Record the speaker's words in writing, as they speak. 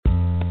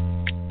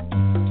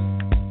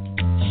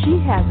She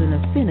has an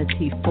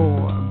affinity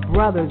for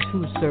brothers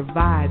who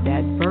survived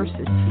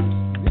adversity,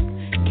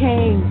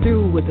 came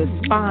through with a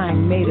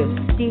spine made of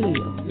steel.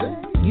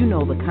 You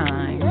know the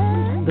kind,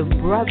 the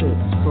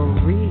brothers for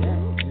real.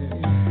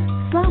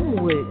 Some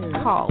would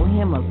call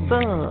him a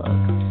thug,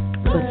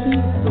 but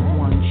he's the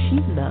one she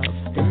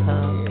loves to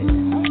hug.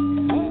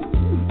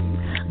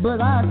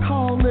 But I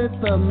call it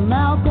the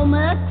Malcolm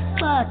X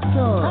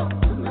factor.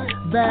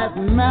 That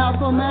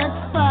Malcolm X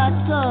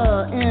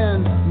factor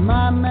in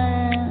my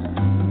man.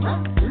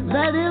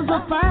 That is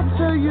a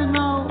factor, you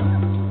know.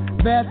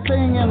 That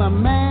thing in a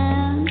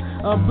man,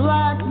 a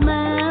black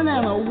man,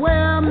 and a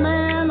wear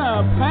man,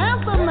 a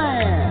panther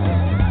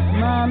man.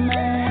 My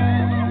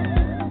man.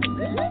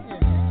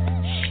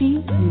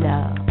 She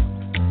loves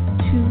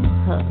to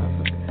hug.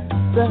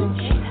 The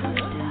she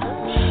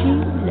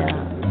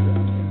loves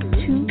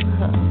to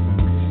hug.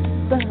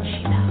 The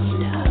she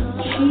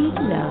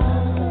loves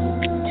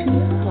to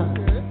hug.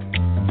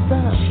 The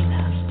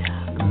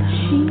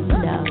she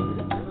loves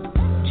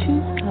to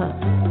hug.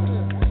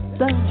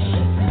 The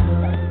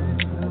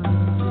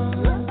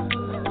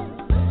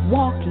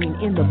walking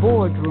in the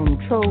boardroom,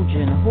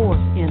 Trojan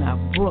horse in a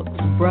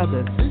Brooks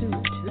Brothers suit.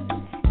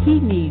 He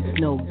needs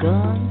no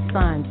gun,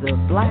 signs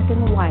of black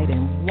and white,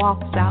 and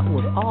walks out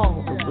with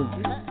all the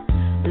boots,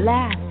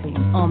 laughing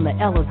on the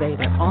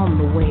elevator on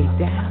the way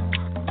down,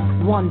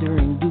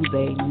 wondering do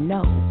they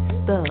know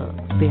thugs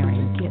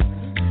bearing gifts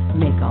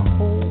make a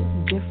whole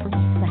different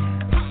sound.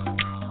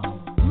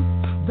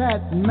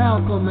 That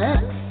Malcolm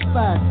X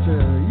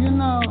factor, you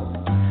know,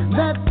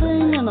 that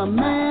thing in a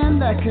man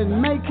that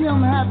can make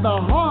him have the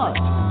heart,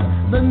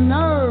 the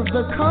nerve,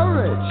 the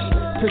courage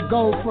to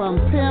go from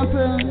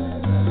pimping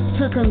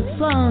to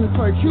concern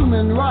for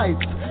human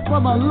rights,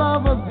 from a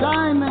love of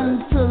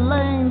diamonds to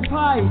laying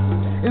pipe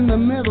in the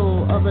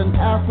middle of an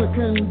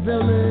African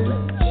village.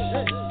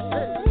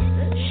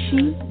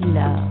 She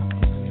loves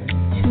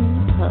to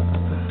hug.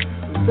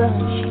 The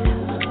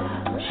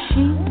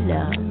she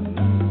loves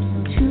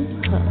to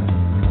hug.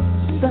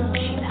 The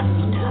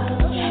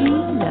she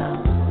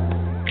loves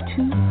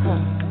to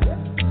hug.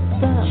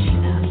 The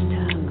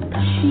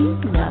she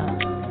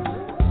loves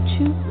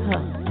to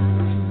hug.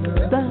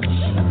 The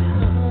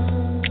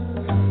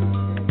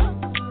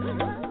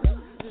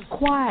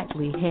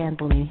quietly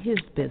handling his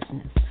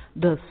business,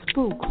 the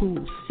spook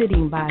who's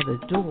sitting by the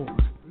door.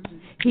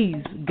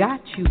 He's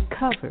got you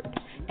covered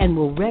and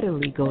will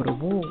readily go to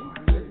war.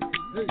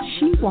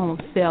 She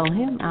won't sell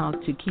him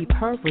out to keep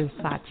her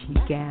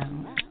Versace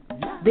gowns.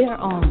 They're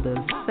on the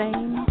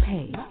same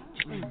page,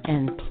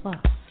 and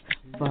plus,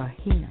 for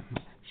him,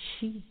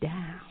 she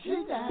down.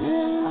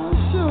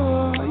 Yeah,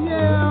 sure,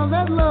 yeah,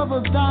 that love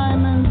of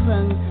diamonds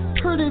and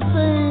pretty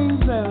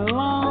things and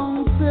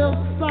long silk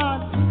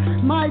socks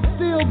might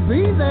still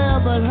be there,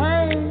 but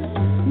hey,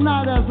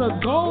 not as a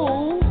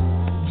goal,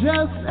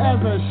 just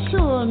as a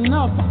sure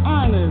enough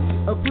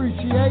honest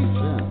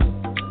appreciation.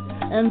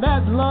 And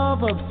that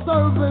love of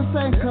service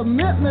and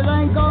commitment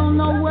ain't going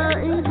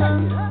nowhere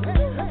either.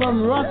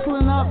 From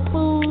rustling up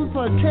food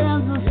for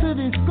Kansas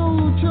City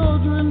school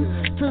children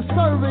to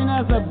serving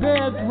as a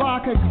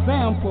bedrock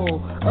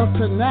example of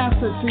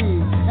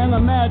tenacity and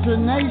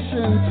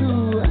imagination to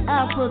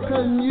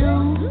African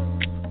youth.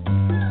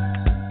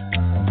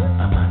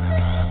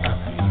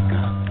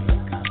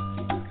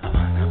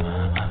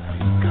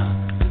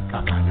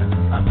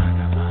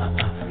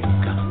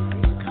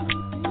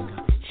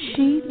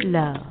 She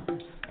loves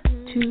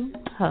to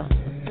hug.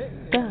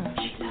 The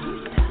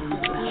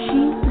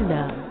she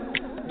loves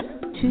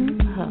to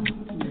hug.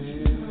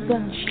 The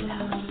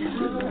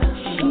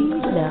she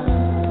loves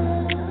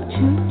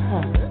to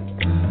hug.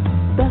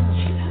 The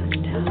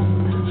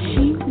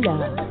she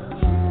loves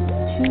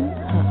to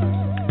hug.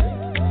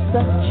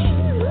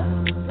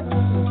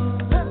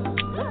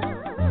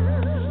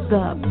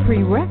 The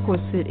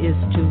prerequisite is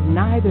to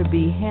neither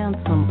be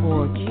handsome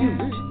or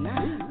cute.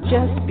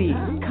 Just be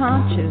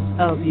conscious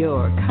of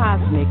your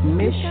cosmic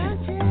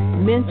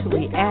mission,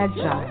 mentally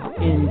agile,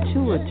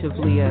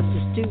 intuitively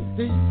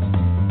astute.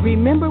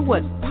 Remember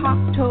what Pop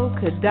told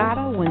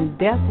Kadada when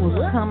death was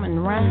coming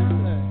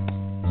round?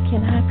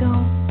 Can I go?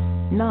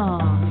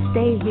 Nah,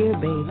 stay here,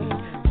 baby.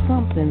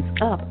 Something's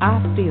up, I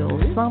feel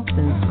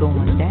something's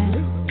going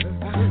down.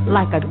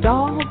 Like a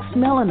dog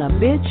smelling a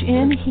bitch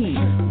in heat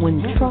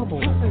when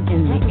trouble's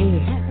in the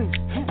air.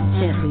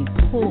 Gently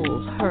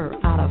pulls her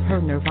out of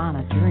her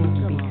nirvana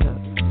dream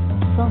because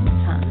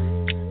sometimes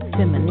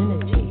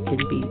femininity can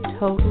be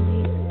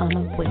totally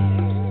unaware.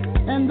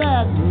 And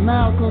that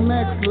Malcolm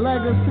X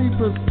legacy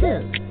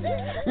persists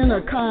in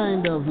a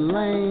kind of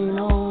laying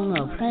on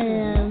of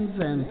hands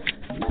and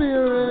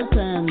spirit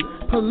and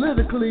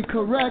politically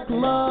correct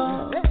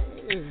love.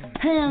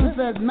 Hands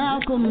that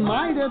Malcolm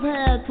might have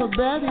had for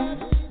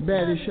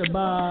Betty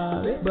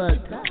Shabazz, but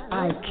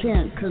I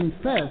can't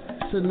confess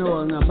to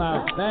knowing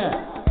about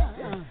that.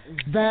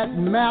 That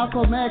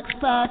Malcolm X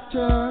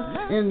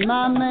factor in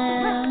my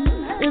man,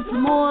 it's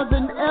more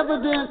than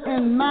evident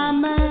in my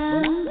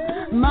man,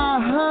 my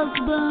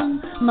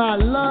husband, my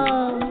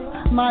love,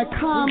 my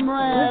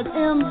comrade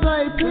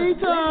MJ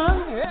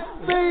Peter,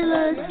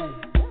 Felix,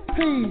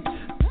 Pete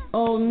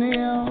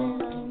O'Neill.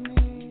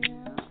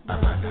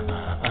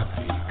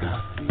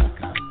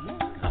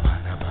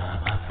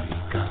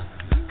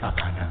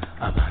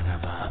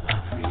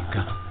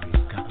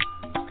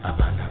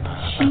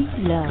 She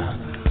loves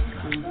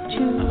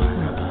to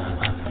hug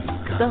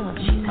the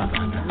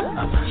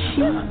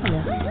she loves to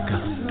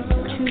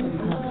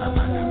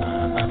hug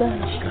the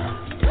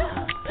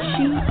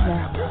she loves to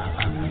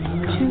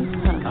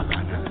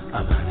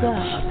hug the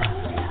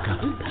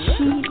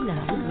she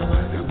loves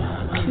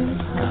to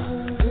hug.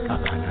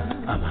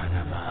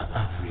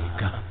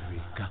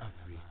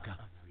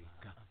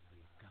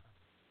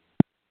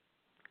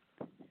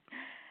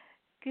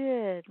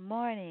 Good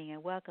morning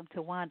and welcome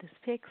to Wanda's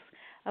Picks,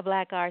 a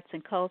Black Arts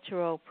and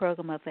Cultural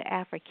program of the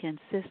African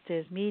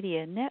Sisters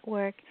Media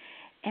Network.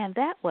 And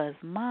that was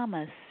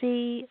Mama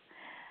C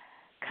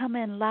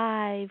coming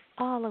live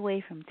all the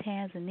way from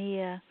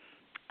Tanzania.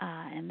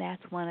 And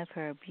that's one of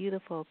her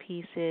beautiful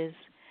pieces,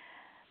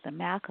 The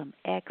Malcolm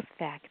X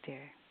Factor,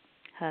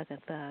 Hug a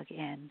Thug.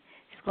 And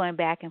she's going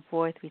back and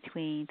forth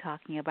between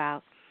talking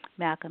about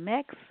Malcolm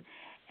X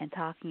and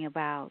talking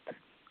about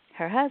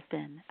her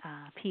husband,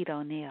 Pete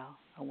O'Neill,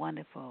 a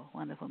wonderful,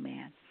 wonderful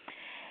man.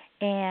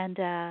 And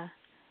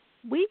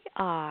we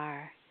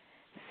are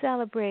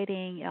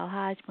celebrating El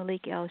Hajj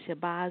Malik El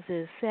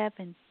Shabaz's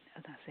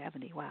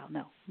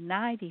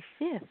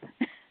 95th.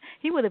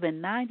 He would have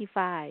been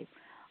 95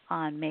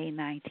 on May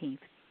 19th.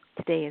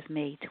 Today is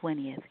May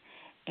 20th.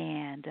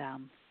 And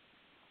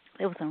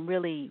there were some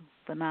really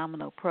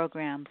phenomenal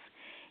programs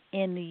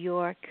in New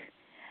York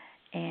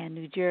and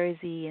New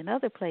Jersey and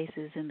other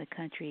places in the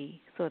country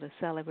sort of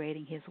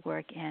celebrating his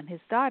work. And his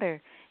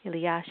daughter,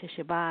 Ilyasha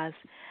Shabazz,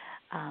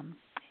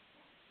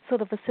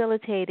 sort of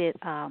facilitated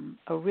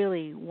a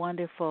really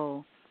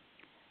wonderful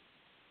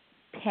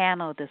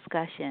panel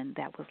discussion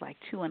that was like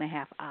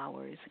 2.5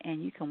 hours.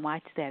 And you can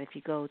watch that if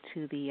you go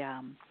to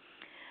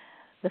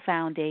the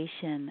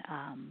foundation,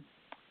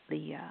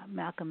 the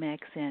Malcolm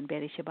X and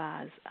Betty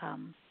Shabazz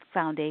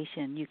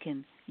Foundation. You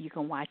can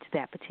watch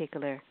that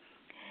particular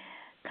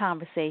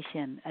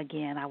conversation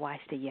again. I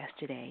watched it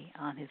yesterday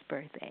on his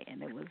birthday,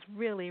 and it was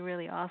really,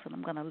 really awesome.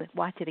 I'm going to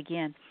watch it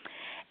again.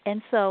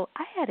 And so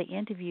I had an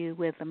interview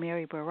with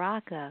Amiri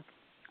Baraka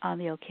on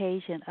the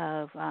occasion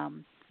of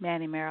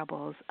Manny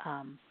Marable's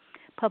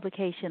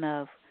publication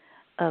of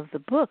the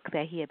book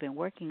that he had been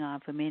working on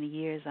for many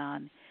years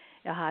on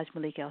El Hajj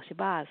Malik El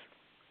Shabazz.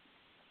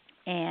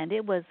 And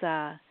it was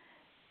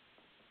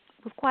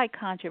quite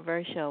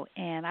controversial,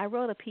 and I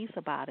wrote a piece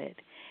about it.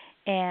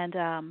 And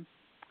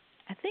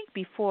I think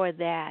before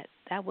that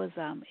was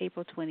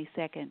April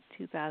 22nd,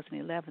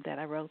 2011 that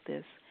I wrote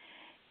this.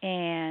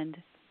 And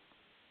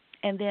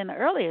then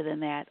earlier than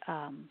that,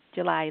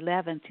 July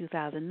 11,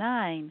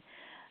 2009,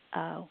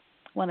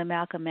 one of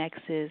Malcolm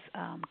X's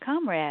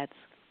comrades,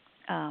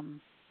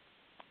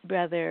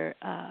 Brother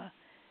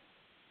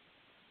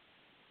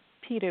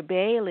Peter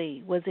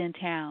Bailey, was in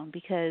town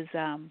because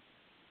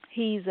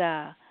he's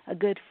a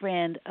good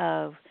friend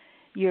of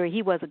Yuri.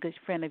 He was a good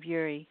friend of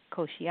Yuri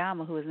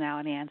Kochiyama, who is now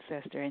an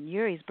ancestor, and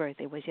Yuri's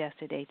birthday was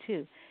yesterday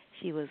too.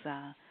 She was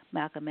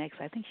Malcolm X.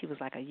 I think she was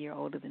like a year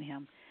older than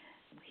him.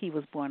 He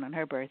was born on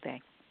her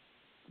birthday,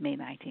 May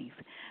 19th.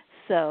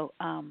 So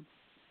I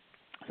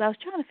was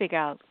trying to figure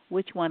out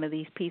which one of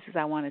these pieces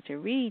I wanted to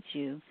read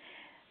you,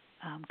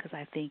 because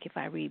I think if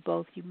I read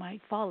both, you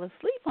might fall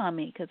asleep on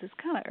me because it's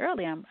kind of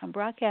early. I'm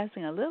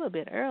broadcasting a little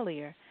bit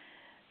earlier,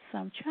 so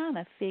I'm trying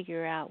to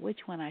figure out which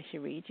one I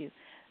should read you.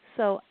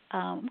 So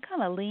I'm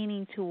kind of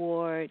leaning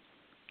toward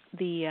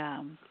the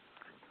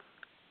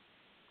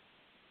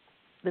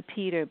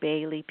Peter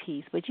Bailey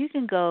piece, but you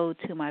can go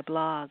to my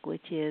blog,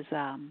 which is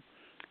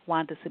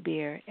Wanda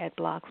Sabir at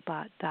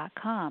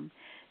blogspot.com,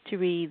 to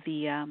read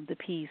the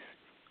piece,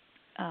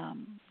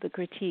 the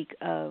critique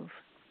of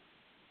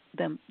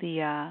the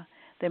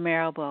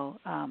Marable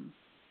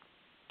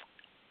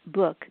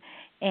book,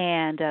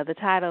 and the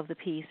title of the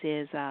piece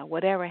is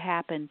 "Whatever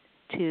Happened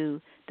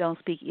to Don't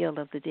Speak Ill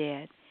of the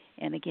Dead."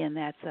 And again,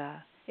 that's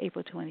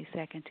April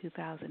 22nd,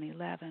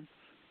 2011.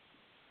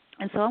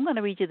 And so I'm going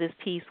to read you this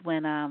piece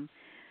when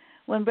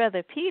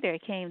Brother Peter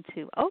came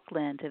to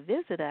Oakland to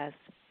visit us,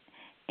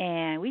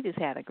 and we just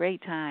had a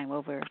great time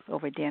over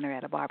dinner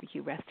at a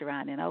barbecue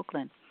restaurant in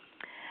Oakland.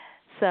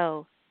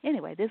 So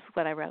anyway, this is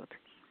what I wrote.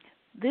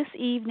 This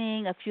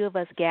evening, a few of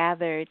us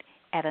gathered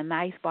at a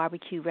nice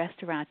barbecue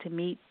restaurant to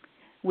meet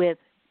with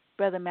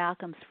Brother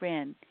Malcolm's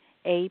friend,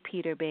 A.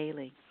 Peter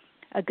Bailey,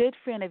 a good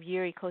friend of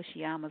Yuri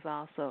Kochiyama's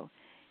also.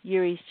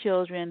 Yuri's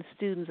children,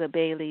 students of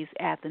Bailey's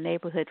at the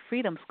Neighborhood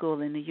Freedom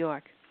School in New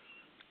York.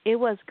 It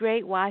was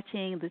great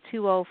watching the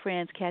two old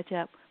friends catch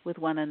up with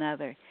one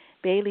another.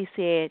 Bailey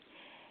said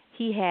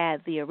he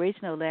had the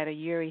original letter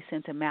Yuri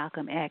sent to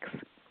Malcolm X,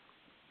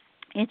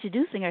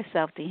 introducing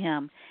herself to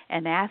him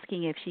and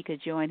asking if she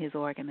could join his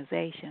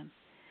organization.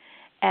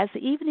 As the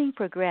evening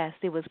progressed,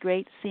 it was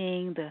great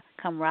seeing the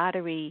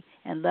camaraderie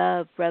and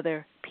love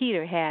Brother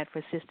Peter had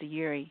for Sister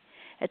Yuri.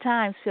 At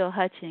times, Phil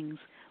Hutchings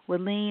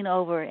would lean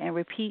over and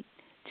repeat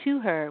to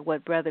her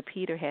what Brother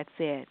Peter had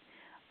said.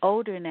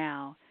 Older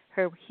now,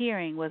 her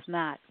hearing was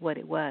not what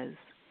it was.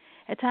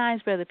 At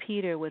times, Brother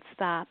Peter would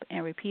stop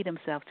and repeat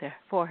himself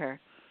for her.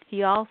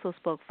 He also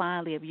spoke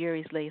fondly of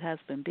Yuri's late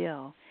husband,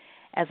 Bill,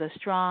 as a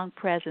strong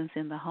presence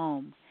in the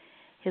home,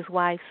 his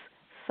wife's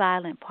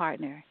silent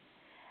partner,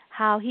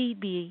 how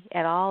he'd be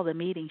at all the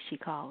meetings she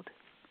called.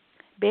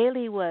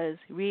 Bailey was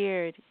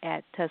reared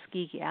at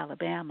Tuskegee,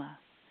 Alabama,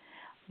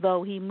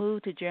 though he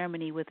moved to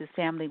Germany with his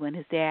family when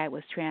his dad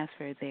was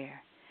transferred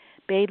there.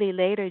 Bailey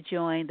later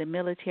joined the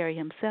military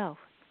himself.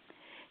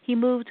 He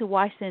moved to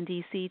Washington,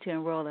 D.C. to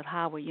enroll at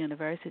Howard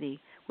University,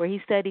 where he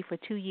studied for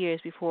 2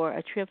 years before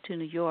a trip to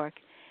New York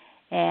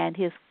and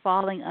his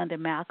falling under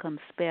Malcolm's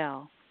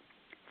spell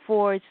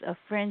forged a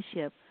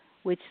friendship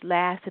which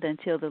lasted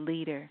until the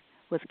leader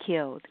was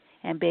killed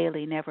and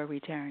Bailey never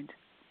returned.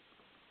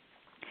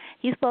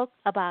 He spoke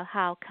about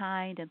how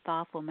kind and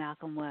thoughtful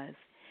Malcolm was.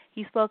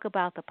 He spoke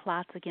about the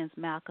plots against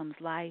Malcolm's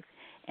life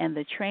and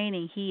the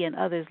training he and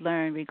others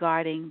learned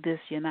regarding this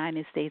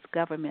United States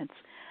government's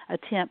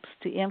attempts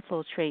to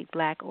infiltrate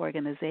black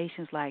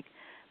organizations like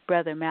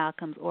Brother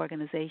Malcolm's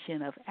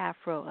Organization of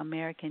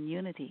Afro-American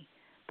Unity,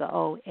 the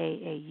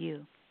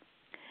OAAU.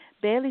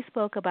 Bailey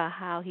spoke about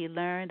how he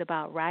learned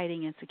about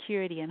writing and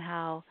security and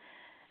how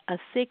a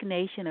sick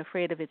nation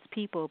afraid of its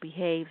people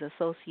behaves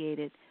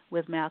associated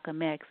with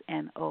Malcolm X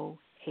and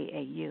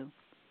OAAU.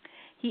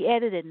 He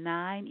edited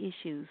 9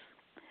 issues.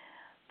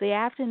 The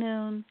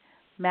afternoon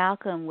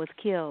Malcolm was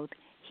killed,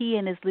 he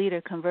and his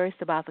leader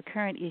conversed about the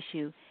current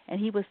issue, and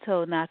he was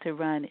told not to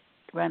run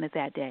it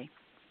that day.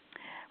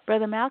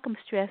 Brother Malcolm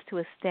stressed to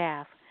his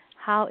staff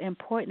how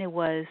important it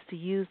was to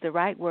use the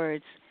right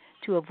words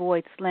to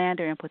avoid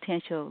slander and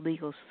potential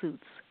legal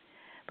suits.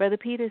 Brother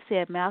Peter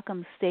said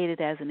Malcolm stated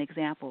as an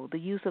example the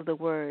use of the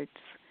words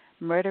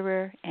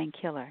murderer and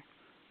killer.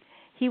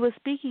 He was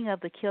speaking of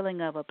the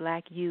killing of a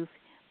black youth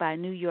by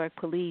New York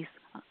police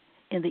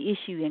in the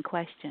issue in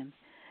question.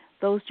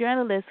 Those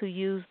journalists who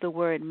used the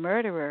word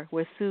murderer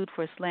were sued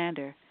for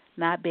slander,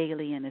 not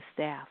Bailey and his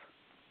staff,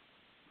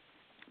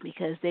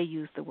 because they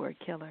used the word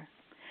killer.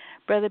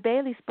 Brother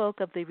Bailey spoke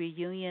of the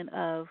reunion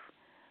of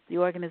the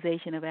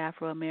Organization of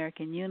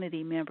Afro-American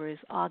Unity members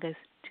August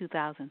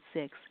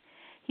 2006.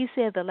 He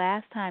said the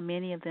last time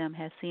many of them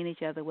had seen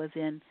each other was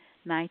in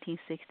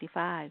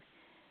 1965.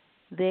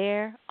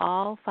 There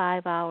are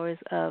 5 hours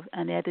of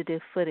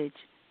unedited footage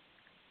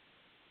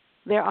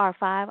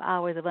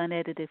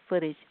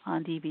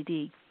on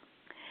DVD.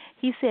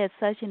 He said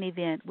such an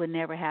event would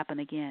never happen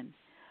again.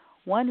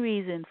 One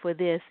reason for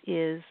this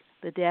is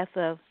the death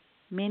of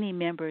many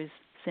members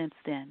since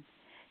then.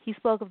 He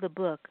spoke of the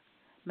book,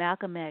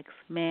 Malcolm X,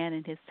 Man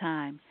in His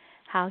Time,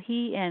 how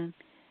he and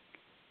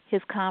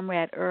his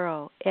comrade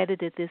Earl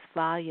edited this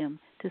volume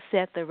to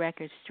set the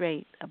record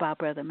straight about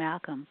Brother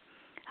Malcolm,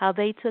 how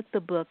they took the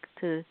book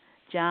to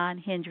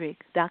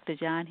Dr.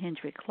 John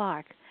Hendrick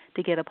Clark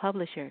to get a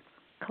publisher,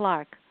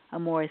 Clark, a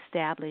more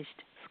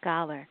established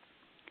scholar.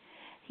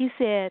 He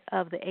said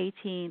of the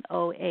 18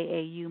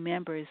 OAAU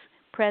members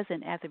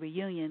present at the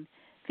reunion,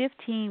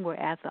 15 were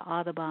at the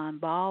Audubon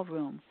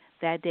Ballroom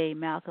that day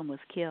Malcolm was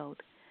killed.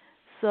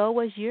 So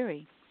was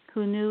Yuri,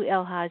 who knew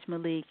El Haj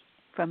Malik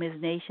from his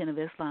Nation of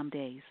Islam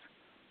days.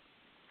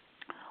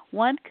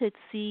 One could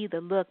see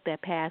the look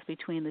that passed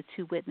between the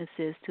two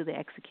witnesses to the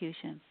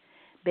execution.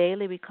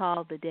 Bailey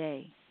recalled the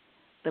day,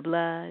 the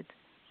blood,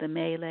 the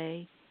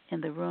melee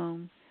in the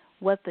room,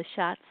 what the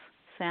shots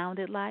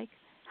sounded like,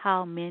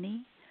 how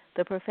many,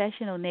 the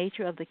professional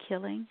nature of the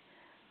killing,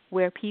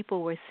 where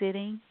people were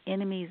sitting,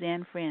 enemies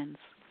and friends.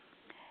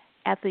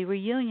 At the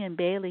reunion,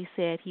 Bailey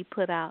said he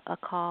put out a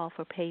call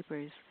for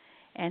papers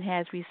and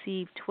has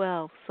received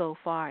 12 so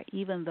far,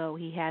 even though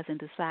he hasn't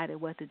decided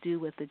what to do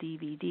with the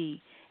DVD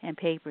and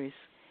papers.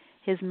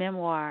 His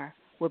memoir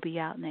will be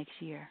out next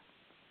year.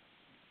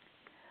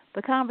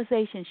 The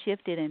conversation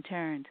shifted and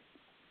turned,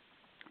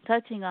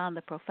 touching on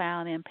the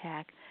profound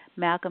impact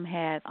Malcolm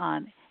had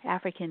on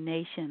African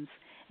nations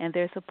and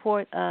their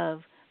support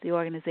of the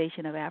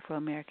Organization of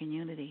Afro-American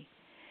Unity.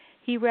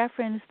 He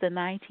referenced the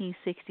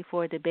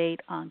 1964 debate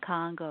on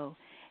Congo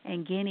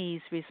and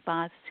Guinea's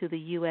response to the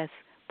U.S.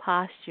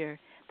 posture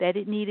that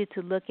it needed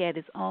to look at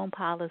its own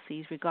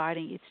policies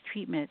regarding its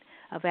treatment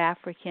of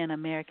African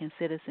American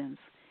citizens.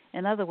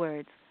 In other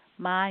words,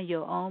 mind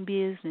your own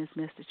business,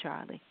 Mr.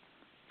 Charlie.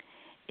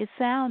 It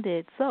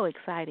sounded so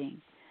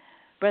exciting.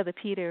 Brother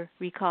Peter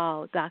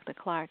recalled Dr.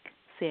 Clark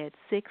said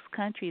 6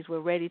 countries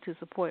were ready to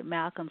support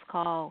Malcolm's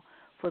call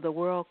for the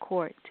World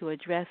Court to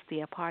address the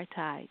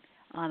apartheid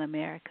on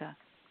America.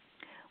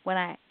 When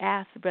I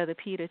asked Brother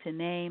Peter to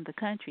name the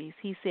countries,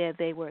 he said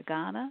they were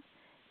Ghana,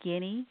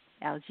 Guinea,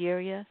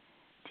 Algeria,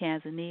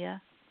 Tanzania.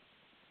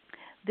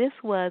 This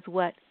was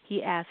what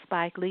he asked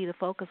Spike Lee to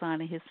focus on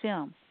in his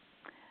film,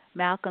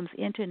 Malcolm's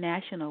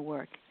international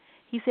work.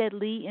 He said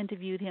Lee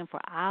interviewed him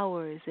for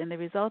hours, and the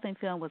resulting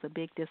film was a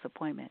big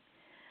disappointment.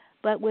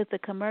 But with the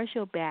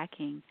commercial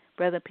backing,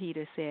 Brother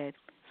Peter said,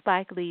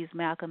 Spike Lee's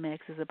Malcolm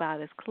X is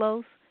about as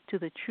close to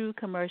the true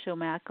commercial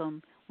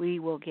Malcolm we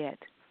will get.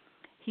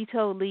 He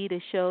told Lee to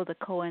show the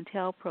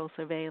COINTELPRO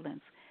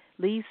surveillance.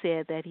 Lee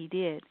said that he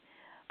did,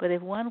 but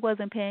if one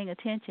wasn't paying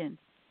attention,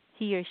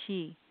 he or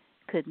she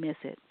could miss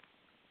it.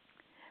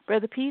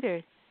 Brother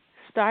Peter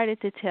started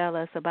to tell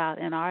us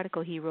about an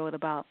article he wrote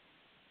about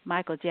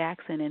Michael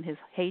Jackson and his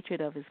hatred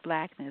of his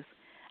blackness.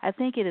 I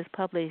think it is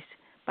published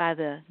by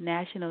the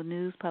National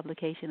News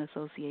Publication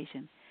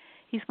Association.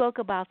 He spoke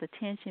about the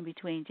tension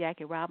between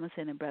Jackie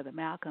Robinson and Brother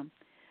Malcolm,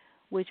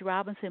 which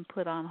Robinson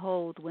put on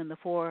hold when the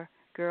 4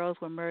 girls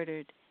were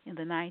murdered in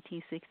the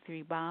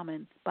 1963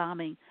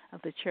 bombing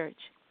of the church.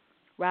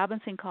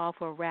 Robinson called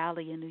for a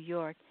rally in New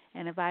York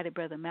and invited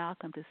Brother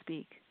Malcolm to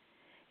speak.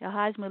 El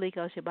Haj Malik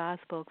El-Shabazz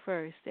spoke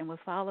first and was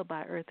followed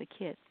by Eartha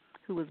Kitt,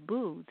 who was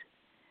booed.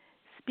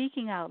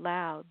 Speaking out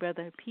loud,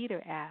 Brother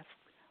Peter asked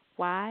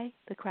why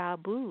the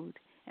crowd booed,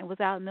 and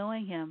without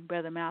knowing him,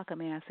 Brother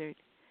Malcolm answered,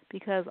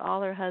 because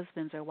all her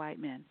husbands are white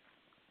men.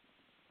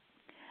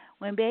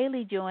 When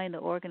Bailey joined the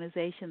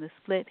organization, the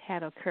split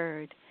had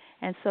occurred,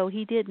 and so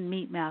he didn't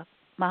meet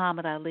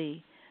Muhammad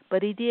Ali,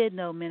 but he did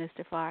know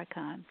Minister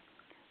Farrakhan.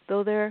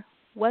 Though there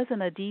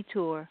wasn't a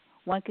detour,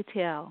 one could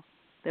tell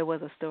there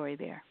was a story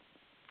there.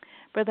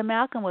 Brother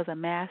Malcolm was a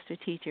master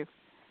teacher,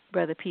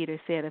 Brother Peter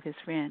said of his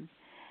friend.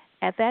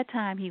 At that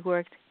time, he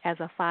worked as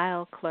a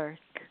file clerk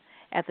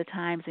at the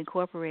Times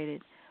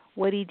Incorporated.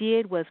 What he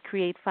did was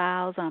create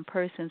files on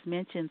persons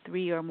mentioned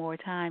 3 or more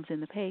times in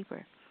the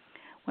paper.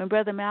 When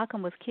Brother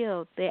Malcolm was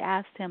killed, they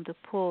asked him to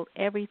pull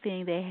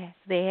everything they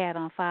had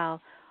on file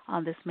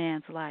on this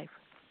man's life.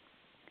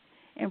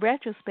 In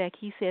retrospect,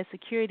 he said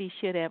security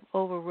should have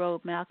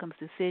overrode Malcolm's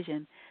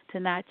decision to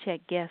not check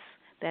guests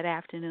that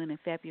afternoon in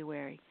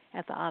February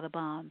at the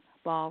Audubon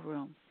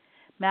Ballroom.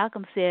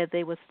 Malcolm said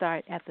they would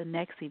start at the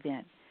next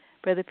event.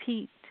 Brother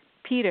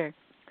Peter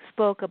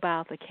spoke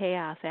about the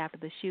chaos after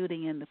the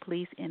shooting and the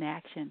police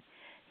inaction.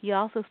 He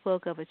also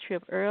spoke of a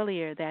trip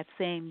earlier that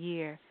same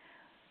year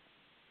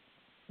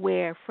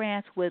where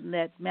France wouldn't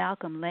let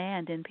Malcolm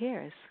land in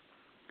Paris.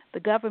 The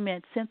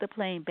government sent the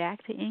plane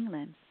back to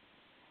England.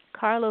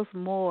 Carlos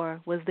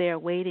Moore was there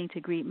waiting to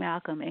greet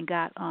Malcolm and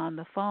got on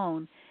the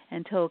phone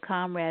and told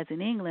comrades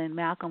in England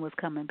Malcolm was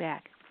coming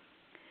back.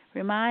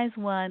 Reminds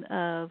one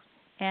of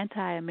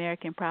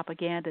anti-American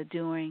propaganda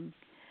during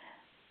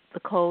the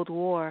Cold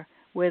War,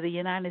 where the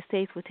United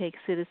States would take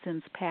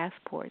citizens'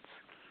 passports.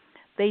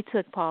 They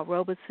took Paul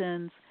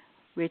Robeson's,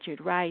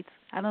 Richard Wright's.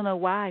 I don't know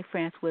why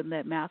France wouldn't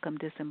let Malcolm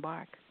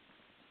disembark.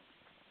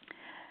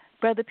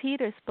 Brother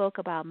Peter spoke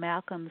about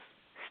Malcolm's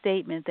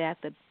statement that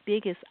the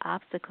biggest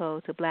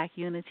obstacle to black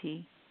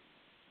unity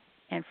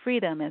and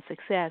freedom and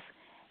success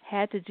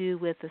had to do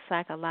with the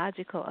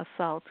psychological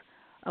assault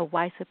of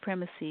white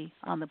supremacy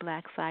on the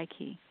black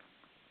psyche.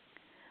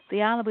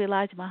 The Honorable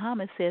Elijah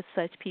Muhammad said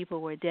such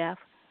people were deaf,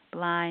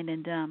 blind,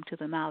 and dumb to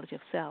the knowledge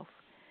of self.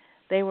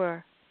 They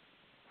were,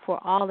 for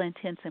all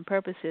intents and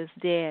purposes,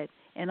 dead,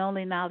 and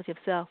only knowledge of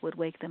self would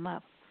wake them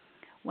up.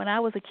 When I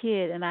was a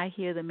kid and I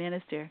hear the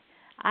minister,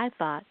 I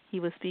thought he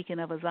was speaking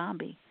of a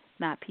zombie,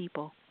 not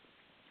people.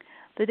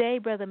 The day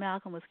Brother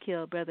Malcolm was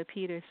killed, Brother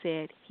Peter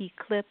said he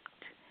clipped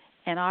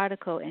an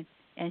article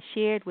and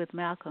shared with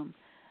Malcolm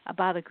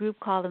about a group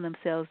calling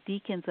themselves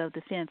Deacons of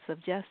Defense of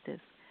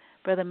Justice.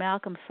 Brother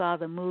Malcolm saw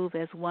the move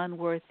as one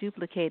worth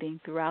duplicating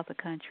throughout the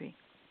country.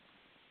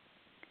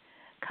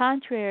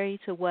 Contrary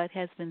to what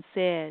has been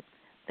said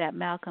that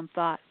Malcolm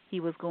thought he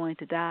was going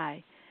to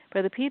die,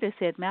 Brother Peter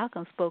said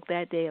Malcolm spoke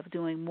that day of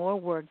doing more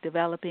work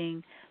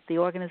developing the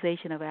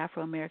Organization of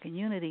Afro-American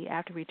Unity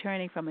after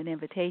returning from an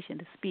invitation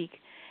to speak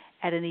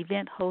at an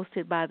event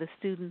hosted by the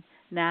Student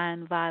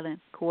Nonviolent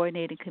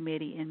Coordinating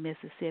Committee in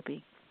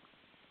Mississippi.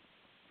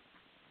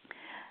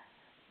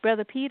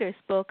 Brother Peter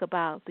spoke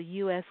about the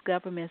U.S.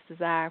 government's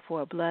desire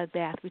for a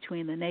bloodbath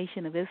between the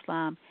Nation of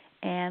Islam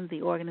and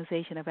the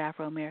Organization of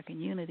Afro-American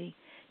Unity.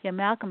 Yet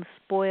Malcolm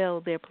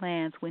spoiled their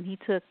plans when he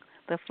took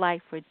the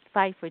fight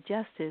for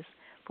justice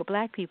for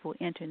black people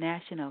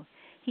international.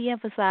 He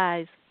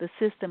emphasized the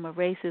system of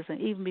racism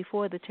even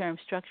before the term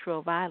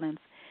structural violence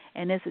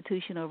and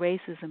institutional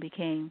racism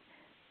became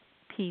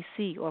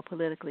PC, or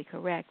politically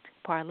correct,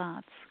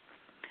 parlance.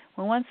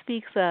 When one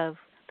speaks of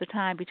the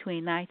time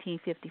between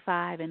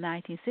 1955 and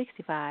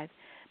 1965,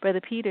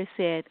 Brother Peter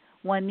said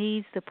one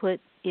needs to put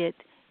it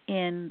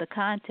in the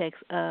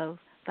context of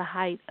the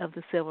height of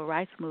the Civil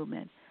Rights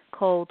Movement,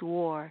 Cold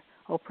War,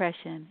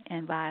 oppression,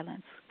 and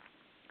violence.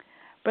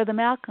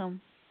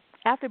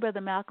 After Brother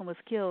Malcolm was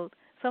killed,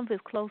 some of his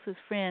closest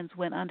friends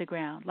went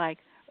underground, like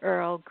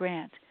Earl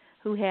Grant,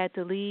 who had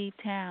to leave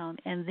town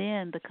and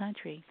then the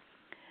country.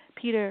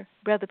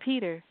 Brother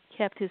Peter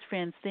kept his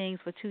friends' things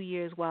for 2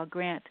 years while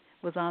Grant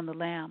was on the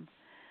lam.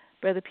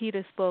 Brother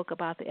Peter spoke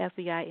about the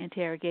FBI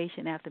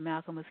interrogation after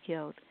Malcolm was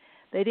killed.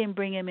 They didn't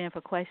bring him in for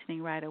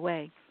questioning right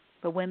away,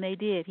 but when they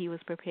did, he was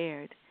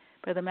prepared.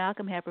 Brother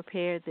Malcolm had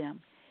prepared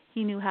them.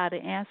 He knew how to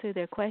answer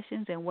their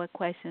questions and what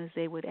questions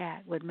they would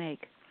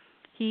make.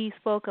 He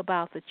spoke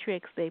about the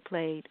tricks they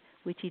played,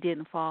 which he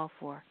didn't fall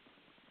for.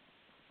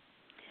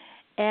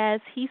 As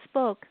he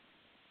spoke,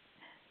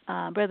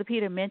 Brother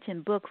Peter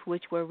mentioned books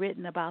which were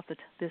written about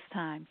this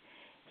time.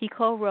 He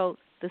co-wrote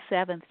The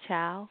Seventh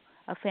Child,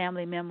 a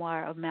family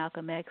memoir of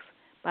Malcolm X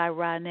by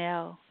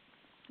Rodnell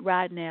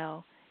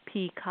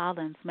P.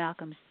 Collins,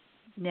 Malcolm's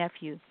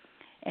nephew,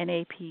 and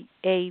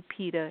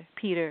Peter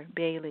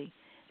Bailey.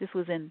 This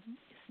was in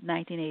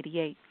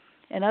 1988.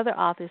 And other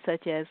authors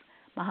such as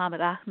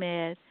Muhammad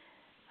Ahmed,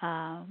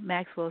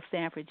 Maxwell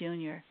Stanford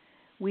Jr.,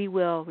 We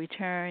Will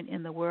Return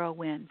in the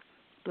Whirlwind,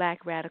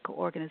 Black Radical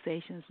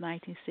Organizations,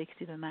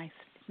 1960 to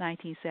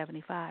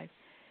 1975.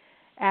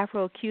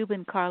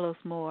 Afro-Cuban Carlos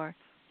Moore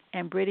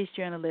and British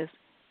journalist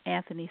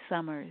Anthony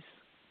Summers,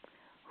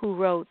 who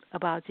wrote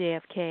about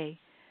JFK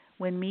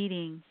when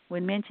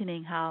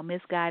mentioning how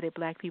misguided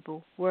black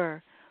people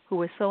were who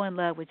were so in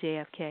love with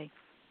JFK.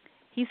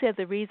 He said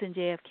the reason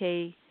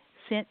JFK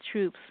sent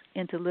troops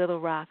into Little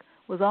Rock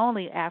was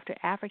only after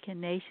African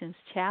nations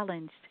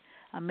challenged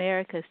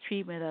America's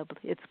treatment of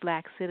its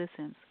black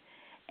citizens.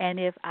 And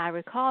if I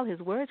recall his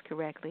words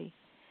correctly,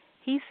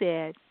 he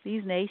said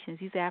these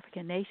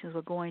African nations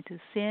were going to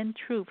send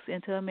troops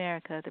into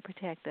America to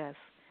protect us.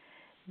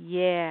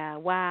 Yeah,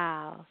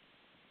 wow,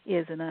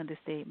 is an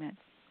understatement.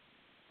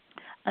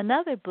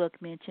 Another book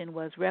mentioned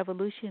was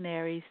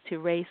Revolutionaries to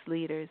Race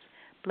Leaders,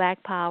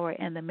 Black Power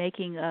and the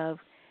Making of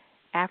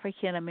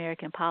African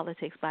American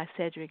Politics by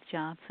Cedric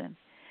Johnson.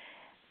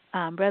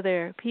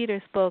 Brother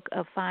Peter spoke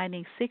of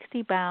finding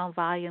 60-bound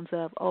volumes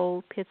of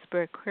old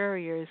Pittsburgh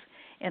Couriers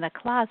in a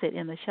closet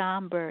in the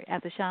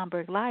at the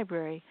Schomburg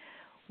Library,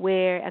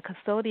 where a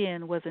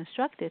custodian was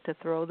instructed to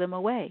throw them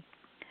away.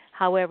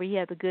 However, he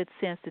had the good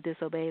sense to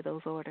disobey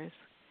those orders.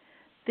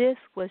 This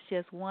was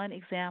just one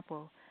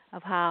example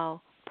of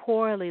how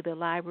poorly the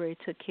library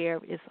took care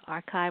of its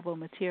archival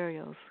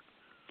materials.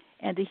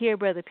 And to hear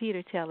Brother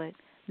Peter tell it,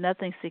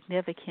 nothing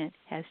significant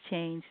has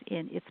changed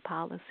in its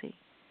policy.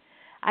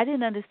 I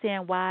didn't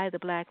understand why the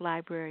black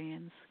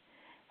librarians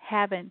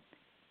haven't,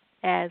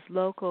 as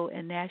local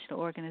and national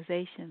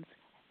organizations,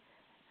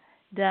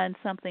 done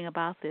something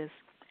about this.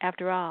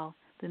 After all,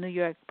 the New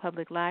York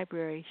Public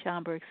Library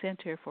Schomburg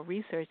Center for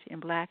Research in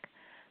Black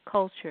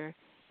Culture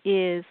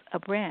is a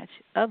branch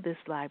of this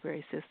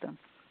library system,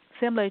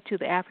 similar to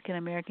the African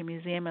American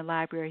Museum and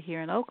Library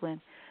here in Oakland,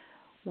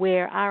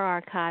 where our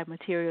archive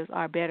materials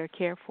are better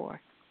cared for.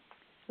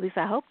 At least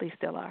I hope they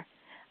still are.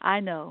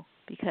 I know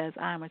because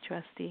I'm a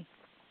trustee.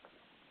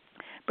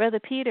 Brother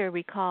Peter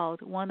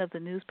recalled one of the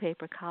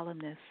newspaper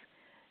columnists,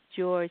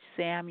 George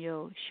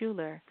Samuel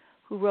Schuler,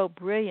 who wrote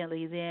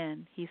brilliantly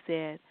then, he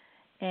said,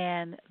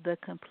 and the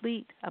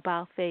complete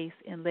about-face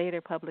in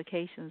later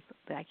publications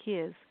like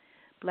his,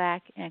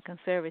 Black and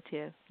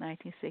Conservative,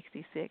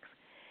 1966.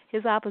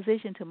 His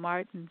opposition to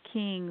Martin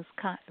King's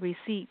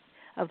receipt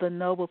of the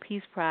Nobel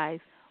Peace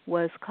Prize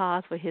was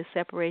cause for his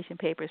separation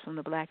papers from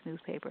the black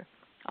newspaper,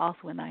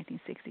 also in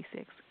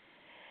 1966.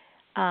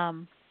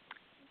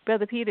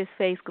 Brother Peter's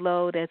face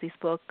glowed as he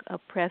spoke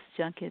of press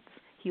junkets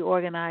he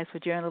organized for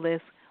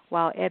journalists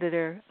while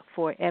editor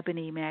for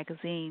Ebony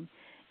magazine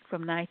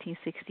from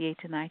 1968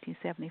 to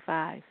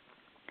 1975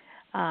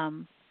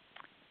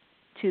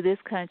 to this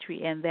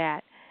country and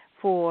that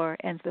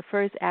and the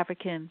first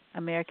African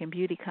American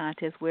beauty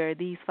contest where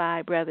these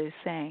five brothers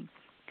sang.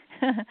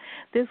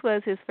 This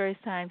was his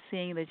first time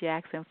seeing the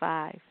Jackson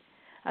Five.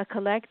 A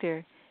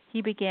collector,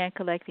 he began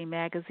collecting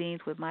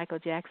magazines with Michael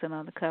Jackson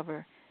on the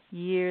cover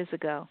years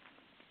ago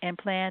and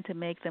planned to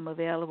make them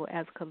available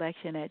as a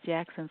collection at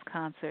Jackson's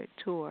concert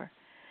tour.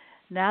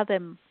 Now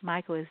that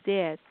Michael is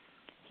dead,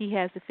 he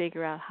has to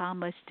figure out how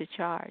much to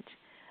charge.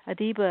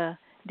 Adiba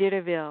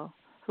Ditterville,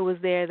 who was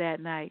there that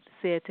night,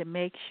 said to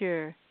make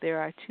sure there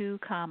are 2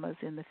 commas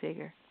in the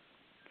figure.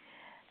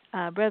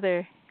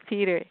 Brother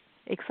Peter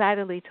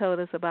excitedly told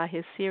us about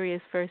his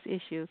serious first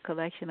issue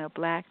collection of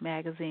black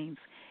magazines,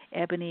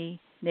 Ebony,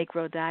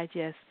 Negro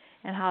Digest,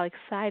 and how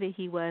excited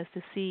he was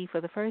to see for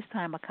the first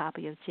time a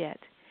copy of Jet.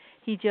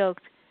 He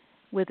joked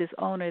with his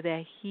owner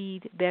that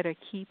he'd better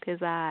keep his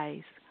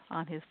eyes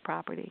on his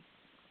property.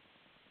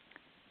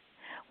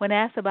 When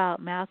asked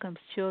about Malcolm's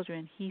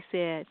children, he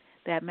said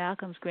that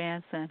Malcolm's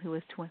grandson, who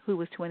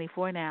was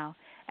 24 now,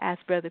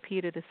 asked Brother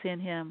Peter to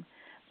send him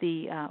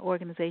the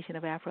Organization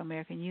of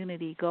Afro-American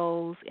Unity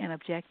goals and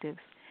objectives.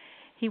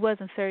 He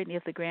wasn't certain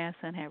if the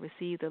grandson had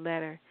received the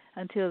letter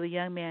until the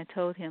young man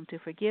told him to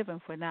forgive him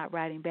for not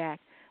writing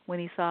back when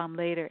he saw him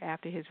later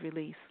after his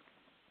release.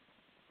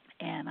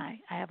 And I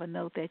have a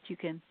note that you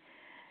can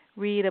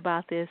read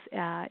about this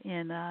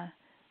in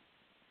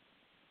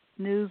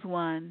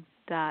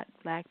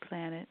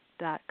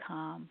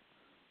news1.blackplanet.com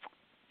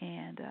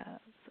and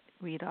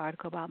read an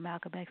article about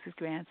Malcolm X's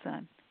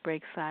grandson,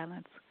 Breaks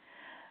Silence.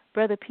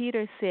 Brother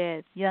Peter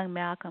said young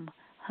Malcolm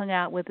hung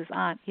out with his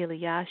aunt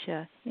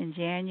Ilyasha in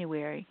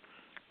January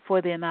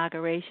for the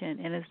inauguration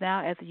and is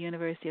now at the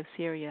University of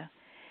Syria.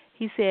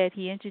 He said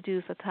he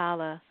introduced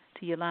Atala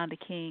to Yolanda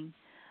King.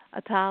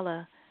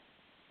 Atala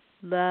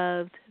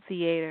loved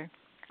theater.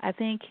 I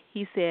think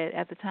he said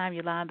at the time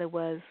Yolanda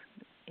was,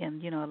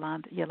 and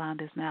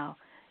Yolanda's now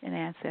an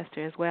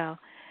ancestor as well.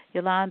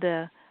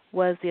 Yolanda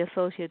was the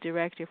associate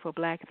director for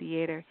Black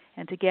Theater,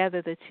 and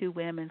together the two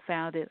women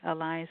founded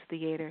Alliance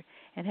Theater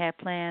and had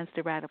plans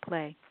to write a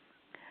play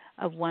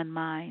of one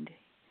mind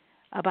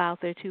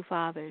about their two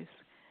fathers.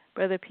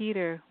 Brother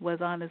Peter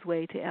was on his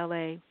way to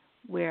L.A.,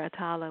 where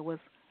Atala was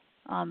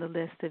on the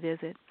list to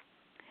visit.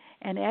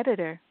 An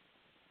editor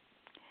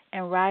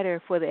and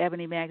writer for the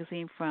Ebony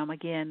magazine from,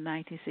 again,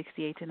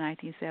 1968 to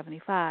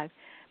 1975,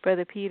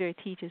 Brother Peter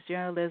teaches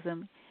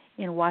journalism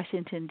in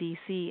Washington,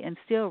 D.C., and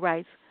still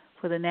writes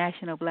for the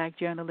National Black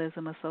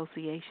Journalism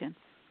Association.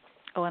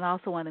 Oh, and I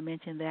also want to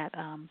mention that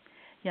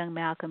young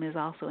Malcolm is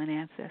also an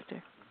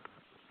ancestor.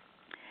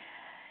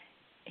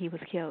 He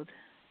was killed.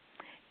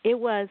 It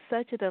was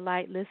such a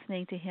delight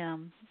listening to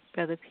him,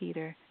 Brother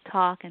Peter,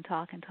 talk and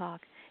talk and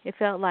talk. It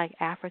felt like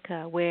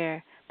Africa,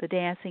 where the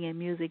dancing and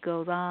music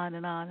goes on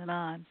and on and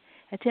on.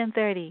 At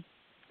 10:30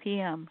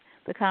 p.m.,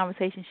 the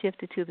conversation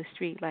shifted to the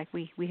street, like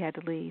we had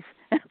to leave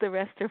the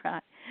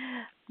restaurant,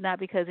 not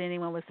because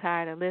anyone was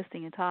tired of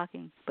listening and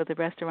talking, but the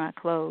restaurant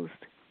closed,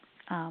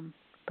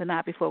 but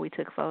not before we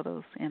took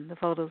photos. And the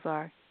photos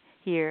are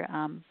here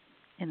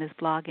in this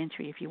blog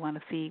entry if you want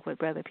to see what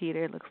Brother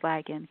Peter looks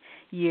like, and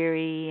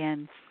Yuri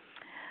and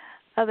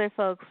other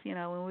folks,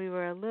 when we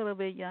were a little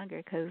bit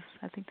younger, because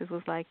I think this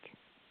was like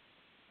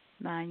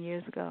 9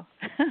 years ago.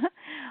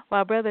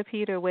 While Brother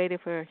Peter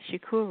waited for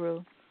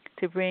Shukuru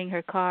to bring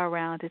her car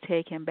around to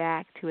take him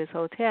back to his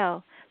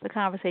hotel, the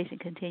conversation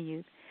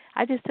continued.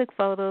 I just took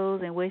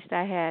photos and wished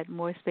I had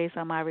more space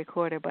on my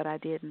recorder, but I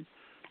didn't.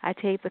 I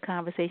taped the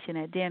conversation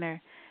at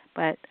dinner,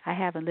 but I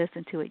haven't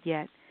listened to it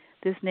yet.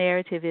 This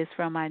narrative is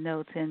from my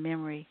notes and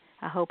memory.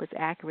 I hope it's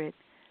accurate,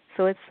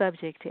 so it's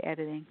subject to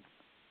editing.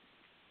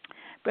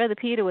 Brother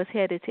Peter was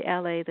headed to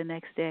L.A. the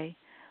next day.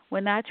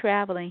 When not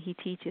traveling, he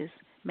teaches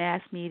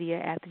mass media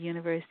at the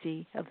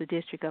University of the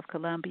District of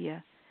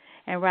Columbia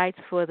and writes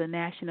for the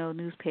National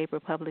Newspaper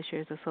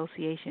Publishers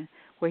Association,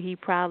 where he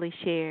proudly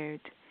shared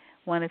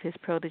one of his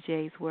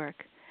protégés'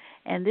 work.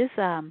 And this,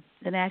 the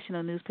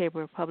National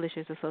Newspaper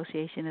Publishers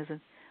Association,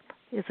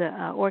 is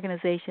an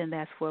organization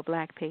that's for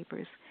black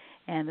papers,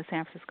 and the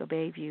San Francisco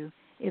Bayview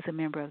is a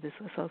member of this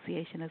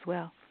association as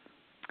well.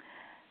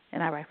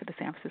 And I write for the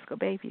San Francisco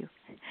Bayview.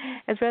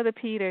 As Brother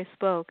Peter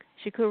spoke,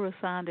 Shakura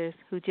Saunders,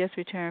 who just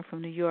returned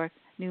from New York,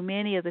 knew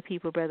many of the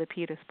people Brother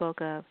Peter spoke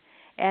of,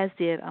 as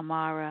did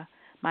Amara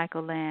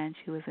Michael Lange,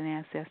 who is an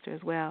ancestor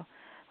as well,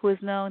 who is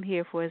known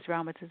here for his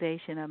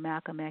dramatization of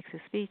Malcolm X's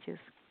speeches.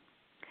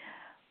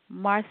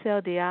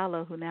 Marcel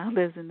Diallo, who now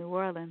lives in New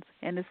Orleans,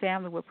 and his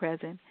family were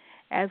present,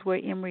 as were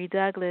Emory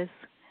Douglas,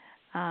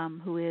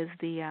 who is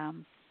the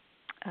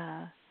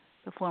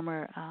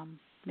former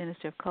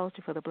Minister of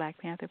Culture for the Black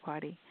Panther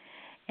Party.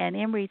 And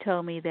Emory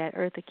told me that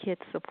Eartha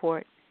Kitt's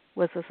support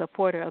was a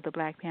supporter of the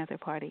Black Panther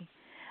Party.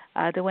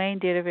 Dwayne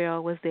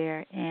Diderville was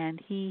there, and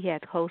he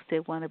had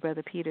hosted one of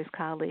Brother Peter's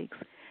colleagues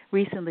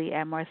recently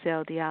at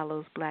Marcel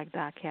Diallo's Black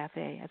Dot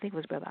Cafe. I think it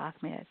was Brother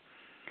Ahmed.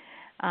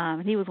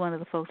 He was one of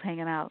the folks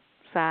hanging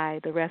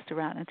outside the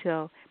restaurant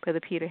until Brother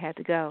Peter had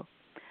to go.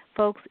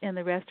 Folks in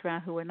the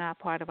restaurant who were not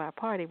part of our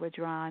party were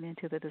drawn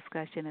into the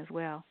discussion as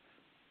well.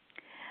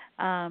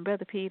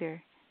 Brother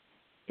Peter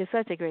is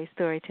such a great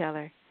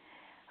storyteller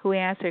who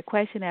answered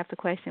question after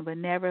question but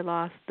never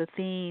lost the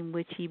theme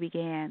which he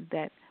began,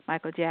 that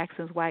Michael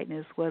Jackson's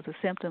whiteness was a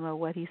symptom of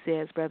what he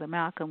says Brother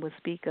Malcolm would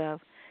speak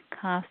of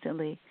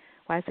constantly,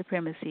 white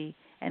supremacy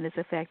and its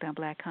effect on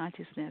black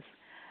consciousness.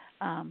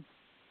 And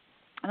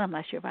I'm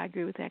not sure if I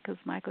agree with that, because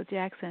Michael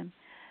Jackson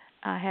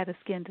had a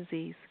skin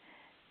disease.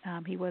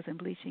 He wasn't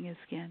bleaching his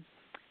skin.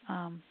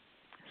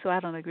 So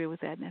I don't agree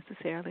with that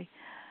necessarily,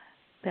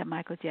 that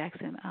Michael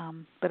Jackson.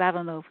 But I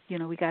don't know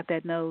if, we got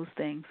that nose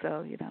thing,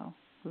 so,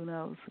 who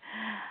knows.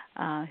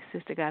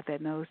 His sister got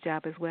that nose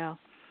job as well.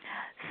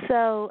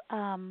 So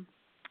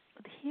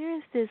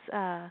here's this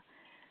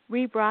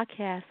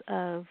rebroadcast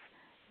of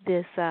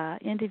this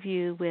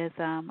interview with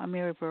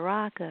Amiri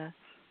Baraka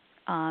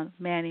on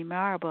Manny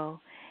Marable,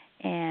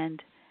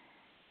 and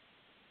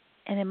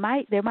there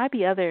might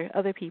be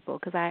other people,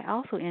 because I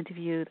also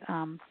interviewed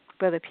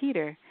Brother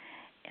Peter,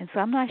 and so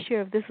I'm not sure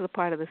if this is a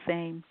part of the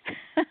same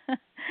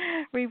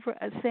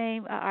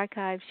same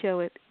archive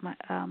show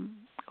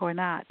or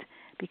not,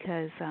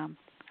 because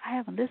I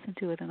haven't listened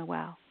to it in a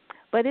while.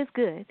 But it's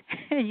good.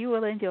 You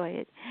will enjoy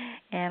it.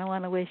 And I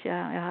want to wish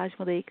Haj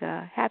Malik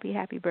a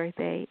happy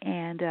birthday.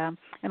 And I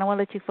want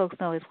to let you folks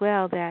know as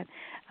well that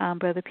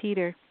Brother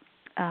Peter,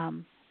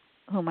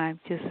 whom I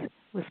just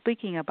was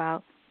speaking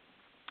about,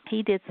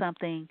 he did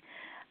something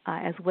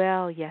as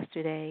well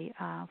yesterday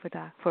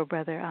for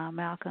Brother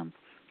Malcolm.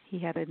 He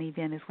had an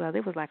event as well.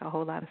 There was like a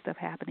whole lot of stuff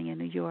happening in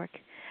New York.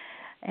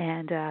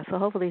 And so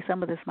hopefully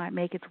some of this might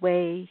make its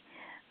way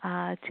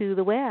to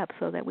the web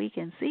so that we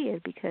can see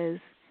it, because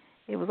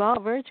it was all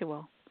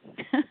virtual.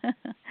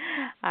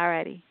 All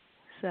righty.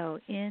 So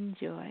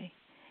enjoy.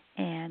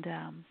 And,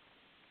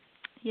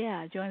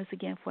 join us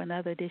again for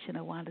another edition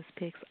of Wanda's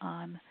Picks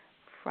on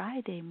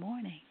Friday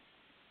morning,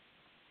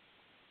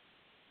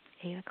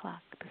 8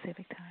 o'clock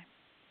Pacific time.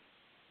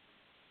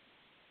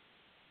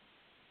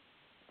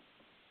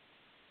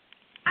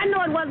 I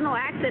know it wasn't no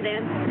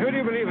accident. Who do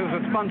you believe is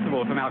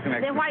responsible for Malcolm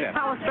X's The white death?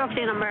 power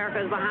structure in America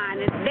is behind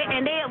it.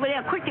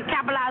 They're quick to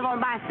capitalize on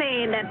by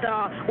saying that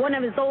one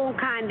of his own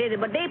kind did it,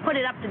 but they put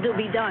it up to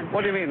be done.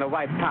 What do you mean, the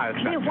white power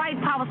structure? The white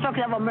power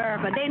structure of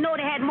America. They know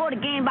they had more to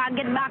gain by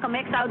getting Malcolm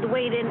X out of the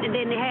way than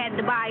they had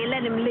to buy and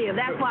let him live.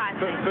 That's why I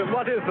say. But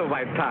what is the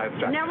white power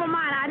structure? Never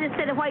mind. I just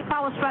said the white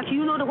power structure.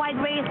 You know the white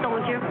race,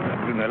 don't you?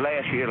 In the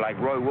last year, like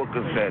Roy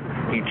Wilkins said,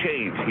 he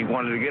changed. He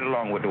wanted to get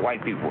along with the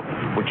white people.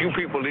 But you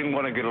people didn't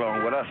want to get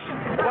along with us.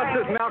 What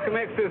does Malcolm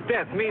X's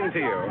death mean to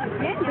you?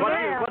 What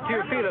do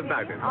you feel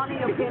about it? What do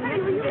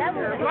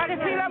you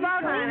feel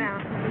about it?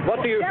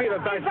 What do you feel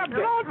about it? It's a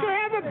blow to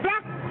every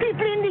black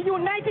people in the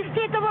United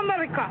States of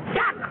America.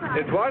 Black!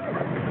 It's what?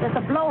 It's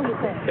a blow, he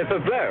said. It's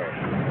a blow.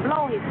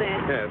 Blow, he said.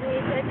 Yes.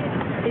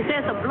 He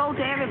says a blow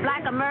to every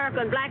black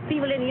American, black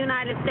people in the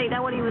United States.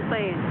 That's what he was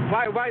saying.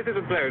 Why is it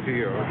a blow to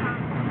you?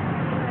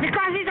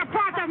 Because he's a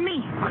part of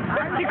me.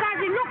 Because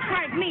he looks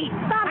like me.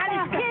 And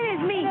his skin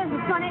is me.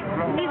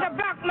 He's a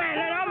black man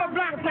and I'm a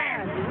black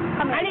man.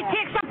 And he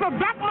takes up a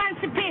black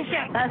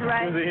emancipation. That's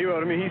right. He was a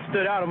hero to me. He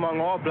stood out among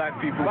all black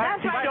people.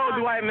 That's He right. showed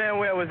the white man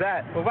where it was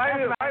at. Well, why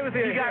was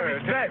he a He got hero?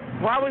 respect.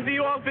 Why was he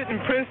all fit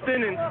in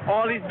Princeton and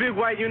all these big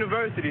white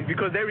universities?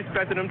 Because they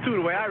respected him too,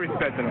 the way I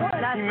respected him.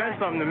 That's He meant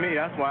right. something to me.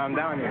 That's why I'm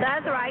down here.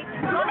 That's right.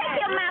 Well, they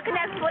killed Malcolm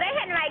X. Well, they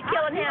hadn't right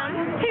killing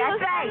him. He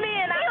was for me,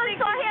 and I was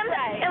for him.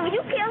 And when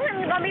you kill him,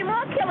 there's going to be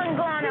more killing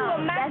going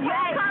on. That's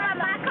right.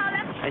 My color.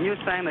 And you're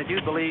saying that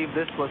you believe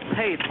this was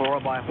paid for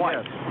by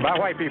whites? Yes, by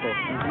white people.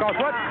 Because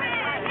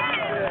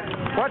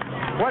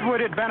what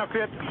would it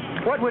benefit?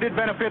 What would it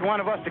benefit one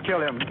of us to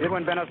kill him? It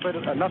wouldn't benefit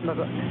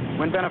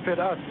wouldn't benefit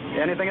us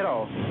anything at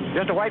all.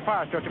 Just the white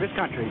power structure of this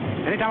country.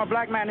 Anytime a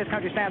black man in this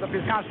country stands up for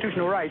his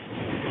constitutional rights,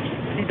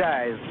 he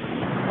dies.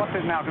 What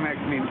does Malcolm X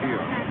mean to you?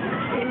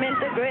 He meant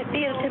a great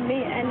deal to me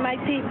and my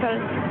people.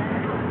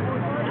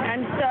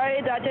 I'm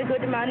sorry that a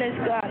good man is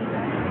gone.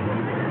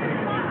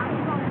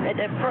 But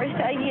at first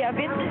I hear of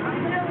it,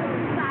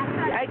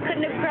 I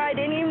couldn't have cried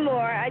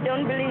anymore, I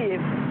don't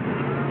believe,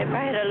 if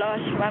I had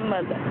lost my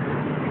mother.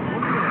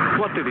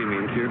 What did he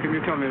mean to you? Can you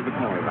tell me a bit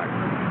more about it?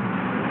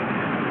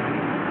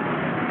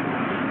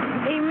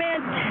 He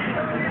meant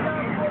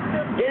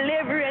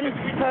deliverance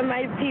for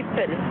my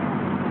people.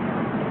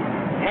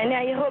 And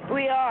I hope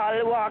we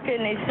all walk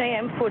in the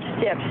same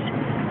footsteps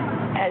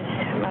as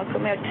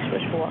Malcolm X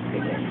was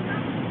walking in.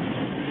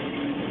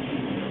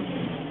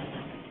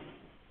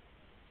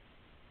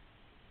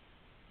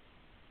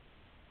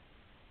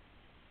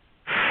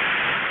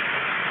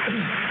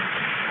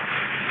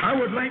 I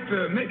would like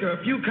to make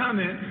a few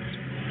comments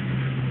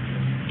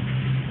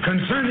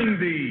concerning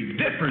the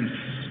difference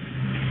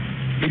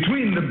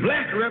between the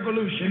Black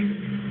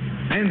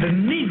Revolution and the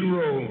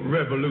Negro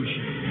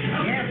Revolution.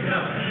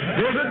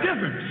 There's a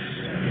difference.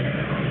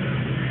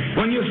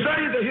 When you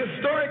study the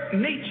historic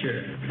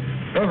nature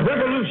of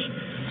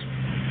revolutions,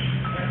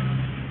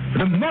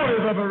 the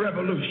motive of a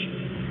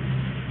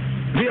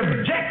revolution, the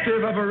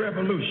objective of a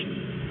revolution,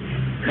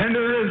 and the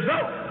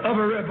result of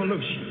a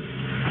revolution,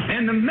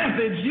 and the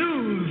methods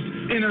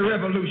used in a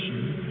revolution,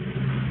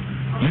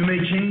 you may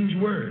change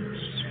words.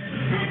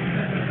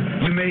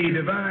 You may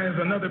devise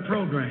another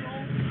program.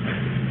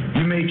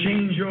 You may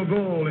change your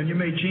goal and you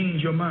may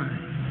change your mind.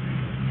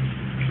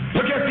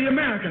 Look at the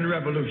American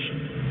Revolution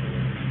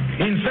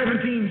in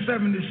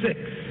 1776.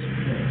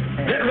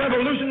 That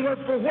revolution was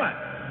for what?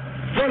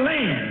 For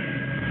land.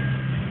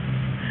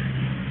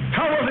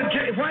 How was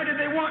it? Why did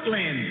they want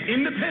land?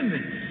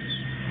 Independence.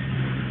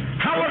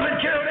 How was it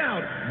carried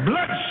out?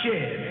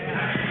 Bloodshed.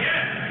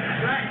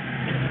 Right.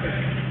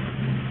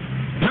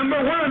 Number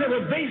one, it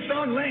was based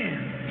on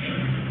land.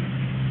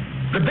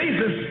 The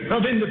basis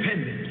of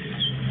independence.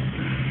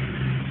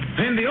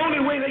 And the only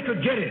way they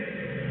could get it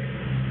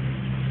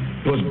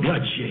was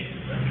bloodshed.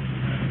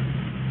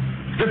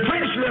 The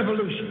French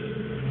Revolution.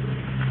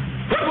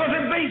 What was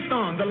it based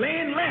on? The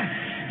landless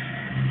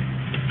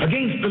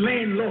against the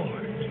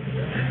landlord.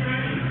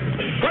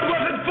 What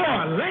was it for?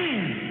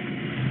 Land.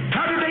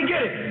 How did they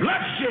get it?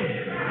 Bloodshed.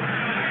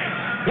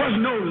 Was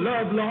no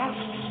love lost.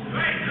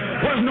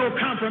 Was no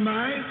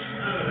compromise.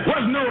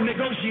 Was no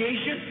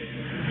negotiation.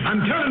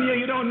 I'm telling you,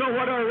 you don't know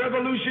what a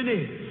revolution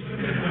is.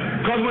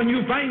 Because when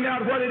you find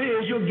out what it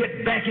is, you'll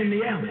get back in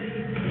the alley.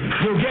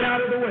 You'll get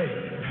out of the way.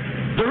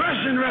 The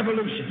Russian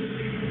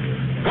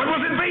Revolution. What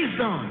was it based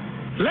on?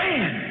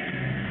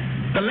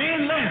 Land. The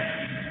landless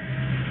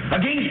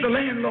against the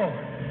landlord.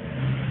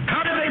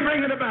 How did they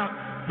bring it about?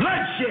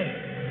 Bloodshed.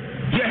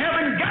 You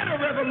haven't got a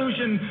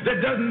revolution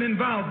that doesn't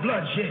involve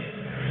bloodshed.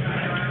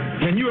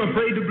 And you're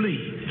afraid to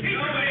bleed.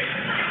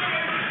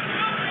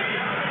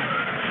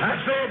 I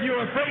said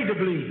you're afraid to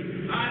bleed.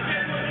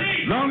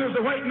 Long as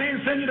the white man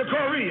sent you to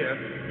Korea,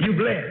 you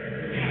bled.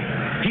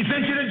 He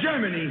sent you to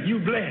Germany, you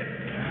bled.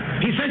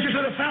 He sent you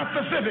to the South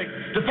Pacific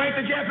to fight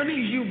the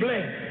Japanese, you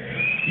bled.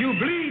 You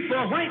bleed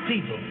for white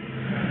people.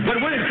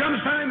 But when it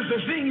comes time to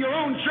seeing your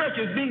own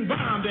churches being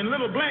bombed and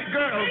little black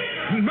girls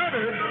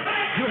murdered,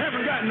 you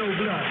haven't got no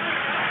blood.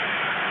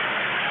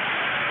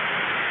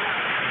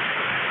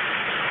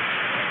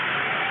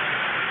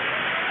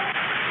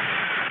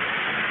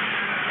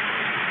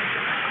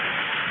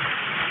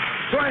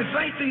 I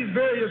cite these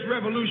various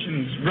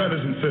revolutions,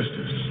 brothers and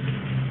sisters,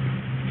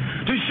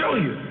 to show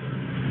you,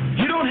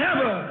 you don't have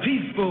a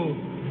peaceful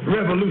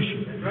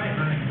revolution.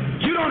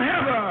 You don't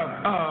have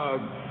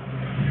a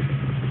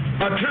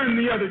turn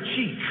the other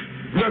cheek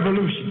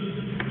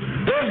revolution.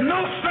 There's no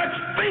such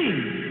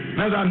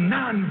thing as a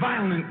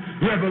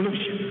nonviolent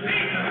revolution.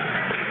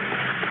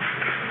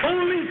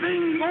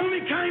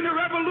 Only kind of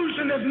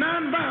revolution that's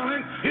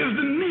nonviolent is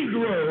the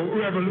Negro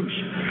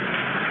Revolution.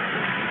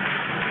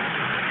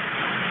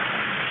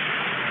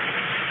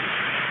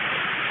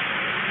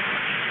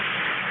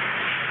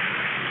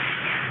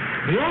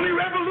 The only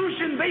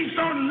revolution based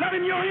on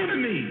loving your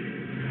enemy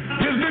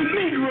is the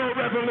Negro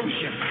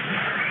Revolution.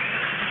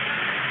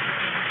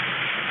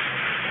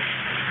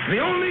 The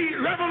only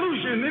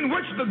revolution in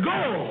which the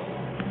goal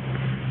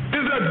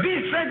is a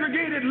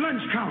desegregated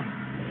lunch counter,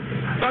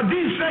 a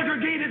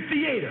desegregated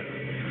theater,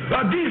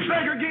 a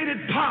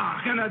desegregated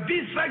park, and a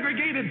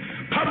desegregated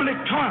public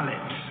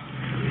toilet.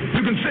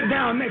 You can sit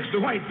down next to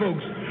white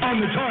folks on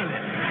the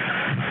toilet.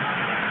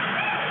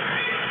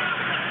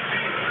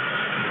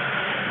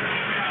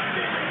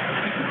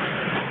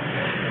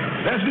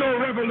 That's no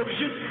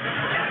revolution.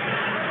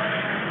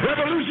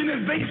 Revolution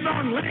is based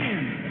on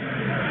land.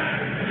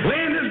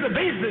 Land is the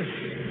basis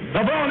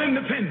of all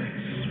independence.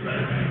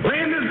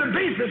 Land is the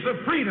basis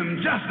of freedom,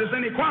 justice,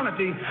 and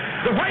equality.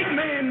 The white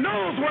man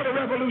knows what a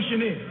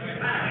revolution is.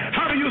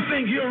 How do you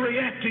think he'll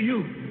react to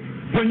you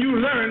when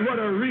you learn what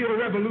a real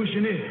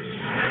revolution is?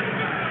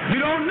 You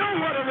don't know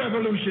what a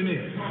revolution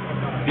is.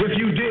 If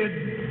you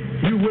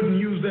did, you wouldn't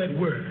use that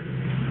word.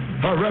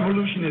 A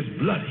revolution is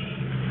bloody.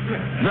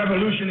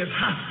 Revolution is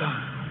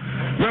hostile.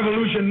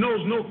 Revolution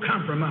knows no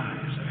compromise.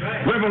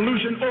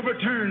 Revolution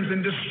overturns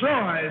and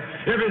destroys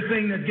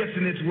everything that gets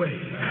in its way.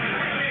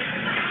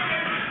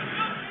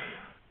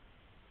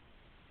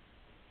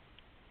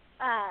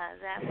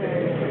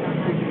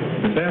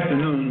 This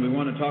afternoon, we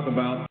want to talk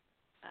about.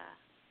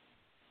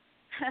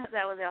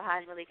 That was El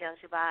Hajj Malik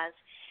El-Shabazz,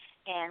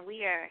 and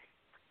we are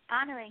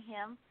honoring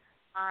him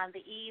on the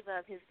eve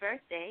of his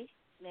birthday,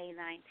 May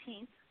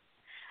 19th.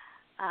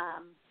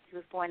 He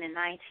was born in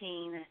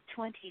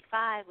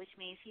 1925, which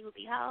means he will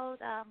be how old,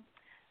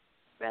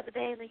 Brother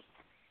Bailey?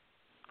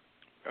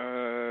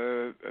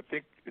 I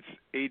think it's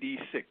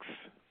 86.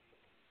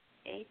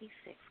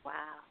 86. Wow.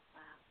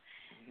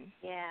 Mm-hmm.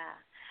 Yeah.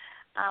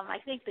 I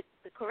think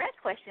the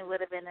correct question would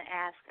have been to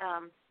ask,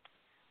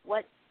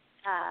 what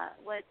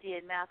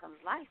did Malcolm's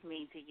life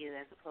mean to you,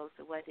 as opposed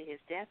to what did his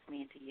death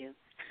mean to you?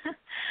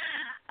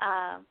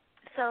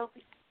 So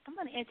I'm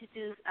going to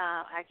introduce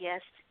our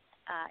guest,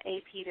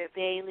 A. Peter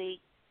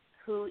Bailey,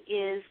 who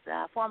is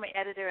the former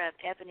editor of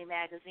Ebony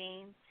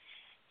Magazine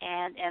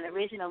and an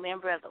original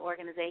member of the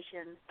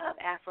Organization of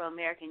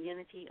Afro-American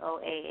Unity,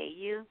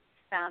 OAAU,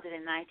 founded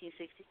in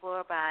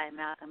 1964 by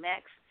Malcolm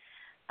X.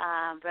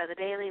 Brother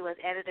Bailey was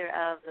editor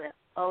of the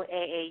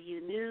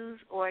OAAU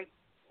News,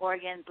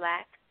 Oregon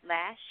Black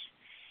Lash.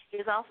 He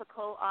is also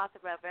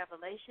co-author of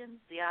Revelations,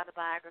 the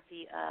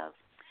autobiography of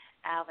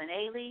Alvin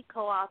Ailey,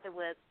 co-author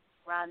with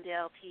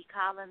Rondell P.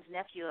 Collins,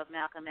 nephew of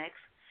Malcolm X,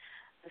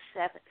 The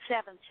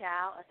Seventh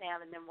Child, a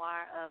family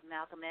memoir of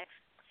Malcolm X.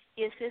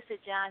 He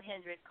assisted John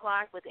Hendrick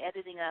Clark with the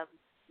editing of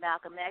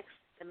Malcolm X,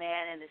 The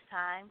Man and His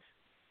Times.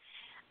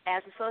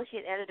 As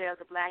associate editor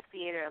of the Black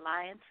Theater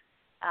Alliance,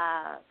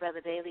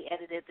 Brother Bailey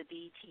edited the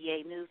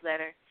BTA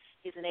newsletter.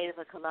 He's a native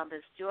of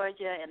Columbus,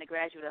 Georgia, and a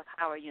graduate of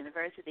Howard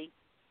University.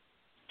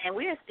 And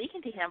we are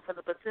speaking to him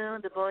from the Bethune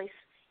Du Bois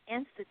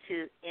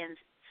Institute in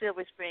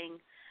Silver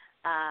Spring,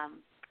 Maryland.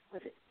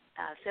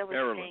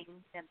 Spring,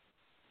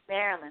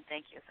 Maryland.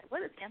 Thank you. What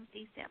does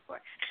MD stand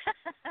for?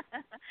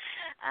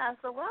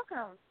 So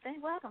welcome.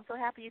 So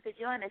happy you could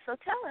join us. So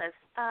tell us,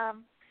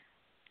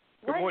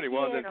 Good morning,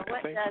 Wanda.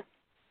 Sorry,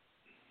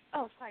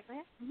 go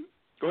ahead. Mm-hmm.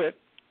 Go ahead.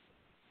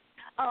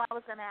 Oh, I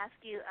was going to ask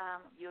you,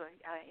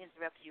 I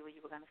interrupted you when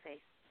you were going to say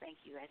thank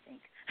you, I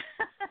think.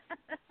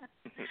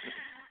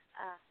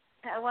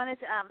 I wanted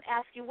to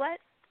ask you, what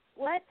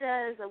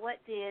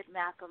did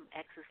Malcolm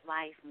X's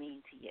life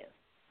mean to you?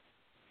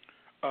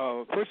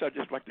 First, I'd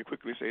just like to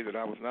quickly say that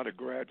I was not a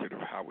graduate of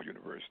Howard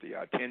University.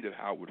 I attended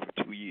Howard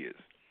for 2 years,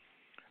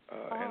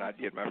 and I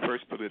did my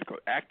first political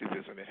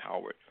activism at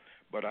Howard,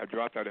 but I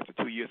dropped out after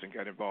 2 years and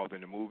got involved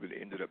in the movement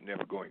and ended up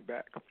never going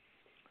back.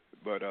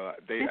 But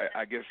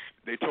I guess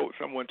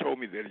someone told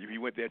me that if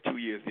you went there 2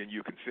 years, then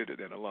you're considered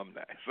an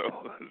alumni.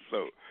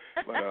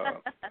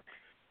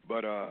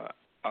 But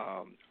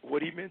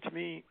what he meant to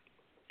me,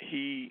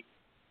 he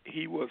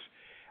was.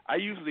 I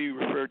usually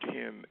refer to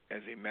him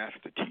as a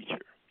master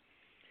teacher,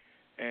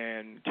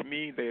 and to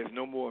me, there is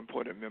no more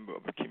important member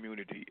of a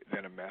community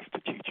than a master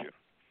teacher.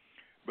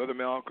 Brother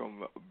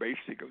Malcolm,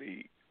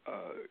 basically,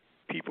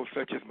 people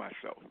such as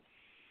myself,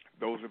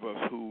 those of us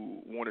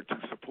who wanted to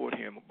support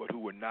him but who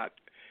were not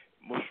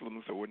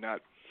Muslims or were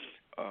not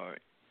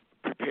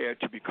prepared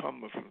to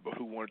become Muslims but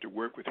who wanted to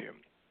work with him,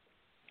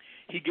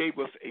 he gave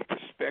us a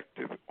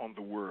perspective on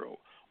the world,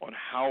 on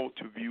how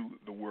to view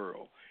the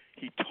world.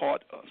 He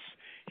taught us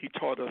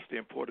the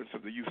importance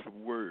of the use of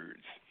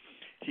words.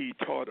 He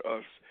taught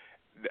us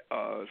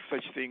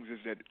such things as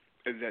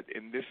that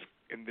in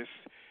this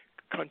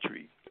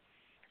country,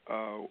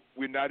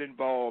 we're not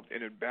involved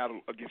in a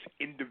battle against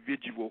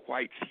individual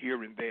whites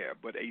here and there,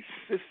 but a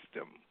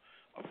system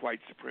of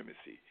white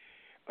supremacy.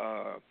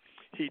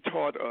 He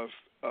taught us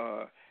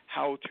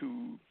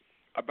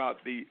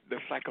about the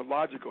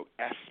psychological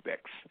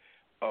aspects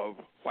of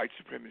white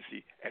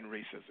supremacy and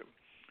racism.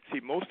 See,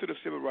 most of the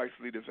civil rights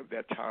leaders of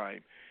that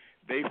time,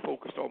 they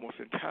focused almost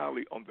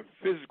entirely on the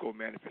physical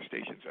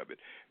manifestations of it.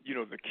 You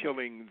know, the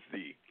killings,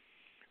 the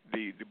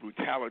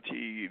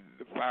brutality,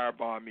 the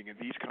firebombing, and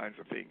these kinds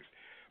of things.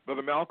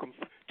 Brother Malcolm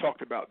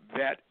talked about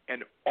that,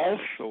 and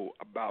also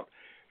about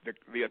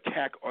the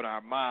attack on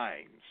our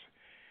minds.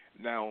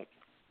 Now,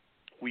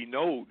 we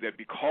know that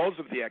because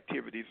of the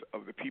activities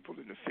of the people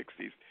in the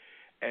 60s,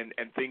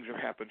 and things have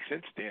happened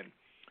since then,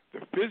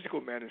 the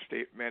physical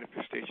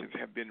manifestations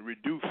have been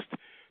reduced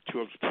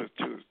to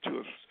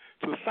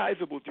a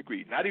sizable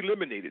degree, not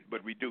eliminated,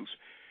 but reduced.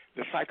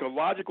 The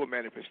psychological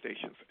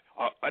manifestations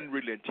are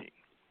unrelenting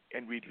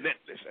and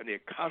relentless, and they're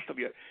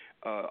constantly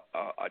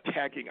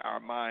attacking our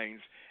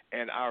minds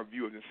and our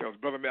view of themselves.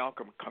 Brother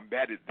Malcolm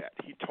combated that.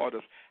 He taught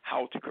us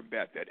how to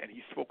combat that, and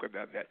he spoke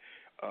about that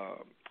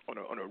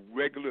on a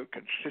regular,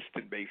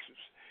 consistent basis.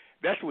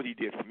 That's what he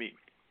did for me.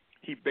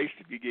 He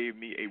basically gave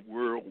me a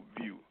world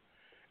view,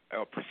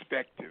 a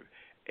perspective,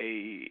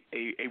 a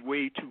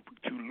way to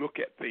look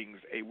at things,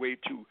 a way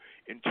to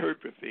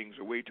interpret things,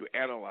 a way to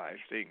analyze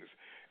things,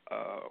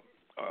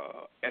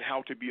 and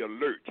how to be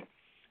alert,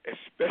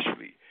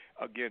 especially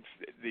against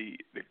the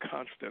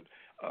constant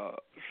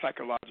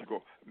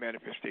psychological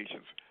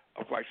manifestations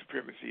of white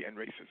supremacy and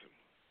racism.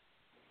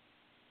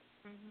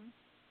 Mm-hmm.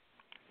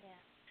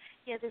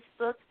 Yeah. This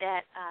book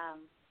that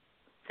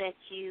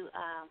you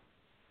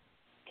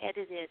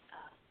edited,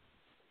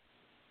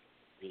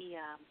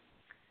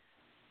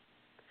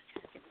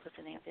 what's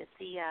the name of it?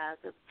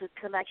 The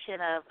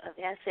collection of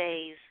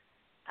essays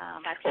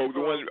by people. Oh, the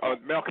one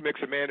Malcolm X,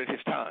 A Man in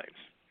His Times.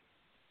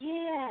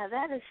 Yeah,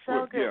 that is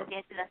so good. Yeah.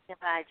 Introduction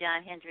by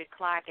John Hendrick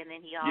Clark, and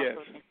then he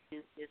also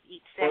introduces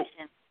each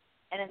section.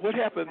 What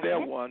happened there,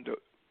 Wanda?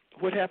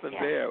 What happened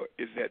there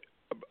is that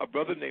a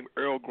brother named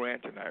Earl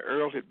Grant and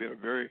Earl had been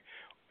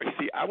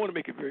I want to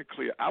make it very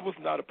clear, I was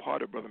not a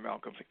part of Brother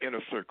Malcolm's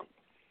inner circle.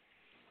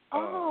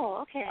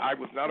 Okay. I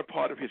was not a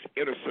part of his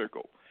inner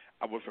circle.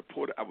 I was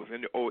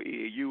in the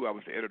OAAU. I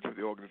was the editor of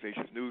the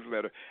organization's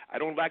newsletter. I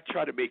don't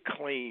try to make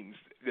claims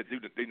that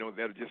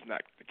that are just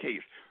not the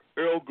case.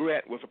 Earl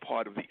Grant was a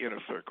part of the inner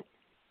circle.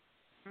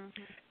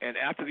 Mm-hmm. And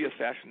after the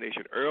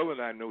assassination, Earl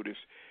and I noticed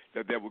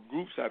that there were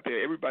groups out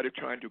there, everybody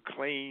trying to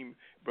claim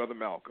Brother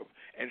Malcolm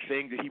and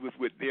saying that he was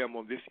with them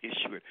on this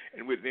issue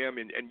and with them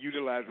and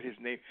utilizing his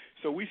name.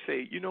 So we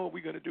say, you know what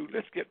we're going to do?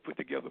 Let's put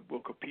together a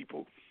book of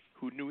people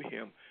who knew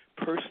him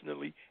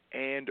personally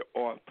and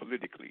or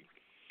politically,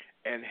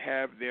 and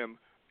have them,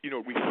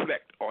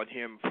 reflect on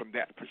him from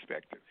that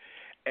perspective.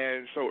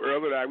 And so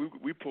Earl and I,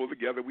 we pulled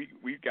together,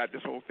 we got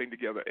this whole thing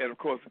together. And, of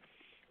course,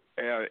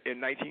 in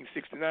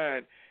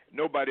 1969,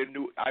 nobody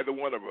knew either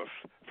one of us,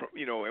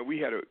 and we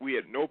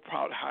had no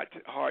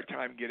hard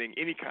time getting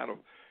any kind of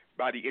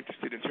body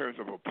interested in terms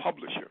of a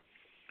publisher.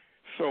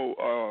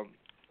 So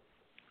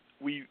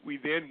we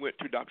then went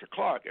to Dr.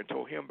 Clark and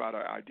told him about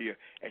our idea,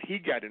 and he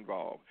got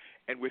involved.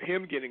 And with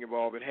him getting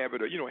involved and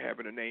having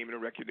a name and a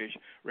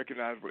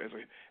recognizable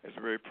as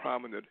a very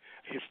prominent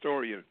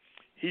historian,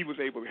 he was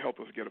able to help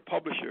us get a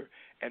publisher,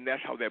 and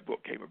that's how that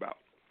book came about.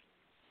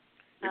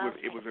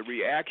 It was a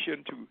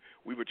reaction to,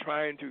 we were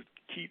trying to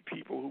keep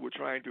people who were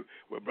trying to,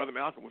 Brother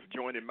Malcolm was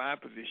joining my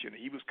position,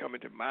 and he was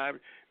coming to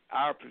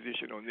our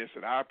position on this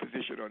and our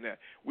position on that.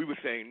 We were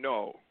saying,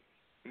 no,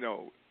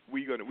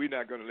 we're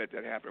not going to let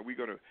that happen. We're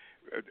going to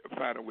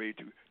find a way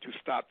to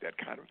stop that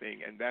kind of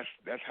thing, and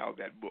that's how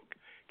that book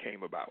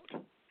came about.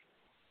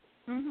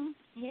 Mhm.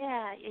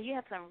 Yeah, you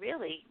have some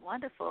really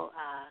wonderful,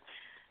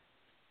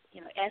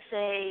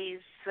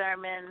 essays,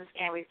 sermons,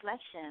 and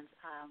reflections.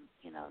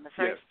 In the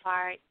first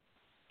part,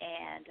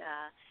 and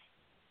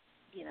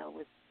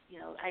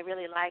I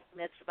really like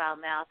Myths About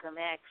Malcolm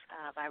X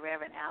by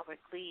Reverend Albert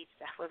Cleage.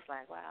 That was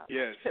like, wow.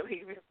 Yes.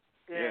 Really, really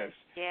good. Yes.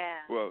 Yeah.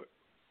 Well,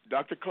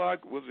 Dr.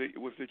 Clark was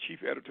the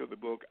chief editor of the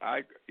book.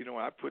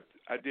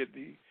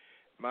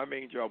 My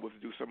main job was to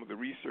do some of the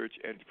research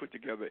and to put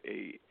together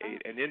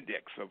an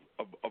index of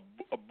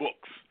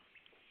books,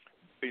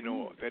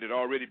 that had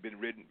already been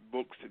written,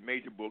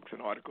 major books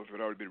and articles that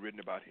had already been written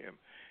about him.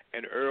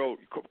 And Earl,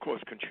 of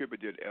course,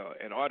 contributed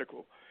an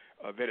article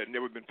that had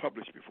never been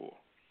published before.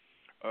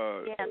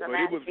 That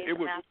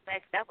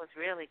was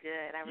really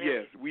good.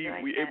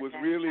 It was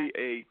really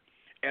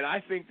and I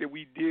think that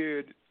we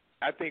did.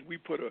 I think we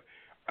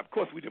of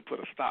course, we didn't put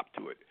a stop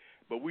to it,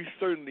 but we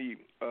certainly,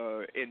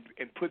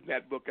 in putting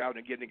that book out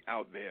and getting it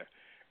out there,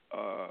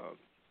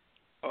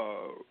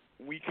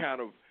 we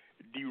kind of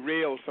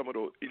derailed some of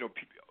those,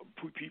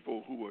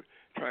 people who were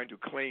trying to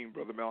claim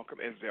Brother Malcolm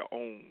as their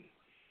own,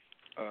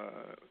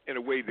 in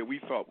a way that we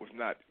thought was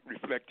not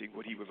reflecting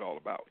what he was all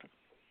about.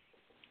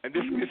 And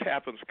this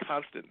happens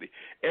constantly.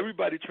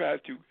 Everybody tries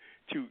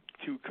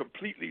to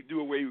completely do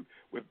away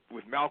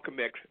with Malcolm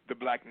X, the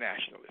black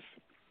nationalist.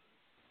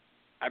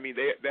 I mean,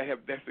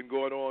 that's been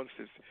going on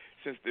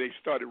since they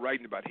started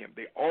writing about him.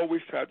 They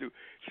always try to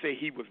say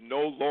he was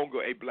no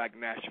longer a black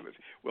nationalist.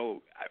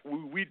 Well,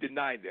 we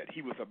denied that.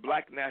 He was a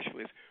black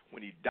nationalist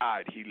when he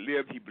died. He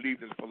lived, he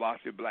believed in the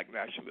philosophy of black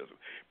nationalism.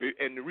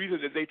 And the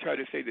reason that they tried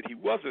to say that he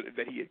wasn't,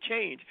 that he had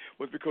changed,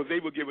 was because they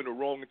were given a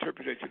wrong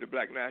interpretation of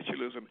black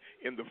nationalism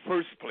in the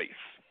first place.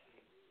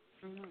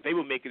 Mm-hmm. They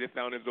were making it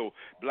sound as though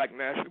black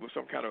nationalism was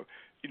some kind of,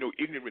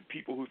 ignorant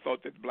people who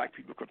thought that black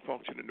people could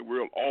function in the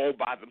world all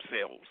by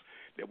themselves,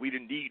 that we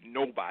didn't need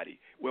nobody.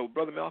 Well,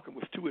 Brother Malcolm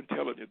was too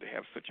intelligent to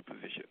have such a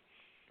position.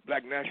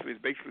 Black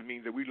nationalism basically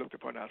means that we looked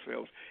upon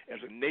ourselves as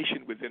a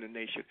nation within a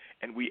nation,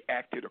 and we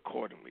acted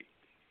accordingly.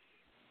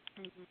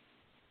 Mm-hmm.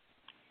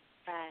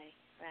 Right.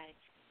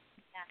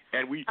 Yeah.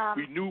 And we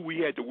knew we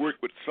had to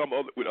work with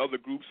other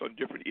groups on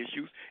different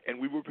issues, and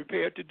we were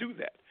prepared to do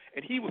that.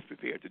 And he was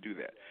prepared to do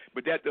that.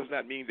 But that does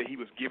not mean that he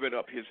was giving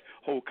up his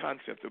whole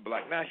concept of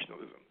black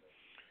nationalism.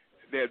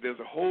 There's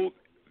a whole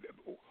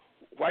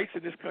whites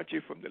in this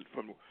country,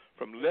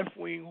 from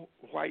left-wing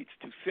whites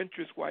to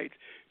centrist whites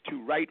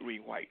to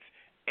right-wing whites,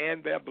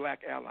 and their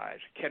black allies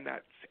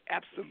cannot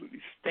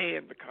absolutely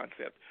stand the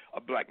concept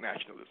of black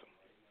nationalism.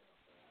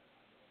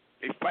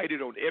 They fight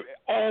it on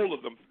all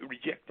of them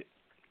reject it.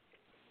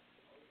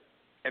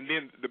 And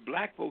then the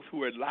black folks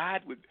who are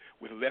allied with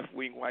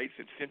left-wing whites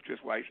and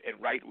centrist whites and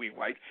right-wing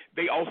whites,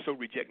 they also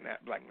reject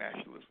black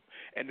nationalism.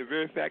 And the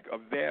very fact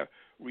of their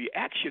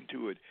reaction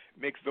to it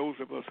makes those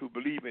of us who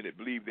believe in it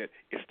believe that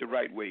it's the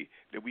right way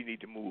that we need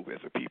to move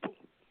as a people.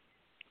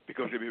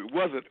 Because if it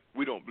wasn't,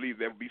 we don't believe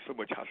there would be so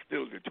much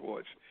hostility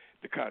towards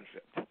the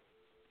concept.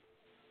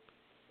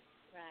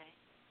 Right.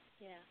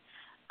 Yeah.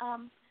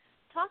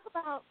 Talk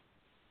about,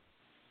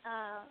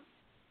 I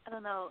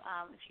don't know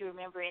if you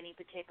remember any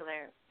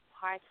particular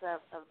parts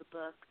of the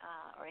book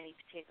or any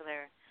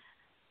particular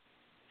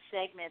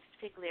segments,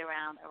 particularly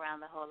around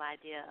the whole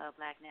idea of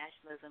black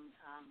nationalism,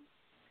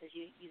 because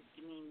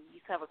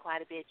you cover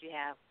quite a bit. You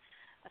have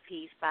a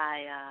piece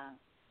by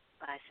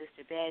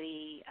Sister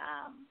Betty.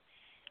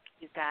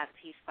 You've got a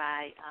piece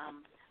by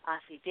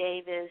Ossie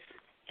Davis.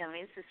 I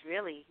mean, this is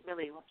really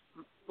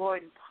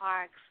Gordon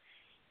Parks.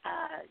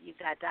 You've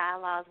got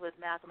dialogues with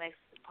Malcolm X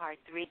Part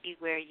 3,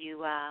 where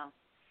you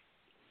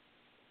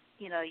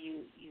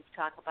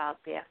talk about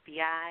the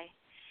FBI,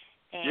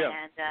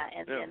 and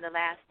then the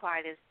last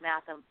part is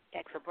Malcolm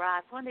X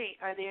Abroad. I'm wondering,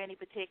 are there any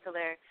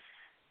particular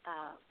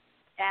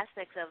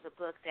aspects of the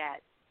book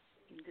that,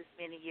 this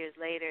many years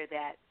later,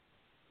 that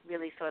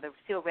really sort of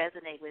still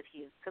resonate with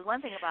you? Because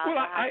one thing about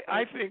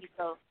I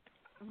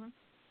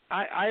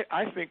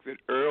think that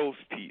Earl's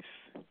piece,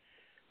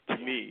 to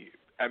me,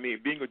 I mean,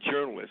 being a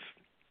journalist,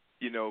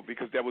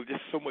 because there was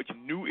just so much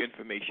new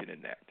information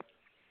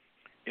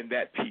in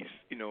that piece,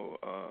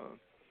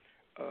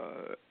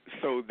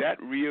 so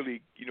that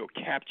really,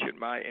 captured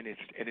and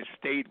it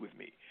stayed with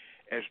me,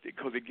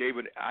 because it gave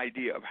an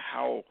idea of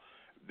how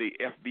the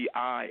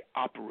FBI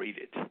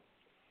operated,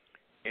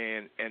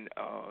 and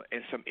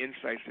some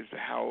insights as to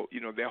how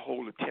their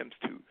whole attempts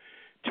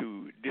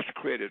to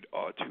discredit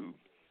or to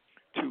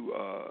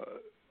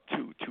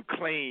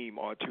claim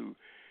or to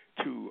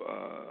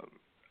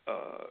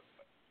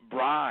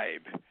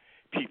bribe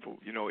people.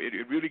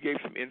 It really gave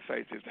some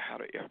insights as to how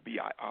the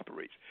FBI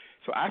operates.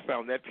 So I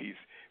found that piece,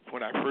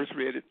 when I first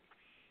read it,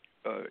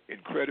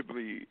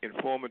 incredibly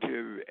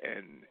informative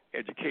and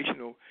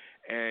educational,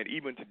 and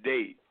even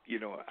today,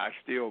 I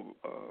still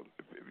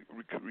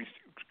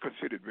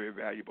consider it very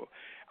valuable.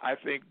 I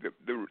think that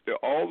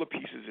all the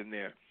pieces in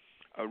there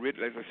are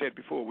written, as I said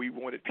before, we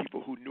wanted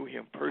people who knew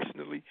him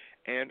personally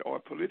and or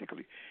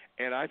politically,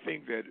 and I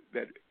think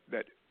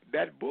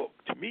that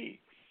book, to me,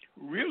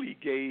 really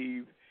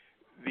gave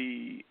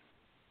the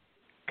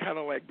kind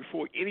of like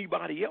before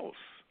anybody else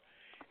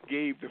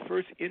gave the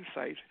first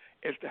insights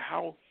as to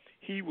how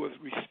he was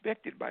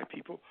respected by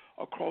people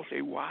across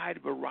a wide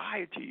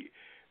variety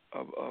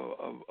of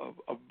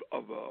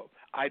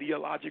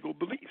ideological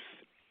beliefs.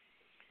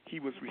 He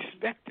was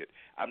respected.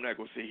 I'm not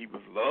going to say he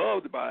was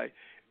loved by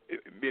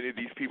many of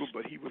these people,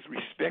 but he was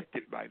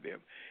respected by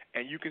them.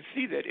 And you can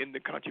see that in the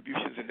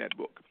contributions in that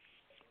book.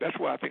 That's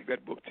why I think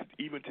that book,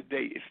 even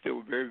today, is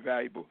still very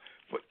valuable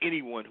for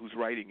anyone who's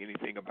writing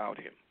anything about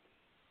him.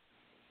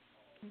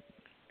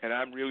 And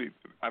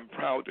I'm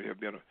proud to have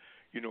been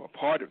a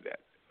part of that,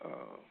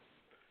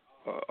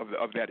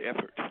 of that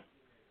effort.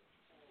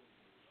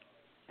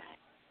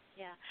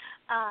 Yeah,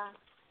 I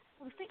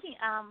was thinking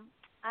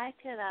I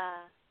could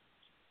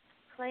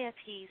play a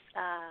piece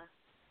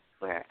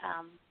where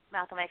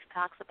Malcolm X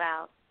talks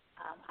about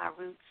our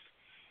roots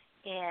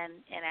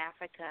in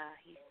Africa.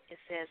 It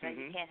says that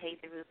you can't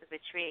hate the roots of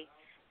a tree.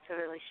 It's a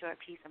really short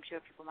piece. I'm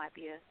sure people might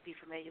be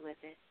familiar with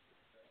it.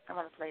 I'm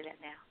going to play that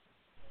now.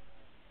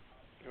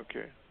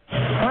 Okay.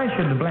 Why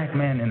should the black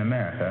man in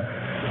America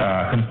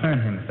concern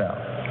himself,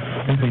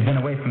 since he's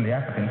been away from the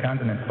African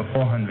continent for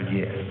 300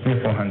 or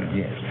 400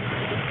 years?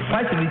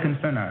 Why should we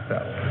concern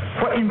ourselves?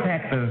 What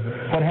impact does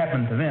what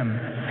happened to them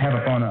have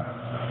upon us?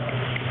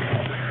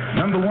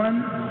 Number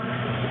one,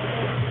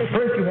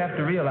 first you have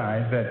to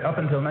realize that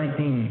up until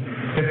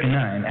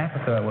 1959,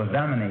 Africa was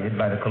dominated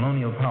by the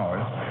colonial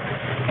powers,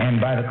 and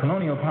by the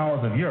colonial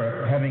powers of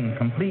Europe having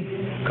complete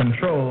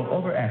control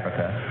over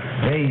Africa,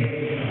 they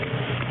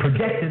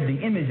projected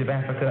the image of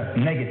Africa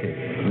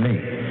negatively.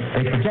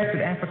 They projected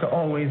Africa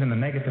always in a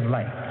negative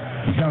light.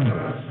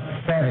 Jungles,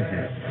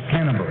 savages,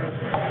 cannibals,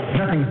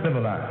 nothing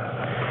civilized.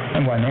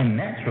 And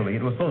naturally,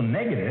 it was so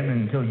negative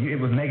until it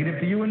was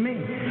negative to you and me.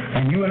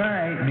 And you and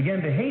I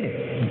began to hate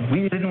it.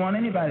 We didn't want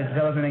anybody to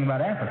tell us anything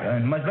about Africa,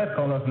 and much less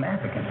call us an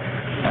African.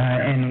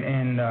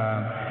 And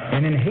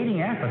in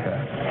hating Africa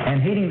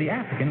and hating the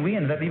African, we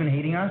ended up even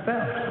hating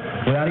ourselves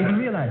without even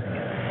realizing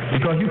it.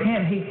 Because you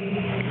can't hate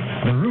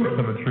the roots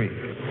of a tree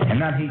and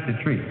not hate the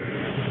tree.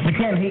 You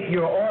can't hate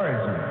your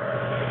origin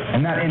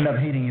and not end up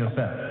hating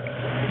yourself.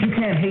 You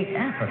can't hate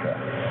Africa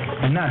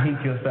and not hate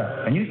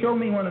yourself. And you show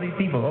me one of these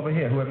people over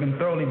here who have been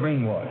thoroughly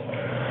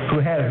brainwashed, who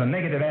has a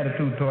negative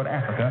attitude toward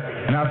Africa,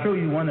 and I'll show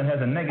you one that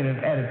has a negative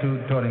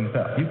attitude toward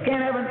himself. You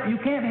can't have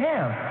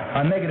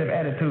a negative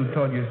attitude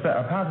toward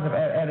yourself, a positive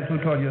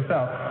attitude toward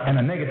yourself, and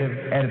a negative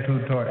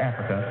attitude toward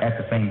Africa at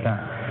the same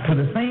time. To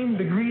the same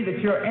degree that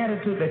your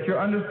attitude, that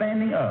your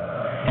understanding of,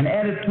 an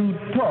attitude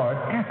toward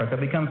Africa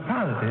becomes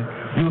positive,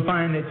 you'll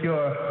find that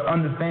your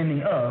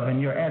understanding of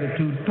and your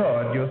attitude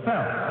toward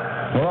yourself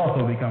will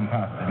also become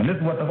positive. And this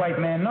is what the white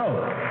man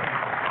knows.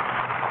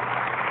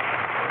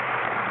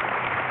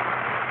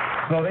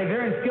 So they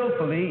very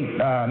skillfully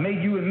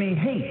made you and me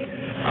hate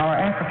our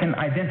African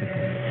identity,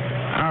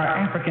 our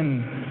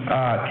African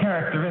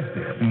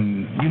characteristics.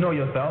 And you know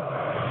yourself.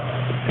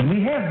 And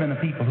we have been a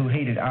people who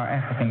hated our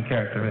African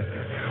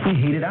characteristics. We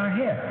hated our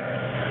hair.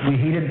 We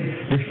hated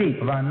the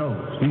shape of our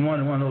nose. We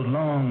wanted one of those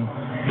long,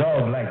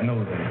 dog-like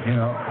noses, you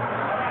know.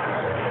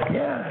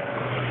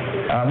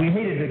 Yeah. We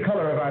hated the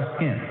color of our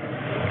skin.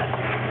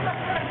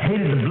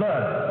 Hated the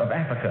blood of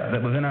Africa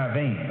that was in our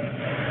veins.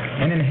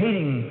 And in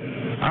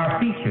hating our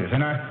features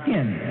and our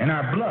skin and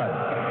our blood,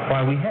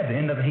 why, we had to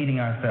end up hating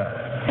ourselves.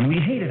 And we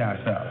hated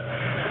ourselves.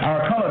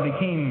 Our color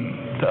became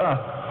to us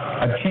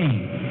a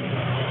chain.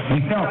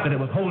 We felt that it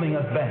was holding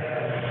us back.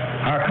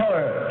 Our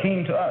color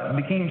became to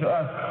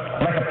us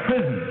like a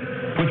prison,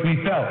 which we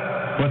felt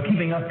was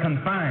keeping us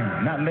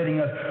confined, not letting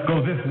us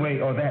go this way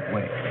or that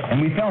way.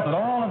 And we felt that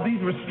all of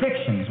these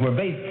restrictions were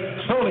based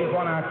solely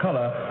upon our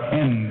color,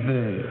 and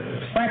the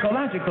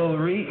psychological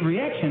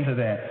reaction to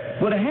that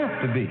would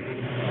have to be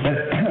that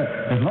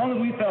as long as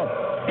we felt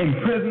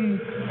imprisoned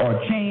or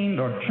chained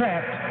or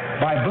trapped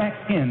by black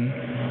skin,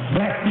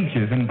 black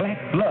features, and black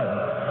blood,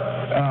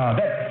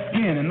 that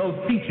skin and those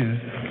features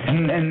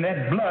and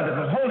that blood that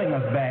was holding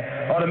us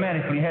back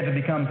automatically had to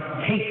become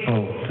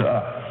hateful to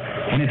us.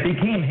 And it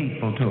became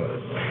hateful to us.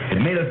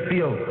 It made us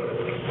feel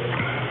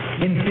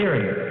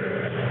inferior.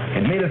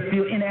 It made us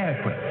feel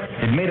inadequate.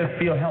 It made us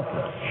feel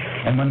helpless.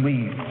 And when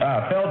we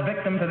fell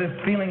victim to this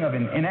feeling of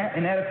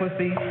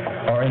inadequacy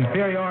or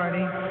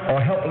inferiority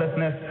or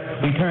helplessness,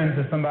 we turned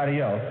to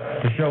somebody else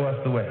to show us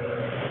the way.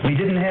 We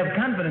didn't have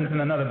confidence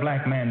in another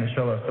black man to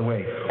show us the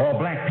way, or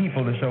black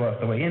people to show us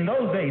the way. In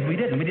those days, we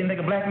didn't. We didn't think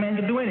a black man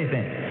could do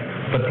anything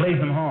but play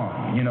some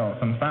horn,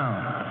 some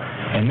sound,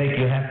 and make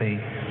you happy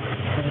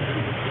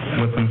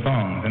with some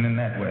songs, and in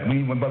that way.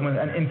 But when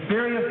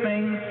inferior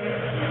things,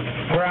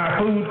 where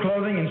our food,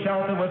 clothing, and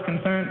shelter was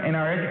concerned, and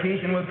our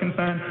education was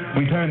concerned,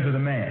 we turned to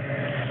the man.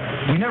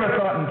 We never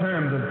thought in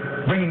terms of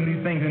bringing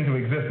these things into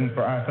existence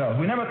for ourselves.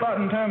 We never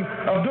thought in terms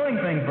of doing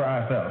things for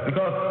ourselves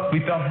because we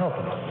felt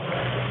helpless.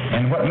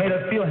 And what made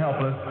us feel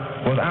helpless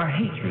was our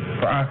hatred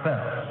for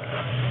ourselves.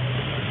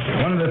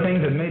 One of the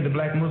things that made the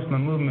black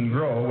Muslim movement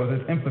grow was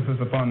its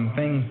emphasis upon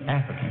things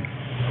African.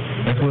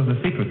 This was the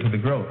secret to the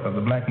growth of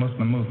the black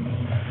Muslim movement.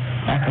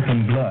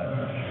 African blood,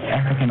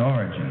 African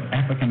origin,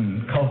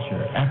 African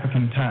culture,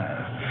 African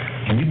ties.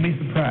 And you'd be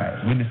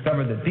surprised. We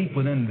discovered that deep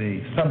within the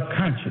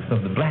subconscious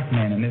of the black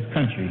man in this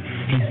country,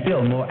 he's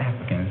still more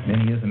African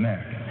than he is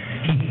American.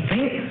 He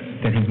thinks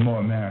that he's more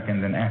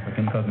American than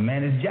African because the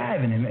man is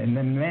jiving him, and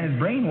then the man is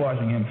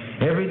brainwashing him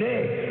every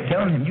day,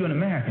 telling him, you're an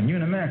American, you're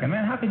an American.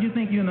 Man, how could you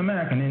think you're an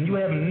American and you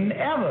haven't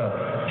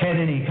ever had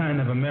any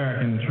kind of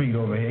American treat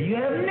over here? You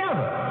have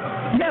never.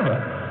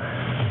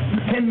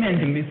 10 men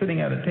can be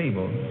sitting at a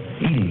table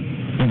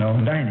eating,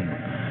 dining.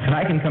 And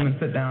I can come and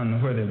sit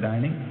down where they're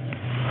dining.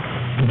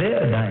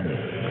 They're dining.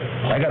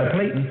 I got a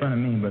plate in front of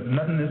me, but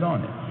nothing is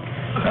on it.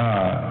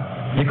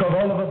 Because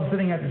all of us are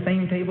sitting at the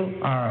same table,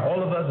 are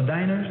all of us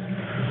diners?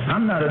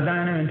 I'm not a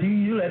diner until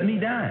you let me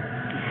dine.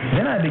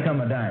 Then I become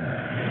a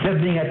diner.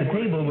 Just being at the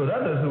table with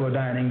others who are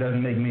dining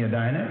doesn't make me a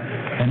diner.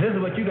 And this is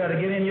what you got to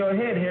get in your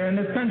head here in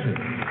this country.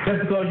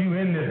 Just because you're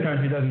in this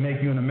country doesn't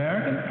make you an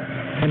American.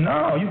 And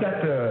no, you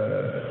got to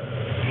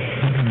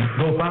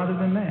go farther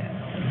than that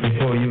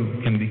before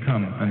you can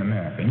become an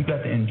American. You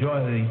got to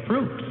enjoy the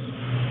fruits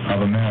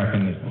of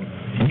Americanism.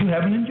 And you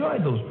haven't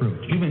enjoyed those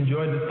fruits. You've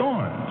enjoyed the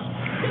thorns.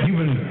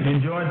 You've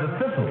enjoyed the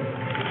thistles,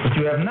 but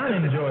you have not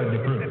enjoyed the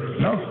fruit.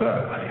 No,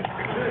 sir.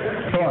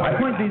 So I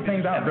point these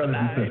things out, brothers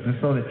and sisters,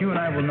 so that you and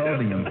I will know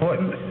the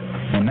importance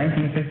in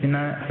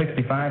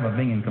 1965 of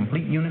being in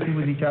complete unity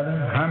with each other,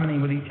 harmony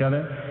with each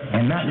other,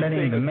 and not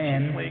letting the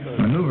man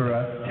maneuver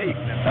us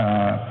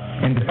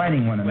into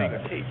fighting one another.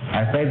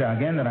 I say that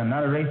again, that I'm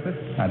not a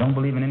racist. I don't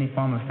believe in any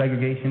form of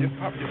segregation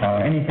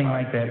or anything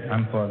like that.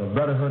 I'm for the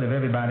brotherhood of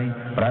everybody,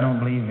 but I don't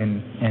believe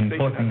in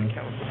enforcing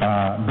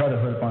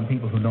brotherhood upon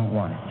people who don't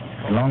want it.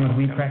 As long as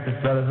we practice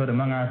brotherhood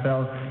among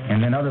ourselves,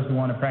 and then others who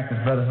want to practice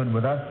brotherhood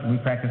with us, we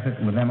practice it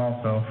with them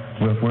also.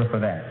 We're for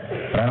that.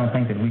 But I don't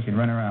think that we should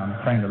run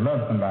around trying to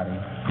love somebody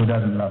who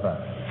doesn't love us.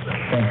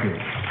 Thank you.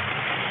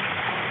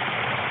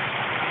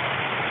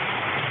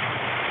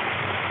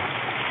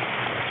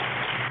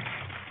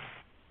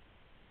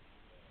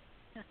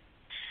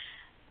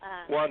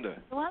 Wanda.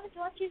 Why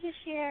don't you just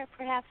share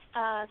perhaps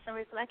some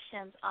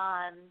reflections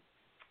on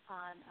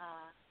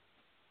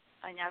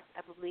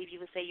I believe you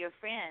would say your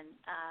friend,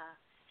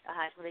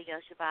 Hajj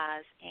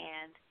Shabazz,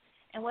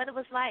 and what it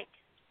was like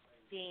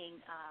being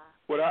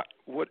what I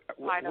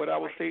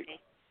will say.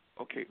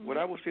 Okay, Mm-hmm. what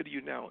I will say to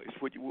you now is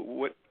what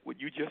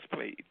you just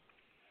played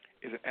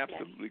is an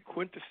absolutely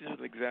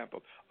quintessential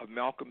example of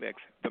Malcolm X,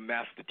 the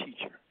master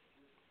teacher.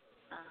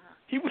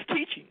 He was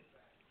teaching.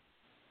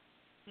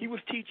 He was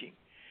teaching.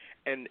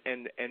 And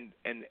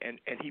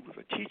he was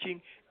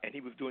teaching, and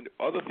he was doing the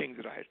other things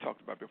that I had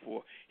talked about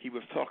before. He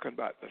was talking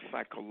about the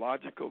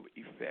psychological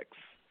effects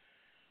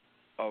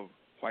of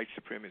white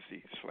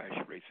supremacy /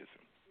 racism.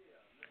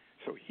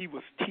 So he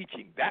was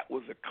teaching. That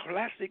was a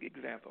classic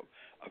example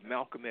of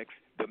Malcolm X,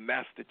 the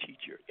master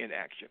teacher, in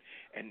action.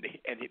 And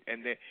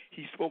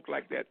he spoke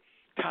like that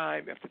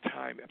time after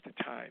time after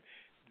time.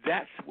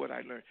 That's what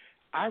I learned.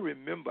 I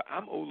remember,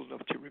 I'm old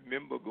enough to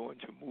remember going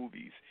to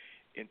movies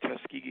in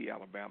Tuskegee,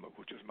 Alabama,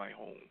 which was my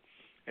home,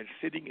 and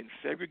sitting in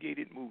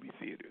segregated movie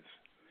theaters,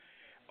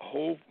 a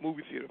whole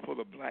movie theater full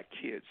of black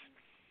kids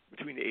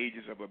between the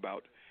ages of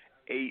about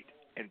 8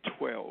 and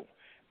 12,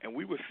 and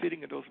we were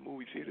sitting in those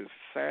movie theaters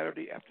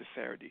Saturday after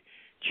Saturday,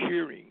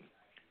 cheering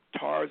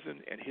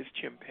Tarzan and his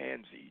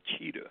chimpanzee,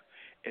 Cheetah,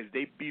 as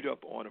they beat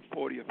up on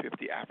 40 or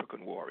 50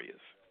 African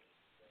warriors.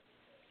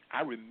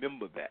 I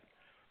remember that.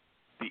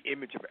 The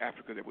image of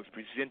Africa that was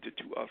presented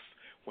to us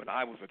when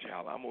I was a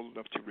child. I'm old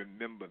enough to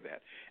remember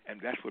that. And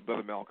that's what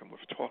Brother Malcolm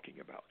was talking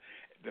about,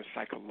 the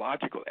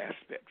psychological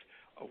aspects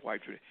of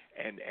white freedom.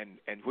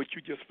 And what you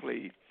just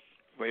played,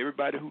 for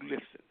everybody who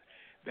listened,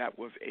 that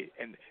was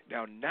and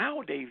now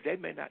nowadays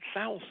that may not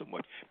sound so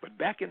much, but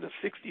back in the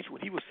 60s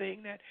when he was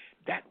saying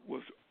that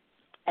was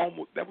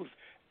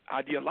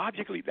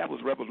ideologically, that was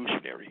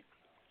revolutionary.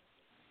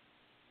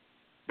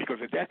 Because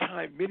at that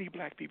time, many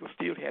black people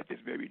still had this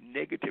very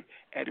negative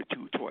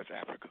attitude towards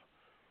Africa.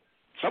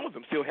 Some of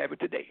them still have it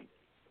today.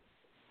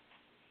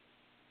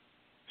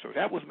 So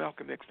that was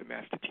Malcolm X, the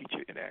master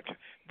teacher in action.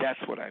 That's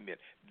what I meant.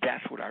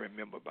 That's what I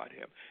remember about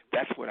him.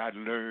 That's what I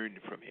learned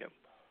from him.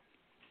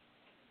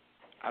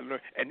 I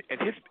learned, and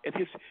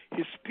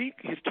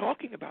his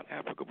talking about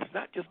Africa was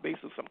not just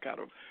based on some kind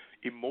of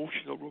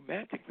emotional,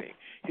 romantic thing.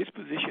 His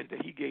position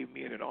that he gave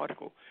me in an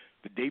article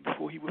the day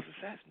before he was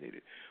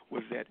assassinated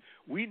was that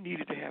we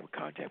needed to have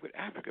contact with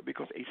Africa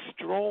because a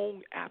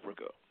strong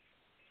Africa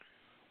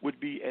would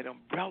be an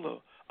umbrella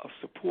of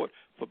support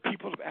for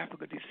people of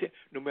African descent,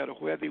 no matter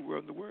where they were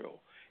in the world.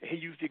 And he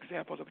used the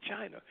example of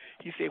China.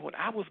 He said, when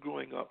I was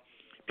growing up,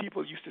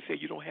 people used to say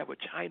you don't have a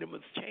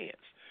Chinaman's chance,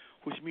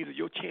 which means that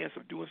your chance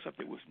of doing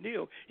something was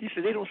nil. He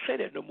said they don't say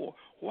that no more.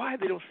 Why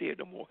they don't say it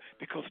no more?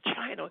 Because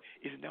China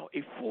is now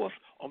a force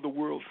on the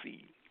world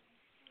scene.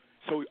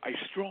 So a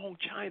strong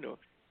China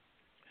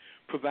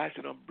provides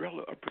an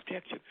umbrella of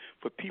protection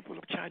for people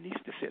of Chinese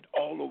descent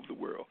all over the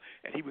world.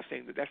 And he was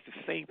saying that that's the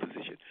same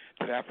position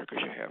that Africa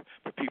should have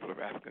for people of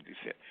African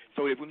descent.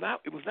 So it was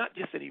not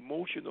just an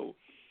emotional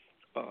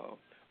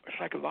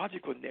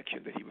psychological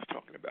connection that he was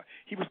talking about.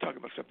 He was talking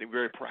about something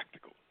very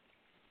practical.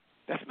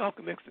 That's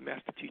Malcolm X, the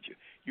master teacher.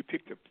 You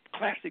picked a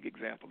classic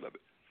example of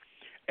it.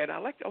 And I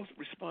like to also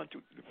respond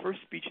to the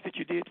first speech that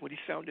you did when he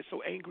sounded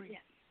so angry.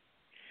 Yeah.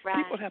 Right.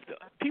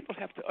 People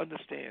have to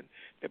understand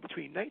that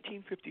between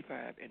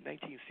 1955 and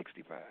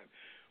 1965,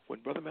 when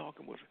Brother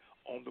Malcolm was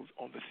on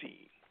the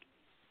scene,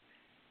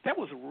 there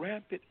was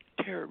rampant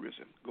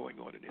terrorism going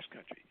on in this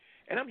country.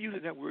 And I'm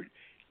using that word,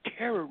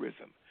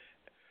 terrorism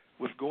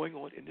was going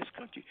on in this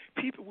country.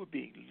 People were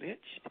being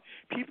lynched.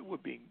 People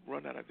were being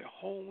run out of their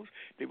homes.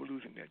 They were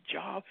losing their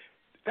jobs.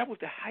 That was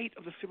the height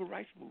of the civil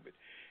rights movement.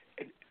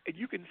 And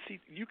you can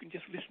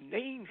just list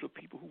names of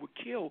people who were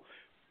killed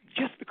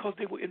just because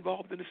they were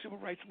involved in the civil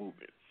rights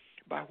movement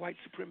by white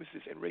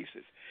supremacists and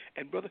racists.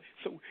 And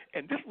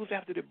this was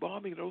after the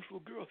bombing of those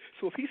little girls.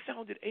 So if he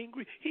sounded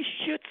angry, he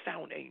should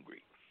sound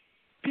angry.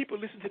 People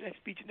listen to that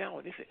speech now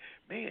and they say,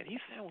 man, he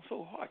sounds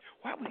so hard.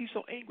 Why was he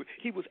so angry?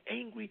 He was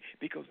angry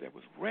because there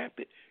was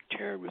rampant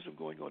terrorism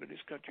going on in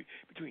this country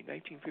between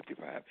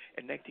 1955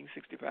 and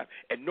 1965,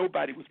 and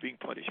nobody was being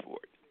punished for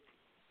it.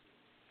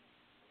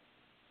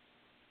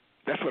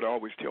 That's what I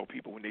always tell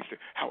people when they say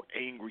how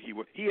angry he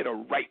was. He had a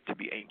right to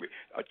be angry.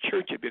 A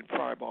church had been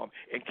firebombed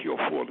and killed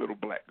 4 little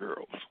black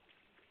girls.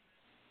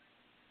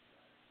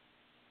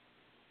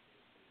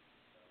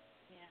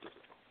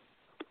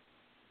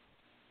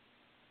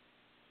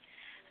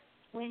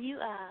 when you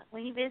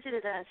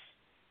visited us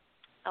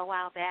a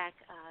while back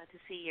to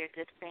see your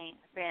good friend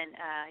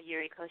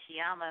Yuri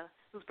Koshiyama,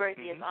 whose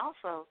birthday is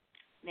also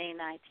May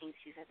 19th.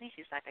 I think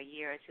she's like a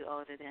year or two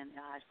older than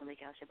Malik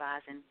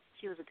Al-Shabazz, and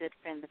she was a good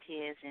friend of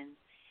his, and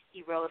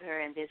he wrote her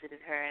and visited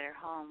her at her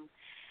home.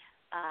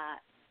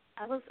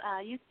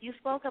 You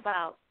spoke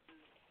about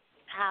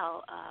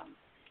how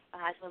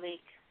Haj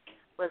Malik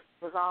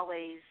was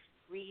always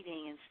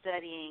reading and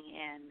studying,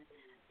 and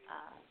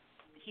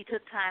he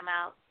took time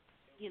out,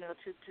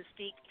 to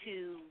speak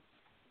to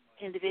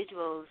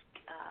individuals,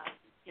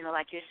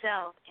 like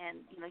yourself,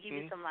 and give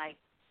you some like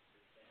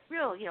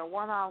real,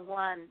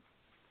 one-on-one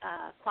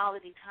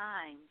quality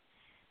time.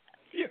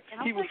 Yeah,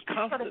 and he was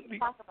constantly.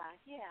 Talk about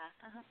it. Yeah.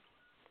 Uh-huh.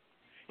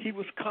 He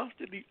was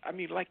constantly. I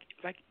mean, like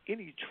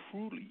any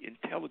truly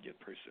intelligent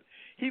person,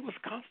 he was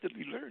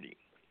constantly learning.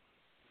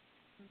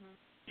 Mm-hmm.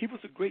 He was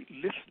a great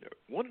listener.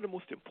 One of the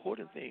most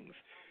important things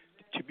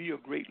to be a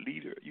great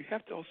leader, you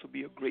have to also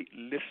be a great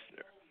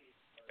listener.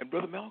 And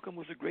Brother Malcolm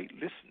was a great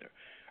listener.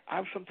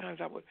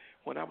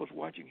 When I was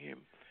watching him,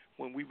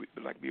 when we would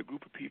like be a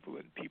group of people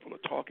and people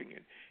are talking,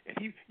 and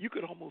you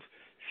could almost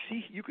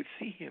see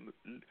him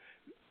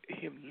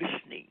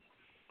listening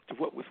to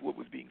what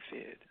was being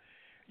said,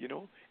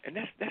 and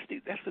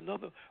that's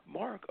another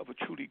mark of a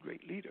truly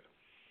great leader.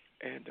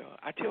 And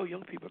I tell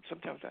young people,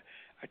 sometimes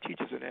I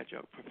teach as an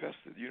adjunct professor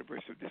at the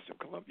University of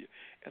District of Columbia,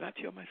 and I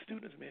tell my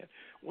students, man,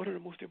 one of the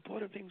most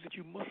important things that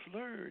you must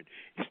learn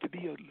is to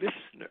be a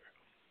listener.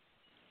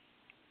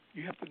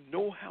 You have to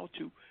know how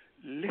to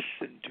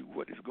listen to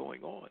what is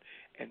going on.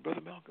 And Brother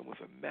Malcolm was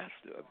a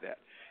master of that.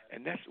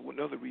 And that's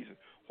another reason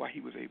why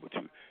he was able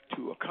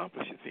to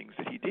accomplish the things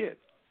that he did.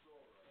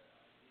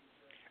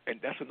 And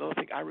that's another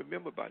thing I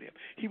remember about him.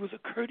 He was a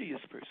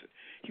courteous person.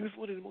 He was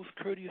one of the most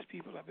courteous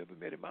people I've ever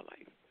met in my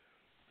life.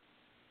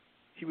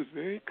 He was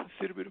very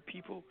considerate of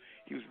people.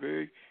 He was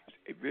very,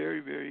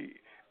 very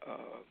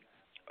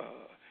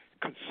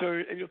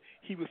concerned. And,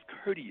 he was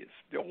courteous,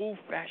 the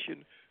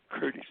old-fashioned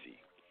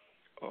courtesy.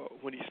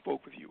 When he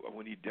spoke with you or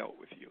when he dealt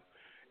with you,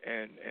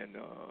 and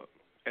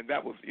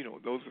that was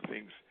those are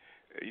things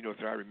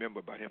that I remember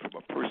about him from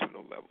a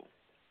personal level.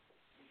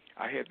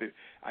 I had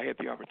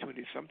the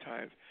opportunity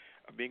sometimes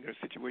of being in a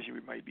situation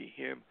where it might be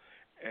him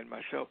and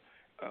myself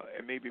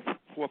and maybe 4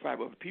 or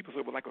 5 other people, so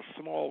it was like a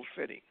small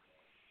setting,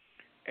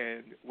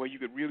 and where you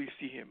could really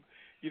see him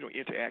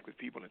interact with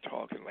people and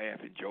talk and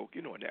laugh and joke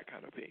and that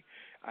kind of thing.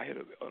 I had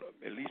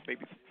at least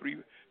maybe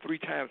three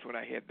times when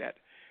I had that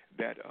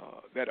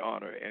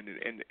honor,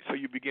 and so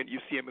you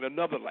see him in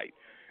another light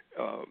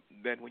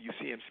than when you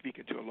see him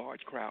speaking to a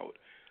large crowd,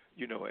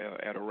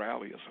 at a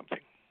rally or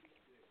something.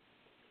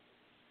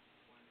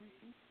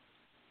 Mm-hmm.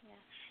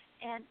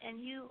 Yeah,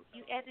 and you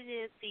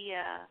edited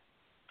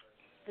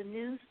the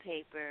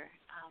newspaper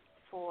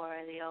for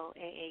the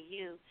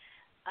OAAU.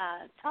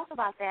 Talk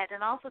about that,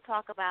 and also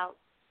talk about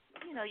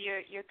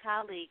your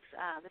colleagues,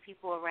 the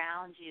people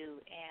around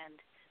you, and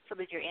some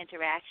of your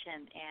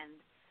interaction and.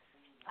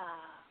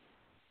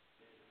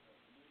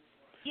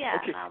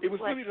 Okay, it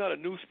was really not a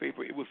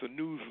newspaper; it was a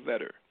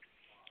newsletter.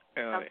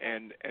 Okay.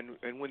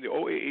 And when the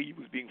OAAU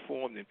was being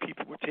formed and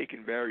people were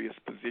taking various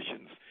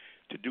positions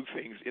to do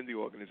things in the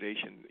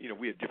organization,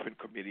 we had different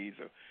committees: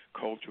 a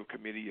cultural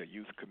committee, a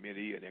youth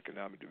committee, an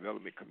economic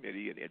development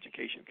committee, an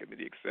education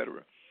committee,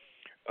 etc.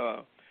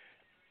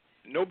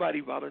 Nobody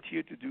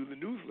volunteered to do the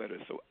newsletter,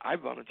 so I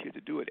volunteered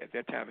to do it. At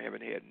that time, I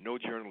haven't had no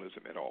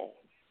journalism at all,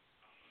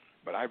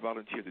 but I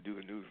volunteered to do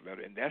the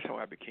newsletter, and that's how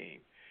I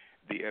became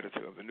the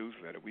editor of the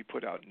newsletter. We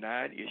put out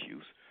 9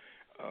 issues.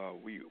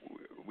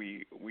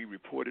 We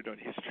reported on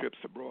his trips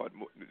abroad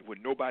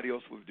when nobody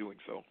else was doing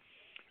so.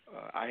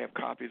 I have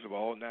copies of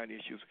all 9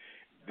 issues.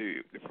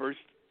 The first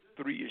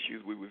 3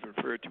 issues we was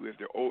referred to as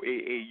the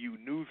OAAU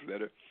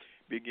newsletter.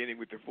 Beginning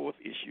with the 4th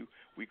issue,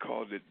 we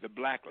called it the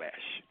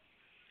Blacklash,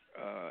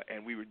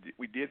 and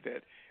we did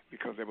that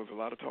because there was a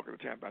lot of talk at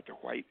the time about the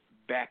white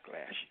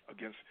backlash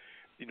against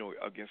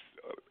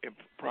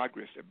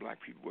progress that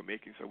black people were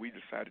making. So we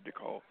decided to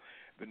call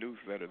the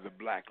newsletter the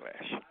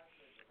Blacklash.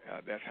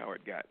 That's how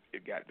it got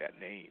that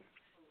name.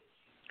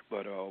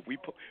 But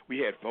we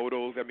had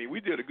photos. I mean,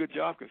 we did a good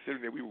job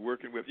considering that we were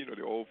working with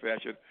the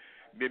old-fashioned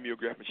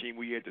mimeograph machine.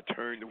 We had to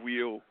turn the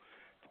wheel,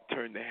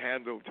 turn the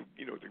handle to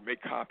to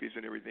make copies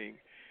and everything.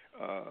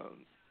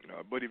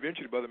 But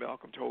eventually, Brother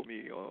Malcolm told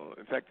me,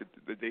 in fact,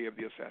 the day of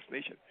the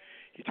assassination,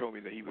 he told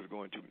me that he was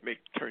going to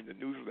turn the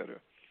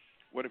newsletter.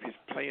 One of his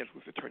plans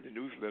was to turn the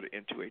newsletter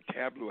into a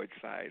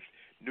tabloid-sized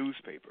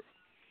newspaper.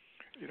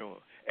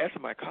 As for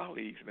my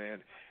colleagues,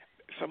 man,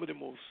 some of the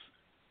most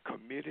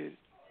committed,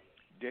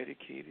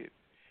 dedicated,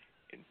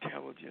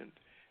 intelligent,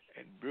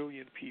 and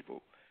brilliant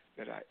people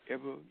that I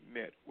ever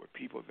met were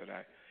people that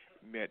I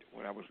met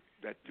when I was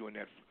doing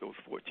those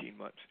 14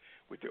 months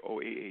with the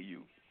OAAU.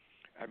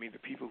 I mean,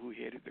 the people who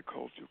headed the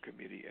Cultural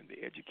Committee and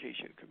the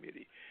Education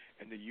Committee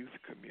and the Youth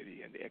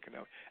Committee and the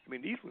Economic. I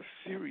mean, these were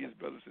serious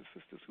brothers and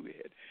sisters who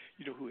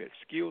had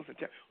skills and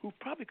talent, who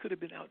probably could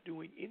have been out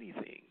doing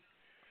anything,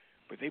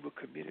 but they were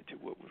committed to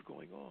what was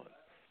going on.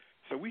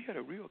 So we had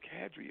a real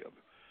cadre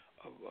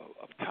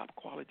of top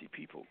quality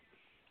people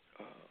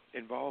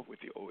involved with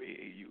the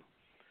OAAU,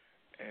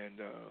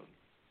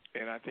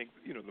 and I think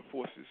the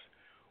forces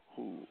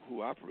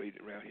who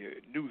operated around here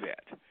knew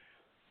that.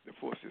 The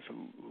forces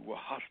who were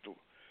hostile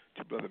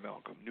to Brother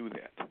Malcolm knew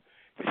that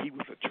he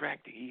was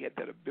attracting. He had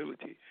that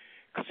ability.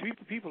 Because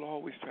people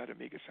always try to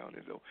make it sound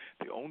as though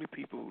the only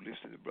people who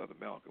listened to Brother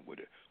Malcolm were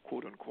the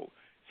quote-unquote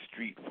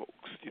street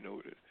folks,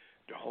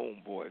 the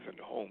homeboys and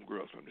the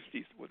homegirls from the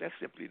streets. Well, that's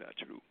simply not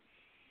true.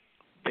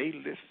 They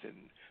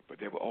listened, but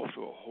there were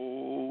also a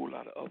whole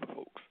lot of other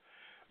folks,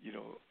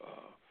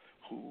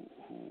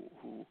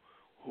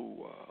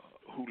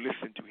 who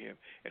listened to him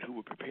and who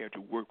were prepared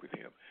to work with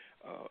him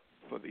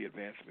for the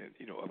advancement,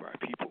 of our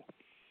people.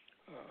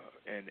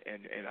 And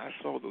I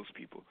saw those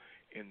people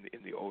in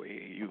the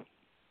OAAU.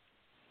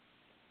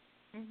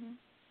 Mm-hmm.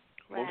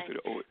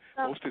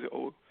 Most of the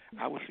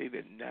I would say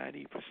that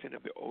 90%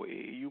 of the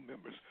OAAU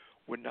members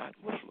were not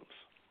Muslims,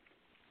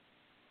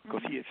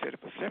 because he had set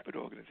up a separate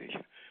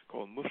organization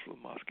called Muslim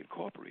Mosque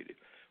Incorporated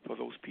for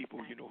those people,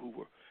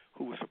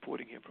 who were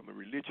supporting him from a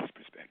religious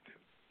perspective.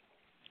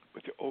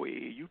 But the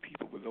OAAU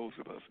people were those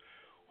of us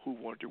who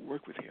wanted to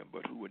work with him,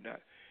 but who were not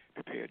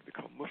prepared to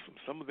become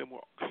Muslims. Some of them were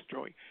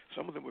destroying.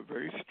 Some of them were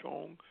very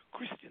strong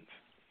Christians,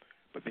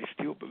 but they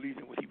still believed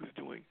in what he was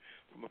doing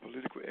from a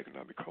political,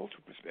 economic,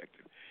 cultural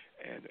perspective,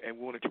 and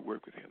wanted to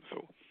work with him.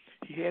 So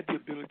he had the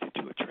ability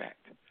to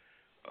attract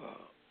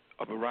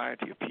a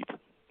variety of people.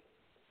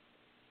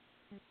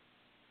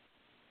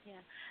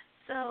 Yeah.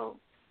 So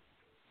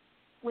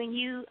when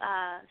you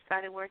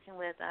started working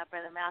with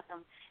Brother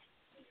Malcolm,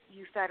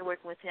 you started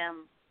working with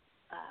him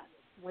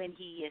when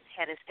he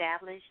had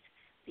established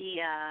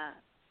the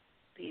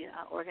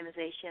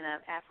Organization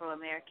of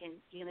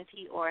Afro-American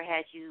Unity, or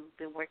had you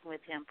been working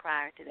with him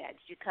prior to that?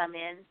 Did you come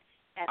in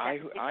at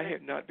that I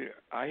had not been.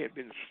 I had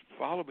been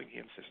following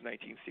him since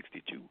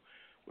 1962.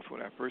 Was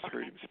when I first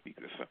heard him speak.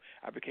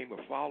 I became a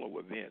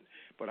follower then,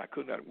 but I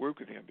could not work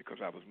with him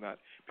because I was not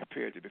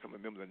prepared to become a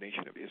member of the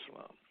Nation of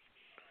Islam.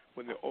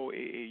 When the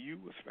OAAU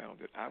was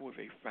founded, I was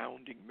a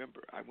founding member.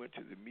 I went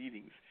to the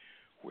meetings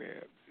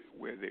where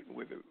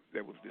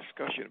there was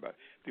discussion about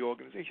the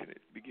organization.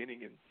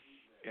 Beginning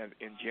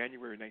in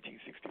January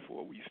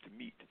 1964, we used to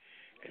meet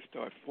and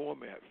start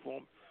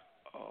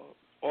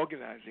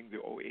organizing the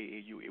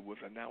OAAU. It was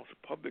announced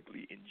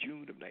publicly in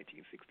June of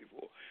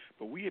 1964,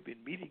 but we had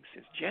been meeting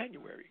since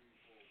January,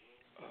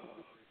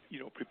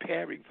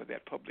 preparing for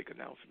that public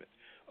announcement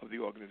of the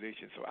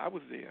organization. So I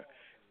was there,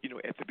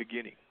 at the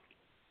beginning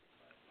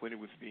when it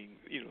was being,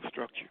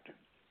 structured.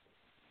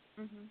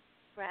 Mm-hmm.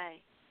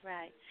 Right.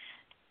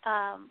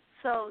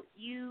 So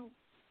you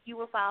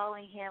were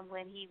following him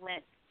when he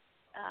went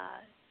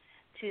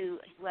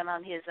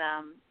on his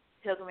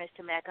pilgrimage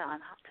to Mecca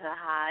to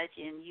Hajj,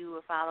 and you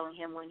were following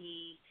him when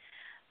he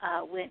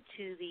went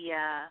to the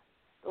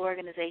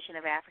Organization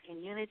of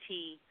African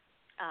Unity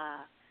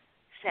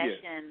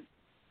session. Yes.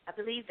 I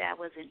believe that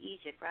was in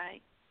Egypt,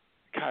 right?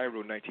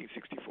 Cairo,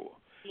 1964.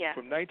 Yeah.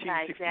 From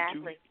 1962.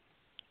 Exactly.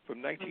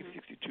 From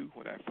 1962,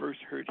 when I first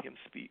heard him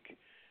speak,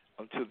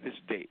 until this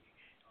day,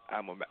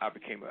 I've been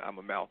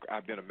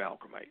a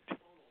Malcolmite.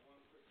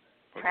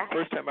 From the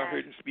first time I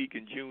heard him speak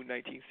in June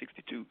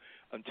 1962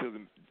 until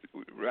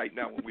right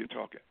now when we're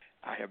talking,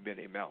 I have been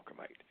a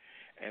Malcolmite.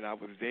 And I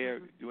was there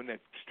during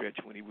that stretch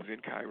when he was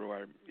in Cairo,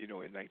 in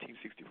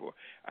 1964.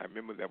 I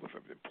remember that was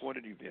an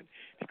important event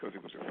because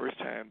it was the first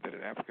time that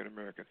an African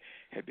American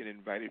had been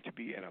invited to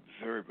be an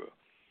observer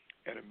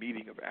at a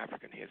meeting of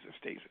African heads of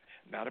states,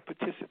 not a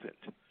participant,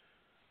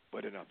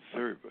 but an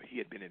observer. He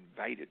had been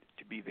invited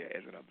to be there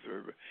as an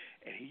observer,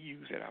 and he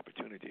used that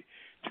opportunity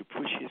to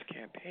push his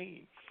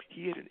campaign.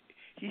 He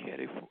had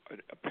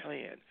a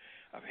plan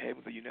of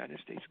having the United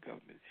States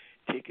government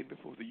taken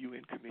before the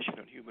UN Commission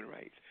on Human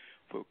Rights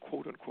for,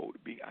 quote-unquote,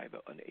 being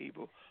either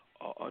unable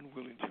or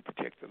unwilling to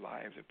protect the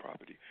lives and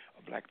property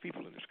of black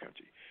people in this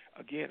country.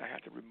 Again, I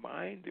have to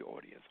remind the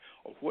audience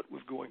of what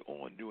was going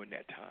on during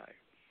that time.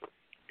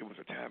 It was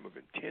a time of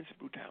intense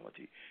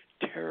brutality.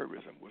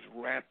 Terrorism was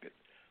rampant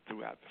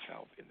throughout the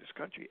South in this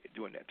country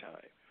during that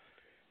time.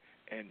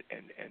 And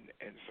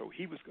so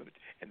he was going to,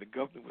 and the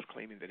government was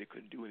claiming that it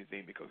couldn't do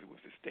anything because it was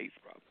the state's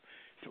problem.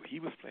 So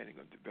he was planning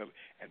on developing,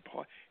 and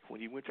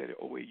when he went to the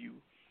OAU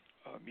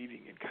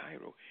meeting in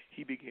Cairo,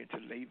 he began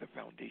to lay the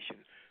foundation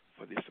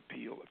for this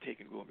appeal of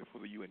going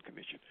before the UN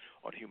Commission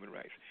on Human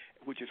Rights,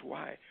 which is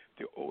why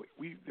the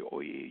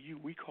OAU,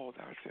 we called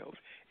ourselves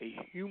a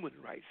human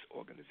rights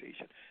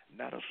organization,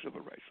 not a civil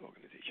rights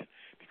organization,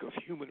 because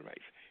human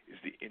rights is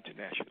the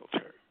international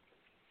term.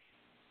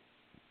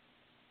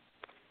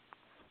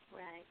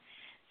 Right.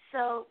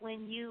 So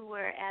when you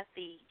were at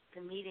the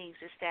meetings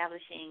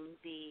establishing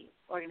the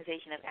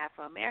Organization of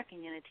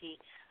Afro-American Unity,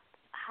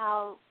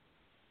 how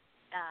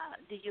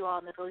did you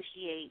all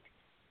negotiate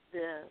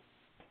the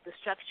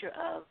structure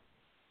of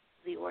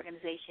the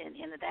organization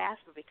in the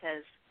diaspora?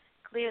 Because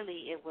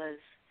clearly it was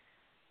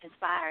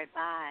inspired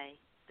by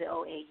the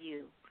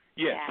OAU.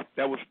 Yes,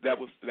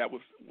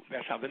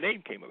 that's how the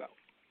name came about.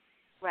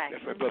 Right.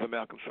 That's why Brother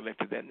Malcolm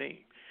selected that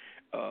name.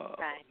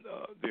 Right.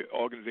 The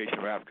Organization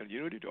of African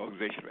Unity, the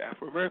Organization of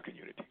Afro-American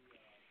Unity.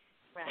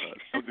 Right.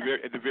 So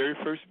at the very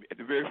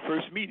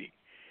first meeting,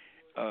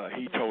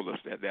 he told us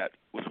that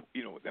was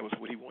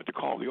what he wanted to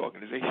call the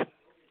organization.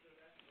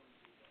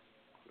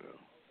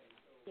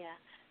 Yeah.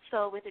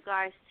 So with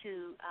regards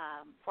to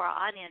for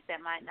our audience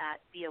that might not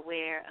be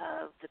aware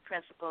of the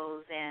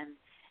principles and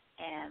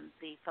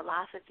the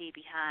philosophy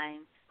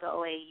behind the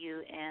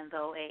OAU and the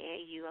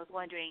OAAU, I was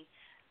wondering,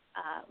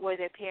 were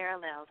there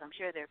parallels? I'm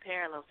sure there are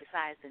parallels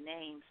besides the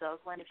name. So I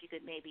was wondering if you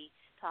could maybe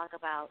talk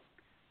about.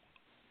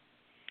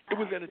 It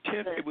was an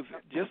attempt. It was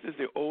just as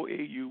the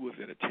OAU was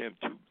an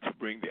attempt to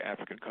bring the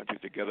African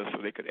countries together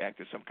so they could act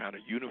in some kind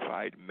of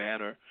unified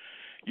manner,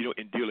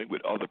 in dealing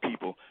with other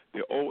people.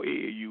 The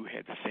OAAU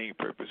had the same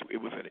purpose. It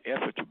was an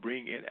effort to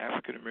bring in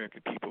African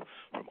American people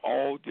from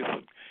all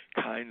different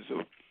kinds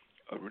of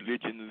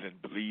religions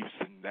and beliefs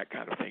and that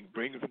kind of thing,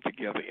 bring them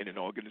together in an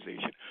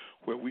organization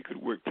where we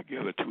could work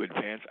together to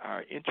advance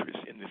our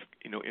interests in this,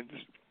 in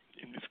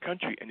this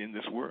country and in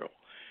this world.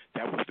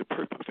 That was the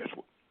purpose.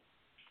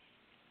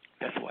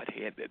 That's why it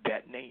had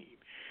that name,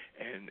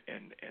 and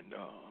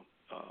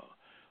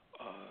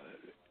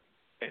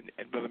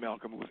Brother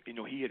Malcolm was,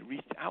 he had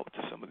reached out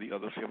to some of the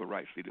other civil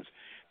rights leaders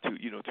to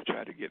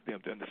try to get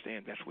them to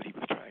understand that's what he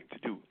was trying to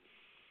do,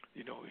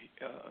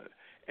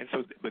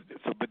 but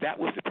that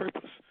was the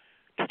purpose,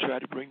 to try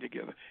to bring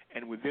together.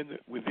 And within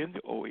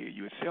the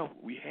OAU itself,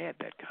 we had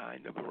that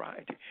kind of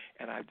variety,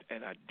 and I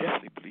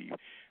definitely believe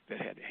that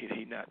had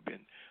he not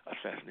been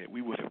assassinated,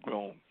 we would have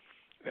grown.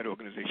 That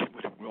organization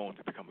would have grown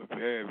to become a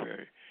very,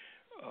 very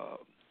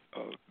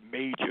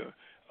major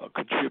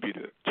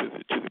contributor to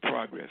the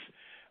progress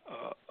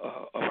of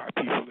our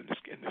people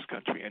in this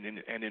country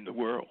and in the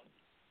world.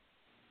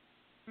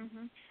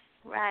 Mm-hmm.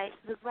 Right.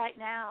 Look, right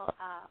now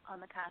on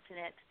the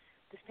continent,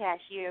 this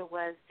past year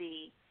was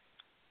I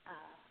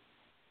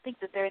think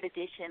the third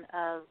edition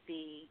of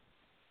the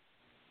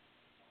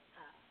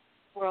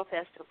World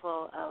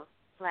Festival of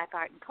Black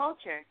Art and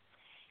Culture,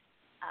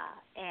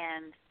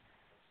 and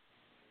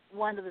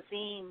one of the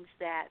themes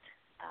that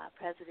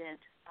President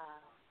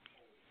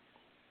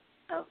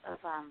of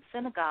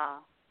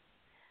Senegal,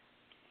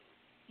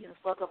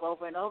 spoke of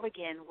over and over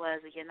again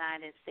was the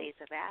United States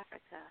of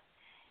Africa,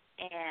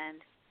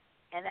 and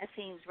that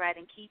seems right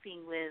in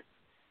keeping with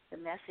the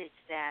message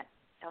that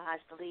El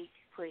Haj Malik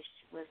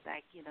pushed, was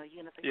like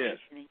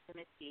unification and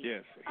unity.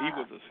 Yes,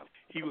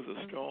 he was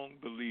a strong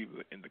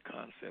believer in the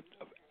concept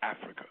of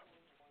Africa.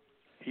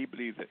 He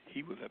believed that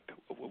he was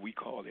what we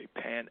call a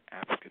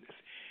Pan-Africanist.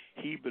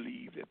 He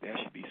believed that there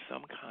should be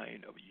some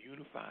kind of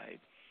unified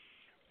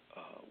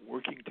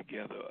working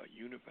together, a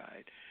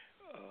unified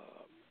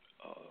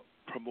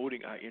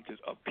promoting our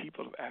interests of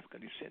people of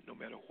African descent, no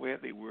matter where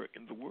they were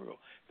in the world.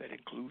 That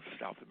includes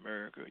South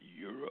America,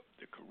 Europe,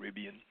 the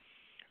Caribbean,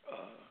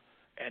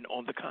 and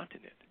on the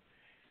continent.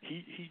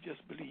 He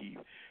just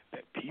believed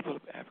that people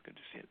of African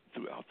descent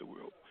throughout the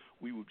world,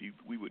 we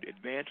would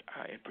advance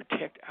and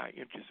protect our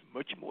interests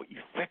much more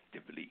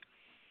effectively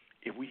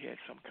if we had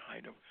some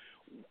kind of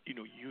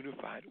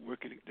unified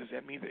working. Does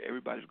that mean that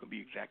everybody's going to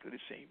be exactly the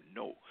same?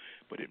 No,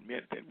 but it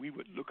meant that we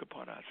would look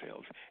upon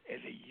ourselves as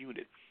a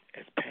unit,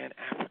 as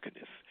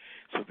Pan-Africanists,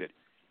 so that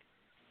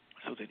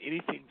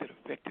anything that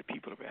affected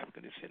people of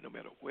African descent, no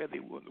matter where they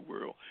were in the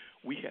world,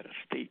 we had a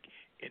stake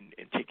in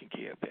taking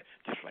care of that,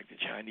 just like the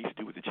Chinese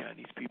do with the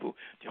Chinese people,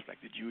 just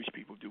like the Jewish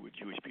people do with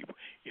Jewish people.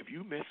 If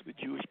you mess with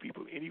Jewish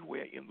people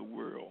anywhere in the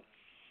world,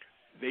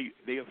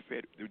 they are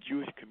fed. The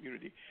Jewish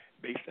community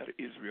based out of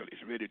Israel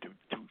is ready to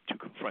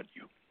confront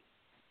you.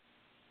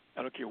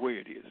 I don't care where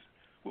it is.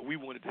 Well, we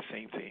wanted the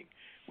same thing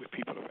with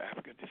people of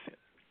African descent,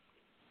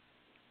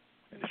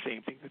 and the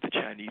same thing that the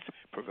Chinese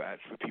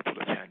provides for people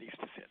of Chinese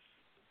descent.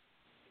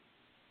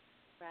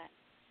 Right.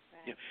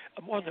 Yeah.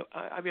 Wanda,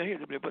 I mean, I hear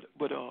it,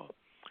 but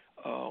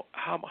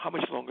how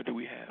much longer do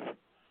we have?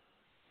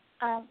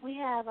 We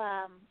have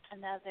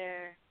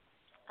another.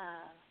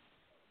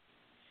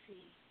 Let's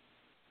see.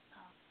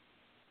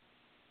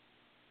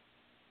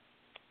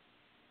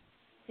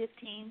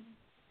 15,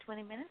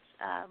 20 minutes,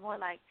 more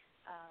like,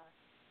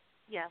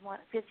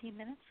 15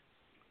 minutes.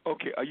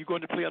 Okay, are you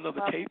going to play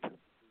another tape?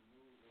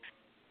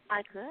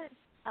 I could.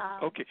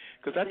 Okay,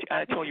 because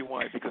I tell you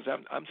why, because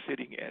I'm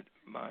sitting at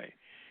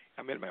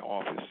I'm at my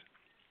office,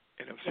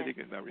 and I'm sitting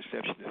at my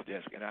receptionist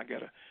desk, and I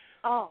gotta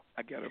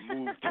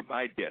move to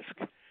my desk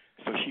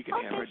so she can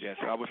have her desk.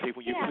 So I would say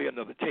when you play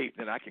another tape,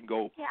 then I can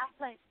go. Yeah, I'll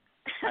play.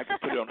 I can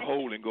put it on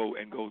hold and go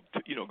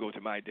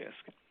to my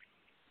desk.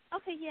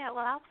 Okay, yeah.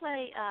 Well, I'll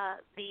play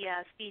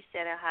the speech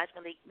that El Haj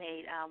Malik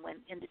made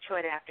when in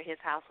Detroit after his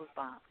house was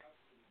bombed.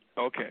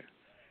 Okay,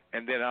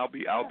 and then I'll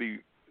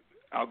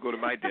go to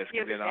my desk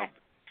and then I'll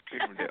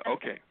take from there.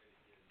 Okay.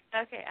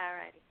 Okay, all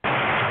righty.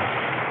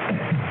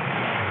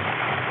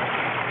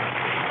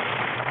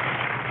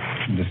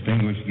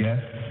 Distinguished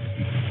guests,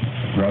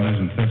 brothers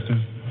and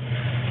sisters,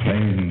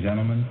 ladies and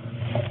gentlemen,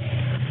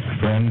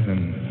 friends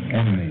and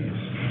enemies,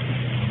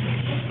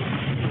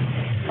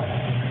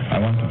 I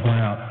want to point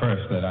out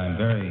first that I'm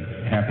very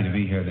happy to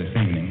be here this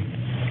evening,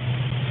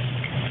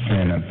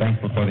 and I'm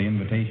thankful for the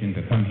invitation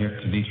to come here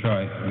to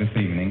Detroit this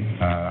evening.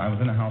 I was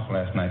in a house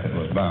last night that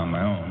was bound,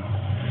 my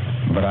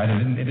own, but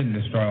it didn't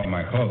destroy all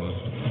my clothes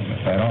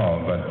at all,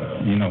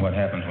 but you know what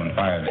happens when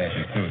fire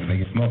dashes through. They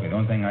get smoky. The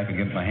only thing I could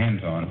get my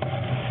hands on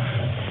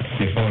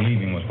before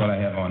leaving was what I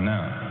have on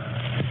now.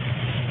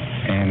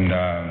 And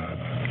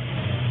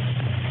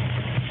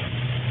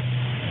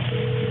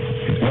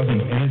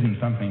it isn't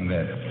something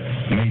that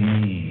made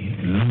me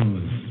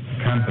lose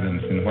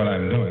confidence in what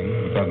I'm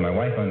doing, because my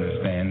wife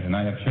understands, and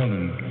I have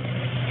children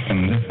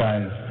from this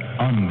size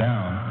on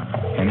down,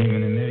 and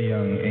even in their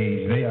young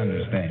age, they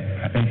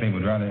understand. I think they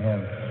would rather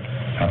have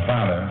a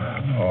father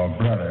or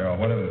brother or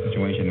whatever the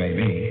situation may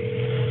be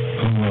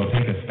who will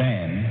take a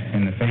stand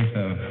in the face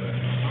of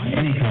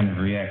any kind of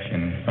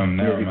reaction from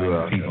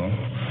narrow-minded people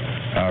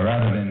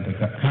rather than to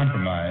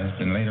compromise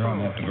and later on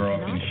have to grow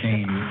up in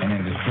shame and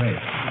in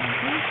disgrace.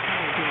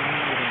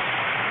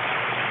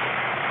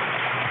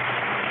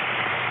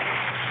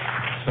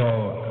 So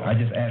I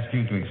just ask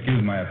you to excuse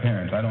my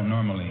appearance. I don't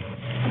normally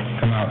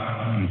come out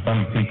in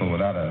front of people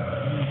without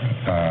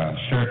a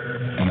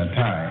shirt and a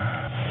tie.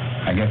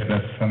 I guess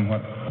that's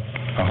somewhat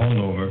a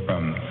holdover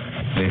from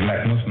the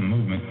Black Muslim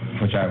movement,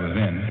 which I was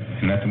in,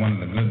 and that's one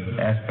of the good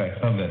aspects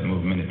of that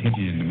movement. It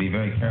teaches you to be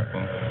very careful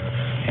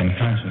and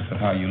conscious of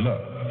how you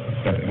look,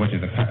 which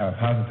is a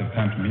positive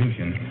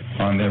contribution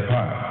on their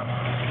part.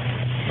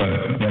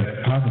 But that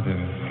positive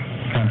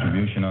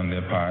contribution on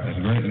their part is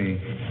greatly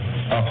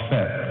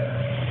offset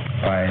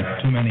by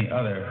too many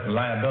other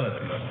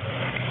liabilities.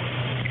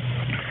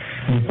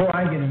 Before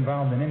I get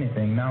involved in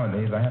anything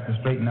nowadays, I have to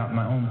straighten out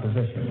my own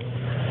position,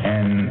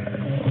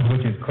 and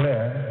which is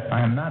clear. I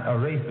am not a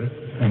racist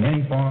in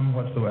any form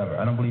whatsoever.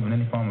 I don't believe in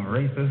any form of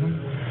racism.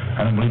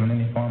 I don't believe in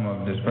any form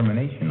of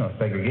discrimination or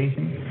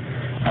segregation.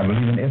 I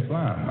believe in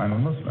Islam. I'm a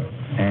Muslim,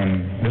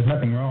 and there's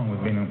nothing wrong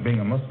with being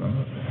a Muslim.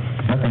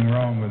 Nothing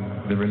wrong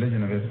with the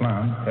religion of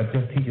Islam. That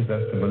just teaches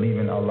us to believe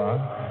in Allah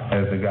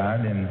as the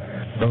God, and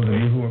those of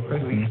you who are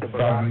Christians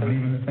probably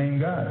believe in the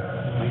same God.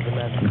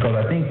 Because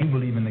I think you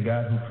believe in the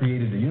God who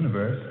created the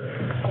universe,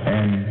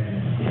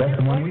 and that's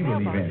the one we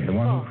believe in, the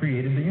one who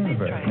created the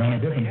universe. The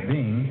only difference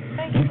being,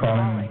 you call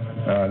him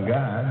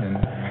God,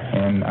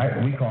 and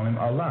we call him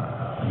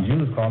Allah.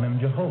 Jews call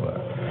him Jehovah.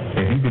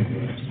 If you could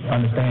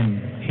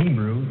understand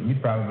Hebrew,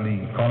 you'd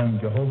probably call him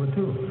Jehovah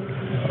too.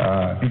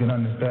 If you can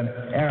understand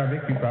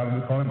Arabic, you'd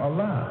probably call him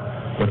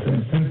Allah. But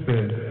since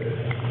the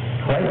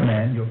white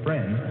man, your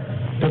friend,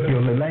 took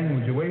your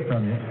language away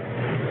from you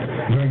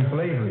during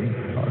slavery,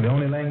 the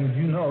only language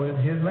you know is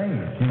his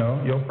language,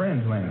 your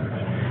friend's language.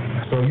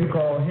 So you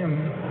call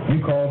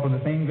for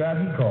the same God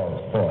he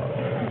calls for.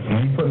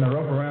 When he's putting a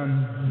rope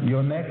around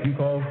your neck, you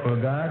call for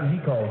God, and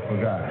he calls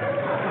for God.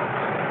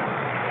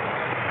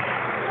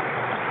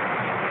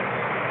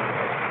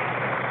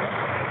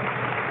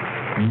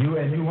 And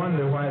you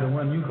wonder why the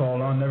one you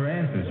call on never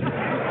answers you.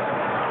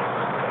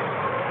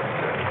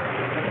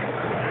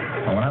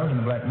 When I was in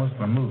the Black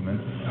Muslim movement,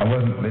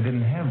 they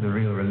didn't have the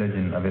real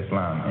religion of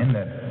Islam in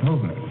that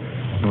movement.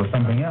 It was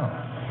something else.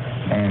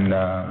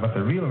 But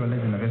the real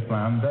religion of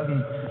Islam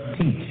doesn't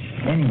teach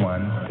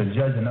anyone to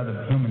judge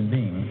another human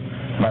being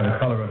by the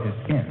color of his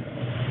skin.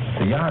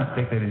 The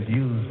yardstick that is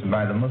used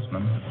by the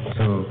Muslim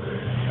to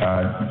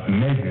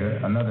measure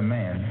another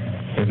man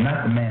is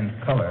not the man's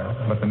color,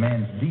 but the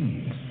man's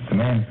deeds, the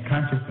man's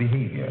conscious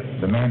behavior,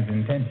 the man's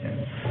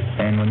intention.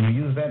 And when you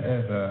use that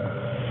as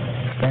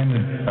a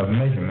standard of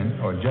measurement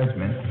or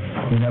judgment,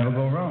 you never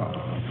go wrong.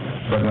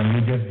 But when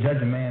you just judge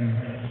a man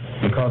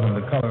because of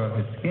the color of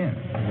his skin,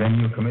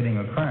 then you're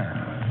committing a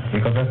crime,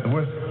 because that's the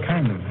worst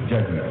kind of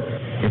judgment.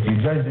 If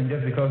you judged him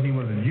just because he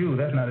was a Jew,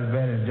 that's not as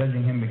bad as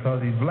judging him because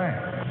he's black.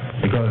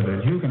 Because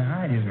the Jew can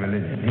hide his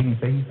religion. He can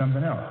say he's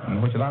something else, in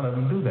which a lot of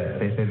them do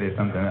that. They say they're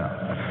something else.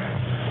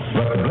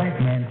 But the black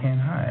man can't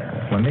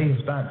hide. When they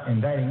start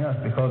indicting us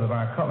because of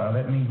our color,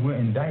 that means we're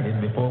indicted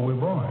before we're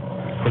born,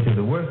 which is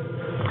the worst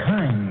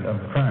kind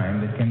of crime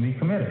that can be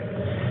committed.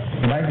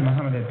 Elijah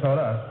Muhammad had taught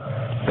us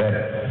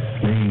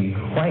that the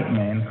white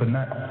man could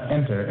not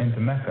enter into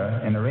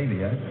Mecca in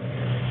Arabia,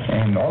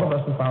 and all of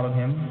us who followed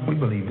him, we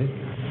believed it.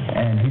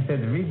 And he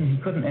said the reason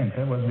he couldn't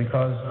enter was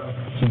because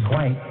he's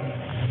white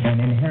and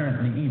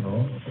inherently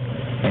evil.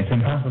 It's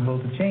impossible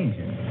to change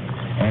him.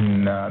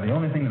 And the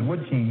only thing that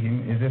would change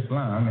him is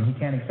Islam, and he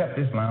can't accept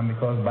Islam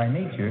because by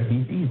nature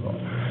he's evil.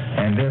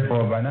 And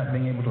therefore, by not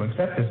being able to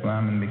accept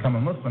Islam and become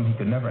a Muslim, he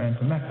could never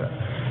enter Mecca.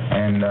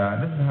 And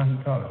this is how he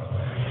taught us.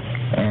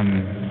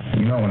 And,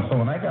 so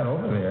when I got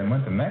over there and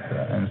went to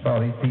Mecca and saw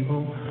these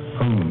people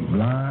who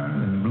blonde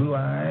and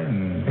blue-eyed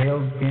and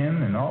pale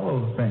skin and all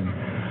those things,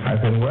 I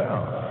said,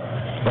 well,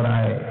 but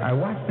I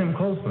watched them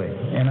closely,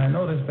 and I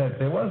noticed that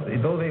there was,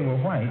 though they were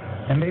white,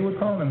 and they would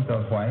call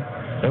themselves white,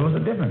 there was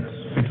a difference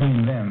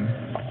between them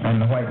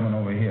and the white one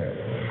over here.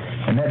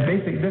 And that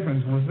basic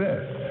difference was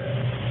this.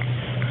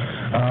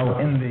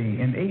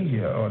 In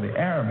Asia or the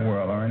Arab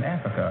world or in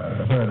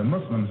Africa, where the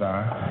Muslims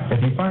are, If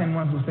you find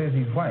one who says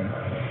he's white,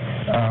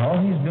 all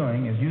he's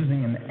doing is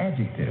using an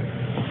adjective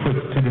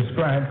to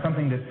describe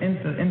something that's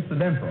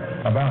incidental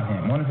about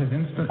him, one of his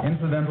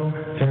incidental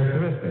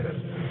characteristics.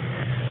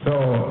 So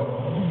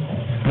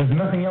there's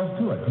nothing else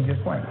to it. He's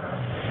just white.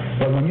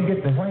 But when you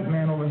get the white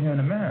man over here in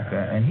America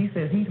and he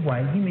says he's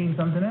white, he means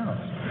something else.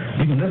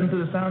 You can listen to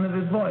the sound of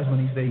his voice when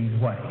he says he's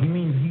white. He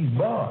means he's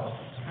boss.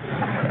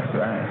 That's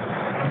right.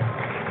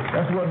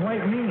 That's what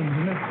white means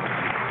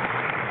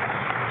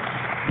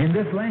in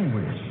this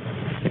language.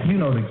 You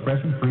know the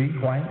expression free,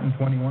 white, and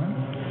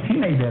 21. He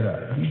made that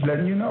up. He's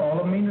letting you know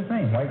all of them mean the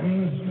same. White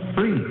means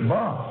free,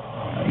 boss.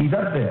 He's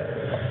up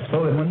there.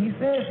 So that when he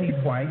says he's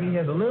white, he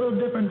has a little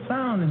different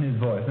sound in his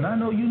voice. And I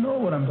know you know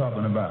what I'm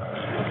talking about.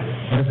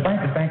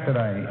 Despite the fact that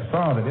I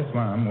saw that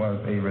Islam was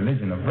a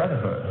religion of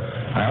brotherhood,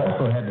 I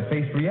also had to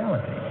face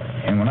reality.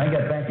 And when I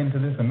got back into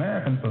this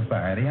American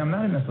society, I'm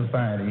not in a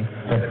society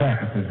that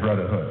practices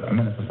brotherhood. I'm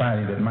in a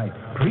society that might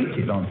preach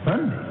it on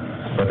Sunday,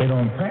 but they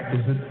don't practice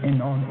it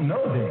on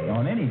no day,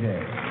 on any day.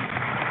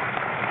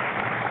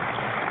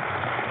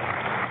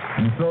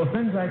 And so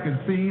since I could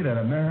see that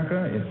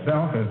America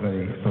itself is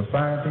a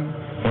society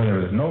where there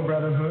is no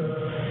brotherhood,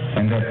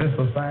 and that this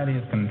society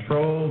is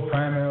controlled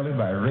primarily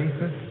by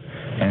racists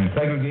and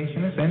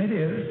segregationists, and it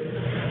is,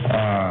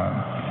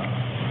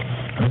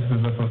 this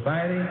is a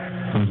society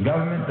whose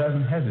government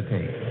doesn't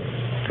hesitate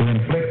to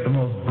inflict the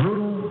most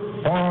brutal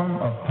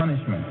form of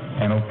punishment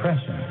and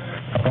oppression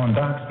upon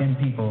dark-skinned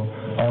people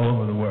all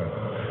over the world.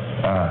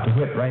 To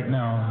wit, right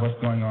now, what's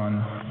going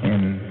on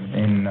in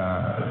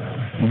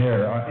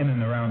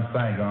and around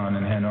Saigon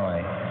and Hanoi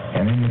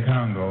and in the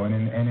Congo and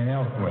in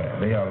elsewhere.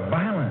 They are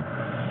violent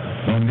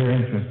when their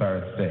interests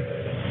are at stake.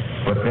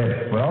 But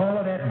with all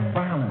of that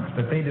violence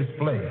that they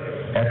display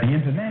at the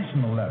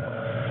international level,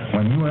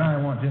 when you and I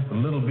want just a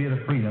little bit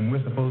of freedom,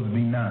 we're supposed to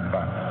be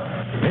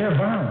nonviolent. They're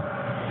violent.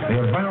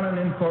 They're violent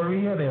in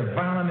Korea. They're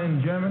violent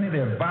in Germany.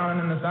 They're violent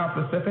in the South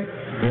Pacific.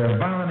 They're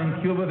violent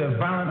in Cuba. They're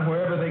violent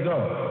wherever they go.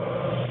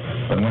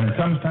 But when it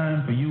comes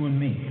time for you and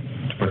me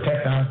to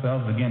protect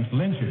ourselves against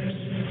lynchers,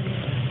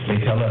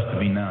 they tell us to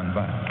be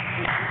nonviolent.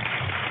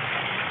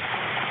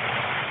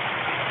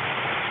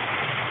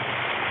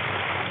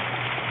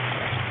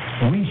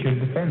 We should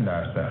defend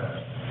ourselves.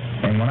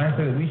 And when I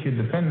say that we should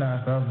defend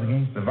ourselves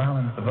against the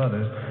violence of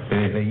others,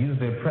 they use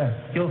their press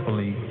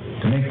skillfully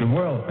to make the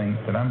world think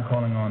that I'm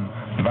calling on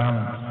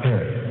violence,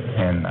 period.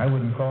 And I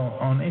wouldn't call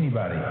on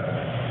anybody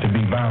to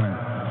be violent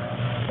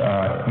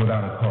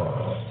without a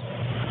cause.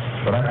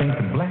 But I think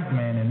the black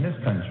man in this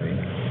country,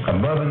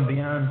 above and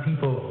beyond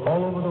people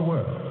all over the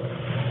world,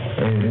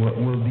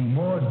 will be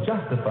more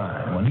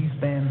justified when he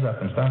stands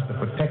up and starts to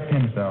protect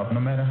himself, no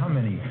matter how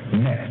many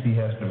necks he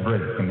has to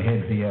break and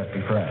heads he has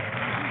to crack.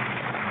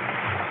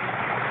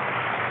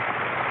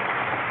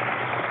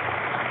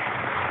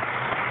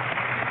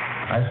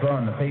 I saw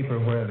in the paper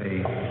where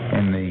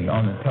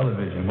on the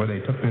television where they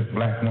took this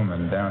black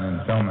woman down in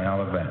Selma,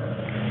 Alabama,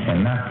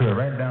 and knocked her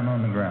right down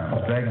on the ground,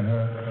 dragging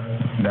her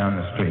down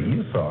the street.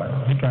 You saw it.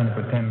 You're trying to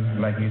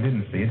pretend like you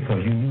didn't see it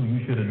because you knew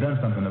you should have done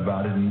something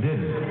about it and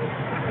didn't.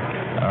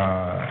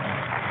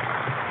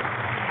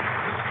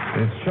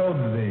 It showed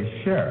the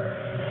sheriff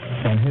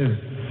and his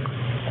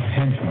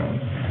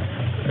henchmen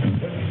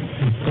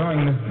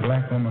throwing this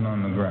black woman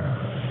on the ground,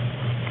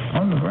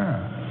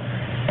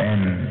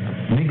 and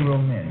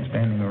Negro men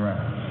standing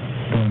around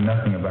doing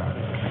nothing about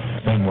it,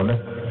 saying, well,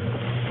 let's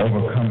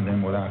overcome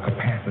them with our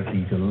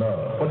capacity to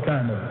love. What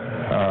kind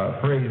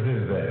of phrase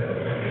is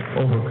that?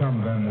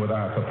 Overcome them with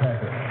our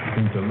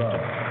capacity to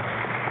love.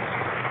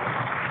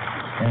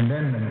 And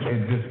then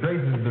it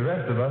disgraces the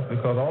rest of us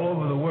because all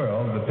over the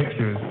world the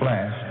picture is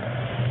flashed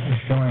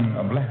showing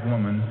a black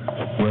woman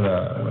with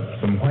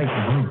some white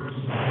groups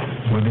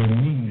with their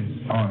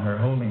knees on her,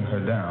 holding her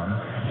down,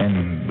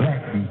 and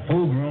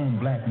full-grown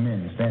black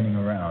men standing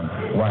around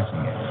watching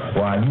it.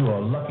 Why, you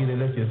are lucky they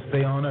let you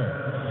stay on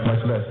earth,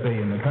 much less stay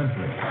in the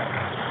country.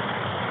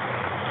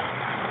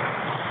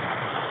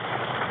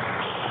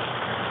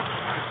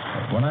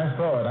 When I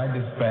saw it, I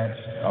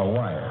dispatched a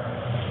wire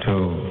to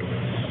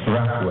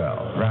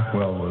Rockwell.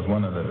 Rockwell was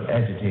one of the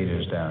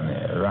agitators down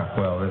there.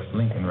 Rockwell, that's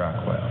Lincoln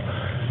Rockwell.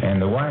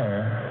 And the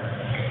wire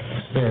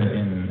said,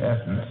 in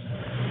essence,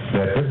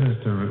 that this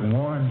is to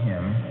warn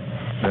him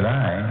that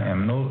I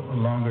am no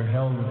longer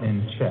held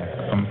in check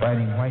from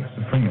fighting white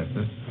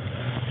supremacists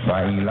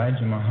by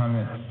Elijah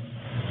Muhammad's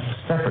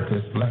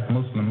separatist black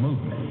Muslim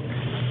movement.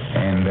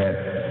 And that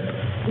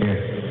if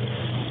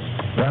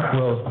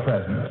Rockwell's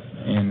presence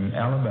in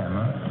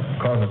Alabama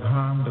causes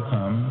harm to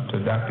come to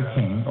Dr.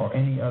 King or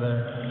any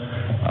other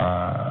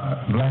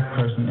black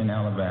person in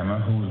Alabama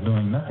who is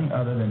doing nothing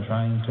other than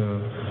trying to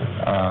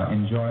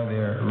enjoy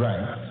their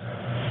rights,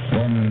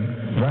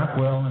 then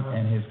Rockwell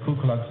and his Ku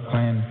Klux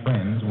Klan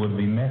friends would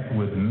be met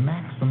with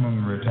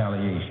maximum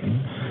retaliation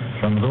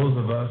from those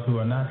of us who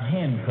are not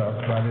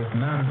handcuffed by this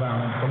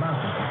nonviolent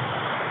philosophy.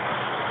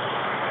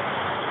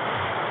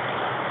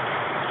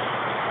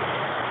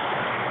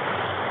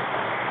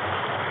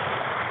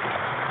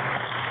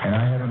 And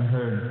I haven't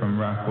heard from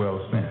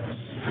Rockwell since.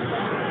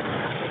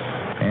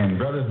 And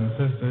brothers and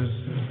sisters,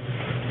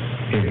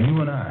 if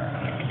you and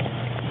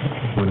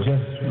I would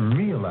just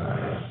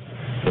realize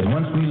that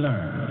once we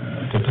learn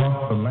to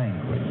talk the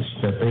language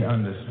that they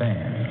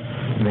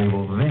understand, they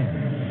will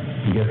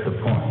then get the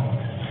point.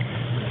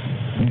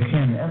 You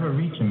can never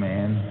reach a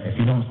man if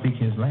you don't speak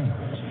his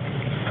language.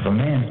 If a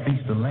man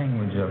speaks the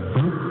language of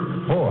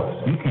brute force,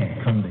 you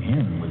can't come to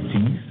him with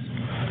peace.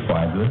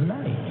 Why, good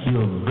night.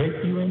 He'll break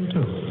you in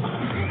two,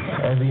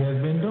 as he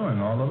has been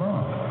doing all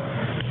along.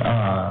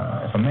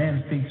 If a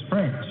man speaks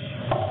French,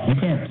 you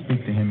can't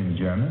speak to him in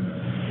German.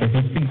 If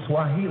he speaks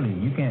Swahili,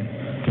 you can't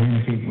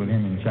communicate with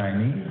him in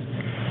Chinese.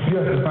 You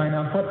have to find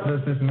out what does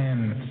this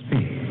man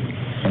speak.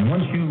 And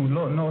once you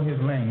know his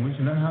language,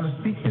 learn how to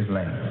speak his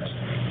language.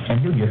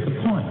 And you'll get the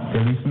point.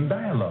 There'll be some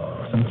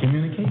dialogue, some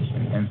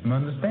communication, and some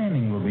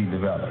understanding will be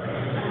developed.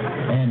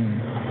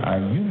 And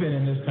you've been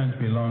in this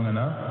country long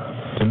enough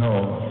to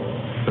know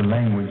the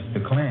language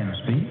the Klan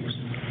speaks.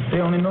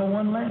 They only know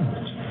one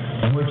language.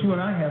 And what you and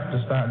I have to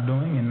start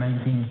doing in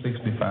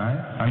 1965,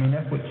 I mean,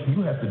 that's what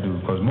you have to do,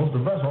 because most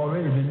of us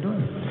already been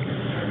doing it,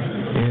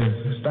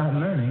 is start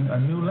learning a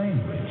new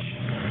language.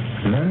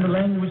 Learn the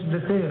language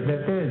that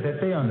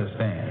they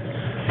understand.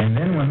 And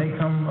then when they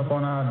come up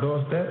on our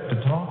doorstep to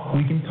talk,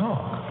 we can talk.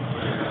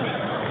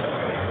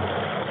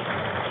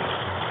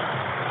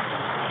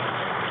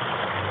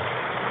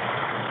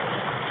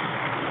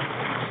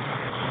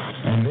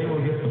 And they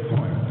will get the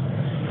point.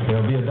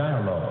 There'll be a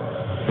dialogue.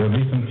 There'll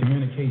be some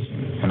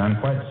communication. And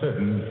I'm quite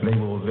certain there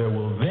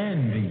will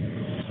then be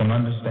some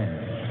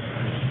understanding.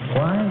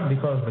 Why?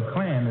 Because the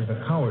Klan is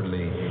a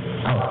cowardly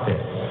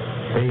outfit.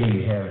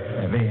 They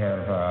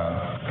have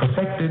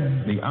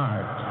perfected the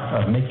art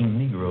of making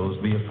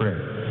Negroes be afraid.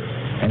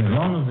 And as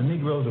long as the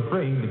Negroes are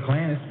afraid, the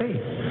Klan is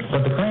safe.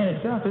 But the Klan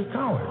itself is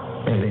coward.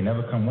 They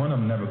never come, one of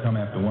them never come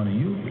after one of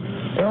you.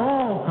 They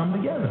all come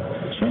together.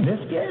 Sure, they're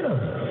scared of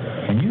you.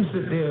 And you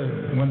sit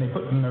there, when they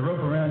put the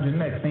rope around your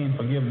neck saying,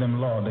 forgive them,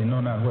 Lord, they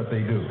know not what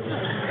they do.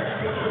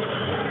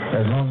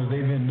 As long as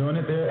they've been doing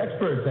it, they're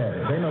experts at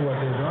it. They know what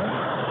they're doing.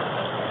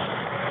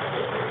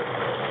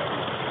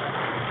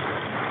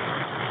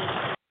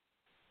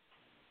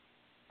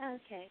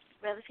 Okay.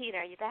 Brother Peter,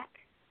 are you back?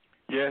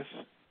 Yes.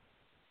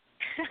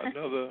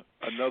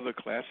 Another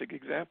classic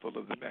example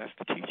of the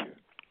master teacher.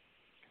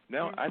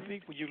 Now, I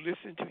think when you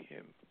listen to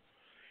him,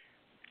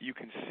 you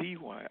can see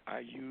why I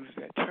use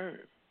that term.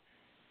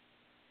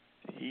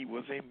 He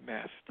was a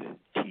master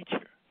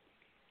teacher.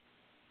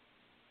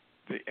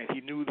 And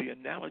he knew the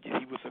analogies.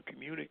 He was a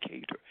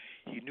communicator.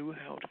 He knew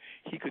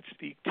he could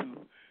speak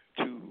to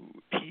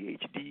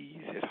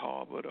PhDs at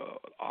Harvard or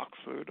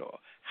Oxford or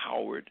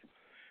Howard,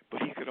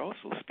 but he could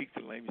also speak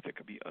the language that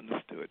could be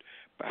understood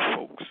by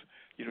folks,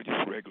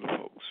 just regular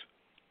folks.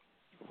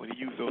 When he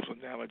used those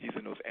analogies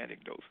and those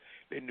anecdotes,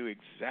 they knew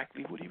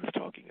exactly what he was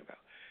talking about.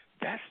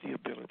 That's the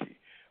ability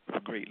of a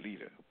great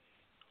leader,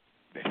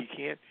 that he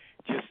can't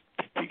just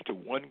speak to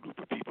one group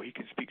of people. He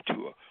can speak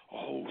to a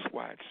whole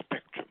wide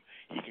spectrum.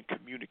 He can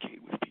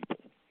communicate with people.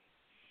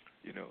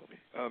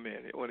 Oh,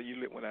 man,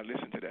 when I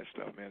listen to that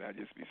stuff, man, I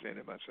just be saying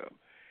to myself,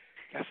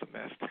 that's a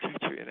master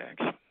teacher in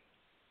action.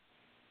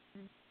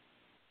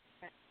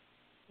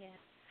 Yeah.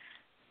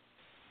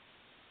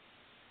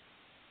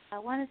 I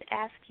wanted to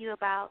ask you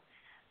about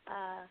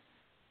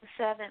the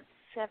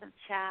Seventh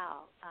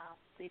Child,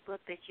 the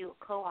book that you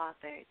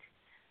co-authored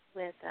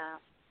with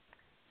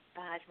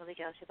Haj Malik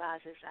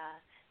El-Shabaz's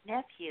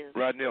nephew.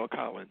 Rodnell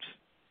Collins.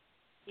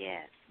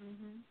 Yes.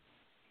 Mm-hmm.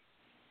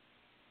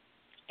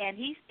 And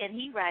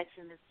he writes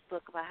in this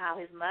book about how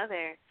his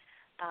mother,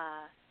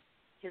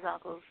 his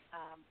uncle's,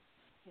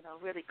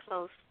 really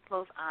close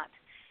aunt,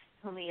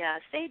 whom he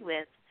stayed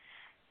with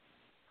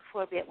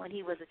for a bit when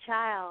he was a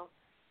child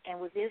and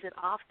would visit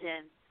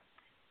often.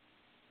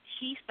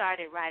 She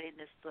started writing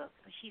this book.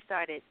 She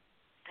started,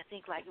 I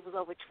think, like it was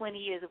over 20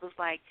 years. It was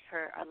like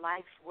a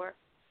life's work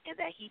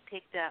that he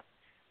picked up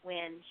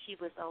when she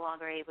was no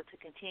longer able to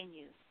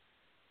continue.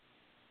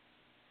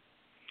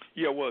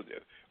 Yeah, well,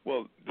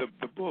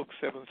 the book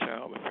Seventh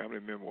Child, a Family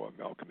Memoir of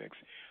Malcolm X,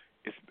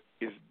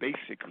 is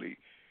basically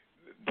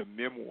the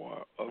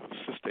memoir of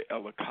Sister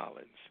Ella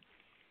Collins,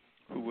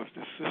 who was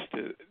the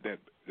sister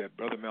that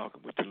Brother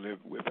Malcolm was to live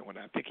with when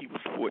I think he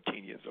was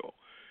 14 years old,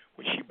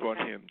 when she brought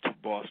him to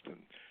Boston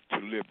to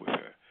live with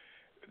her.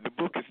 The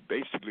book is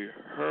basically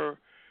her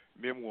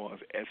memoirs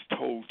as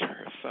told to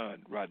her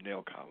son,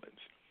 Rodnell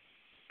Collins.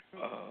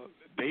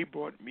 They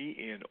brought me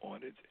in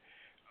on it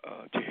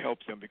to help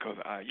them because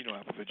I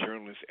was a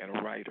journalist and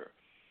a writer,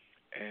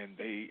 and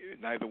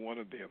neither one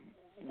of them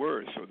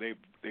were, so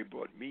they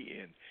brought me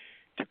in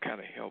to kind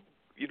of help,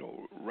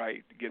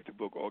 write, get the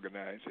book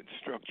organized and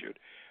structured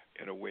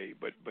in a way.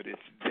 But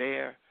it's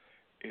there,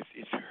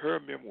 it's her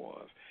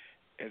memoirs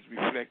as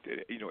reflected,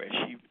 as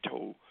she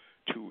told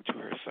to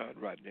her son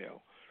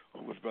Rodnell,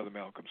 who was Brother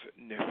Malcolm's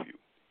nephew.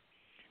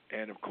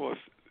 And of course,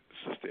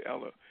 Sister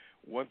Ella,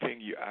 one thing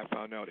I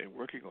found out in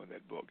working on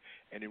that book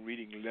and in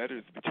reading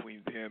letters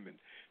between them and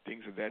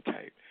things of that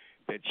type,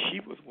 that she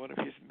was one of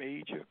his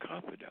major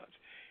confidants.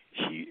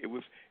 it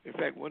was, in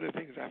fact, one of the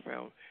things I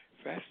found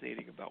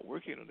fascinating about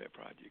working on that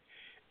project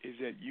is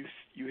that you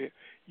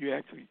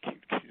actually can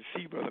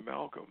see Brother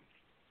Malcolm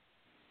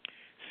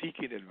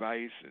seeking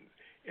advice and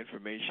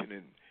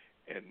information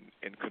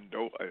and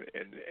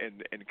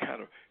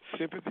kind of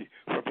sympathy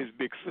from his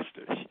big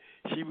sister.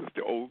 She was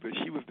the older,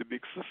 she was the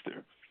big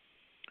sister,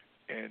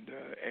 and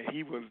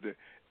he was the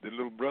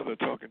little brother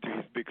talking to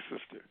his big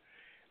sister.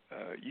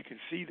 You can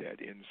see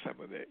that in some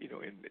of the, in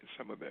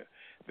some of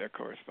their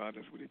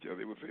correspondence with each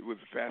other. It was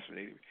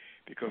fascinating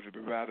because it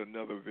provided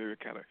another very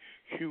kind of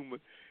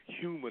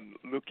human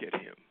look at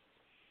him.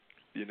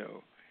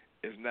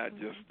 It's not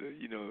just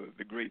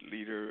the great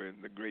leader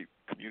and the great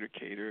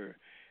communicator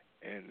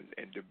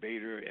and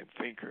debater and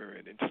thinker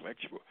and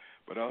intellectual,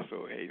 but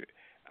also, hey,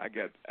 I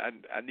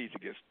need to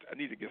get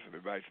some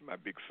advice from my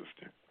big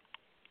sister,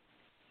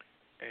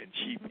 and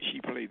she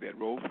played that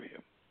role for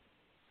him.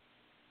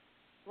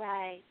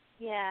 Right.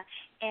 Yeah.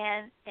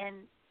 And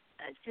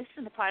just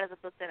in the part of the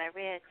book that I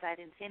read, because I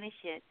didn't finish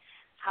it,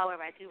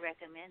 however, I do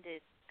recommend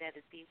it, that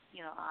it be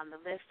on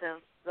the list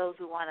of those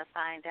who want to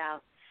find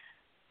out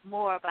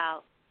more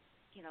about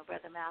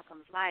Brother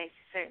Malcolm's life.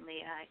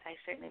 Certainly, I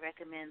certainly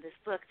recommend this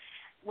book.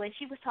 When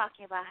she was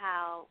talking about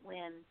how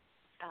when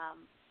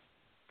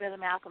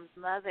Brother Malcolm's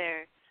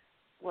mother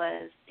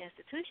was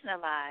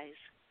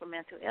institutionalized for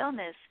mental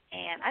illness,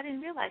 and I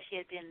didn't realize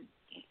she had been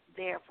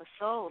there for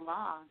so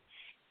long,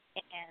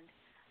 and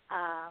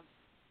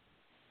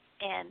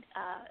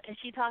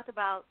she talked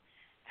about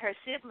her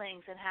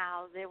siblings and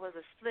how there was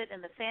a split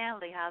in the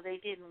family, how they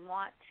didn't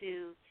want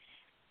to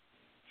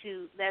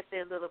let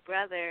their little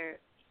brother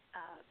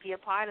be a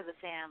part of the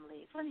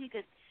family. So you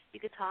could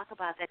talk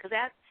about that, because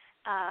that,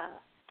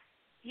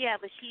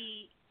 but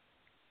she,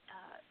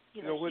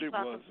 what she it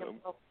was.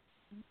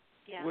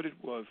 yeah. What it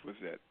was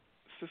that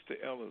Sister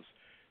Ella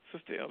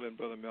and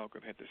Brother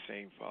Malcolm had the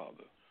same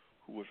father,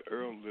 who was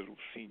Earl Little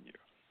Sr.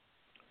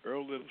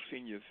 Earl Little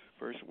Sr.'s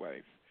first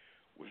wife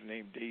was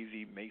named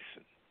Daisy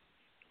Mason,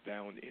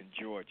 down in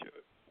Georgia,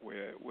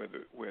 where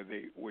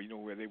they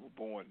were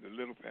born. The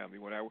Little family.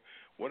 One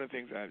of the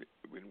things I've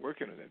been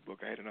working on that book,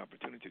 I had an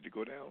opportunity to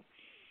go down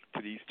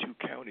to these two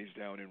counties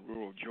down in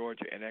rural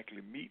Georgia and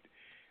actually meet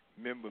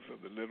members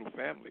of the Little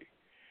family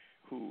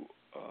who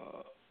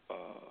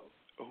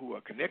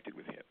are connected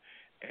with him.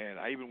 And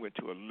I even went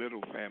to a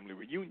Little family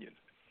reunion.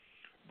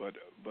 But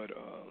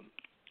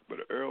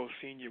Earl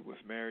Sr. was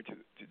married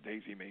to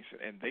Daisy Mason,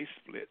 and they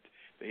split.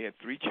 They had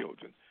 3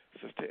 children: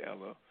 Sister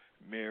Ella,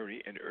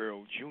 Mary, and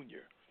Earl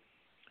Jr.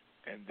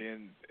 And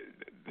then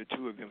the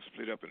two of them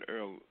split up, and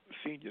Earl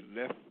Sr.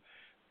 left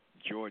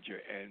Georgia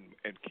and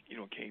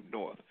came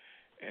north,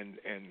 and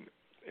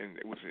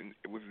it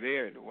was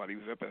there while he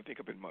was up, I think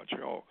up in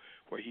Montreal,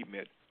 where he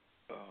met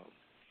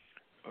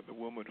the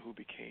woman who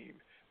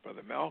became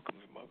Brother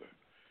Malcolm's mother.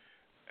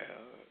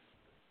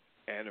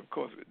 And of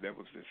course, there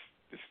was this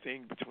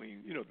thing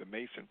between the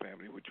Mason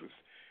family, which was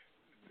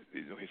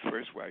his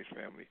first wife's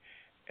family,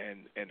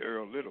 and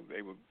Earl Little.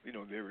 They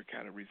were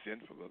kind of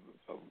resentful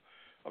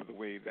of the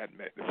way that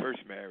the first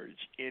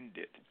marriage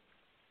ended.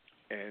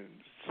 And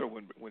so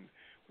when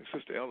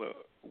Sister Ella,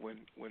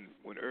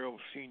 when Earl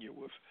Sr.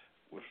 was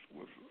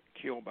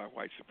killed by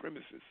white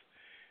supremacists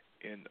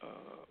in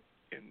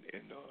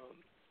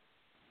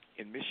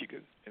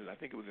Michigan, and I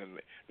think it was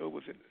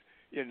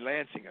in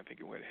Lansing, I think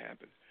it when it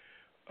happened.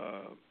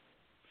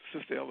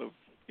 Sister Ella,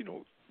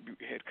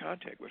 had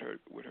contact with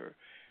her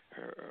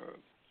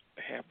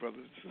half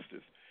brothers and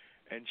sisters,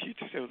 and she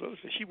said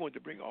she wanted to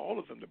bring all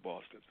of them to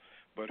Boston,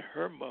 but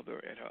her mother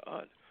and her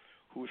aunt,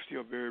 who was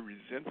still very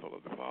resentful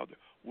of the father,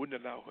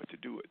 wouldn't allow her to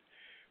do it.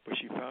 But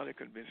she finally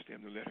convinced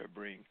them to let her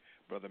bring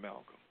Brother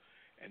Malcolm,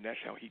 and that's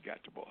how he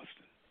got to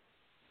Boston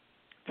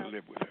to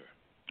live with her.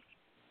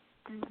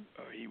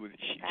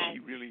 She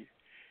really,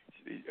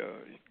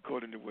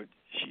 according to what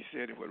she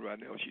said and what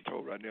she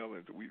told Rodnell,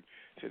 and we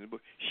said in the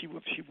book, she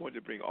wanted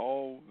to bring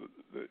all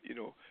the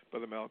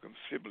Brother Malcolm's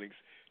siblings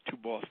to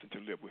Boston to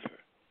live with her.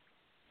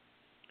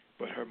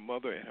 But her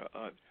mother and her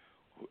aunt,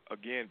 who,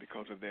 again,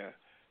 because of their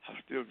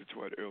hostility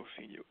toward Earl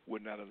Sr.,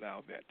 would not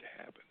allow that to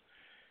happen.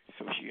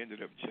 So she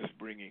ended up just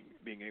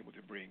being able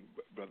to bring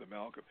Brother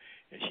Malcolm,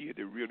 and she had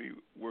to really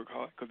work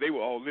hard because they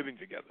were all living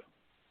together.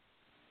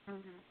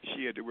 Mm-hmm.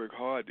 She had to work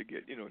hard to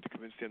get, to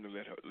convince them to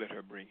let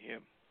her bring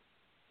him.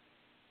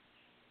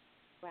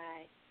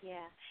 Right.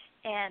 Yeah.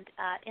 And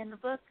in the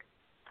book,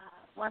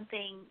 one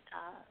thing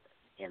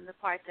in the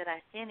part that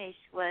I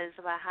finished was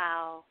about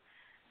how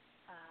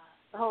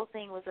the whole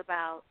thing was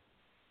about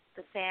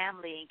the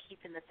family and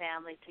keeping the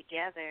family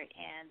together,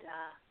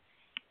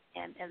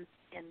 and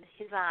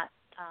his aunt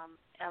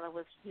Ella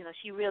was,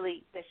 she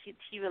really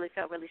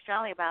felt really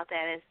strongly about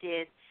that, as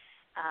did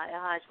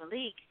El-Haj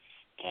Malik,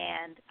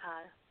 and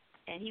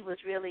he was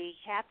really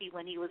happy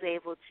when he was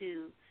able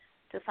to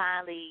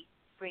finally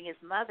bring his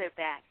mother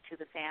back to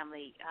the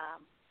family.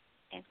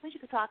 And so you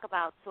could talk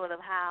about sort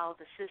of how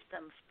the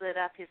system split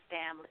up his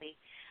family,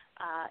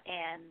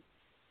 and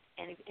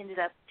he ended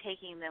up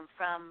taking them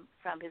from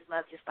his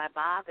mother just by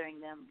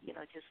bothering them,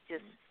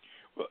 just.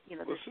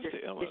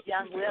 this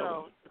young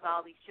widow with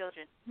all these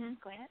children.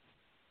 Go ahead.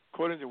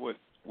 According to what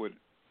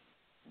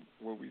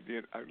we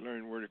did, I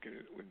learned working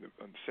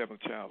on the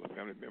Seventh Child, the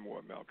family memoir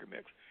of Malcolm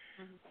X.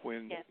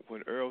 When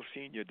Earl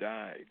Sr.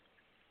 died,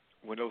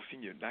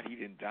 he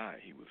didn't die.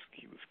 He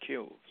was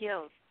killed.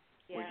 Yeah.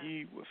 When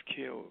he was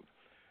killed,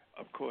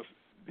 of course,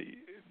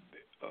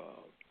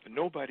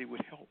 nobody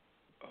would help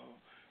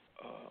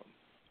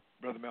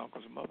Brother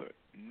Malcolm's mother.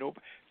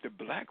 The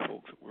black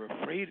folks were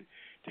afraid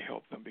to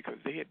help them because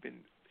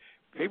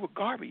they were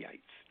Garveyites.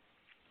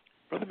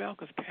 Brother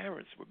Malcolm's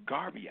parents were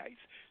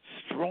Garveyites,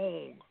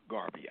 strong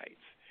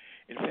Garveyites.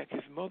 In fact,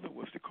 his mother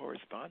was the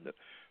correspondent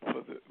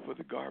for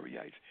the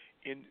Garveyites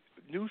in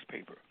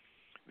newspaper.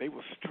 They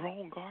were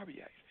strong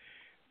Garveyites.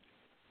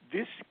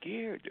 This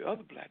scared the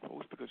other black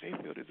folks because they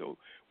felt as though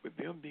with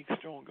them being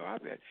strong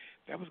Garveyites,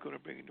 that was going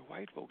to bring the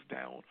white folks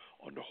down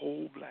on the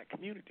whole black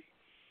community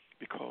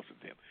because of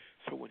them.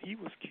 So when he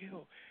was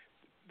killed,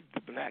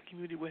 the black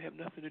community would have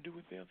nothing to do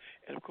with them,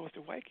 and of course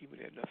the white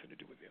community had nothing to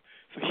do with them.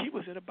 So she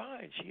was in a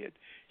bind. She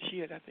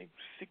had I think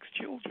 6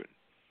 children.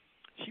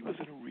 She was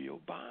in a real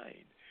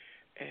bind,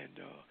 and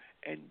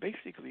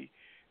basically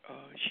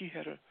she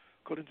had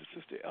according to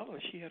Sister Ella,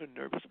 she had a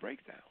nervous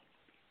breakdown.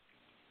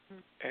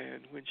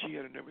 And when she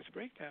had a nervous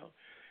breakdown,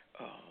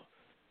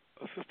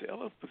 Sister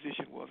Ella's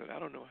position was, and I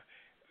don't know,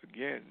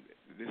 again,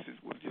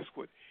 was just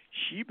what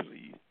she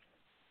believed,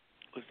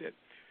 was that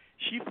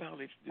she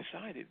finally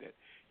decided that,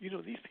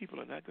 these people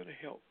are not going to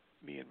help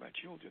me and my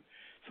children.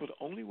 So the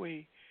only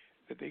way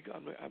that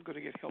I'm going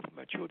to get help with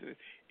my children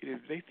is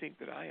if they think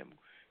that I am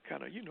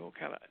kind of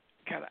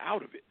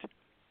out of it.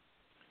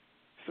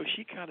 So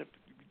she kind of,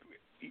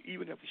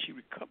 even after she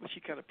recovered, she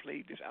kind of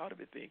played this out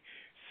of it thing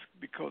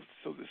because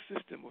so the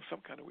system or some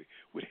kind of way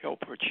would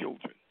help her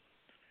children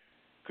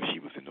because she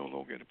was no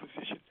longer in a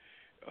position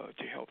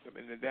to help them.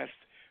 And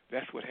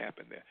that's what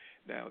happened there.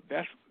 Now,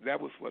 that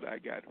was what I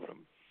got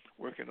from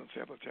working on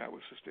Seventh Child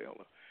with Sister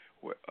Ella.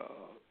 Where,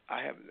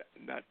 I have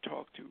not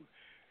talked to,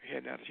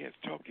 had not a chance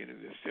to talk to any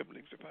of their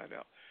siblings to find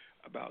out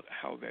about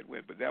how that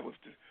went, but that was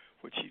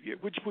what she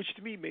did, which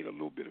to me made a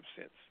little bit of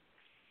sense.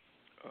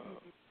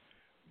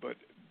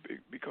 But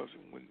because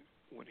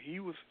when he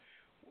was,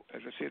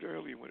 as I said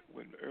earlier,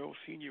 when Earl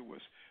Sr.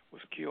 was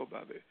killed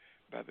by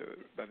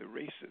the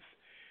racists,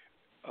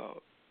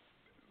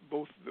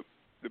 both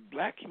the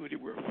black community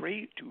were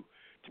afraid to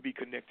be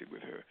connected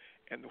with her,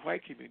 and the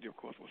white community, of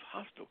course, was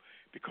hostile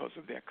because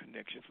of their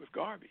connections with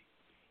Garvey.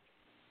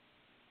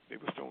 They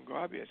were strong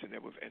Garveyites, and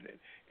that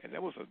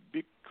was a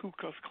big Ku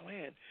Klux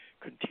Klan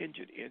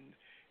contingent in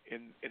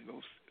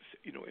those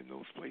in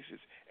those places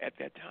at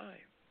that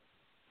time.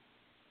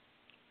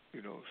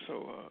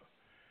 So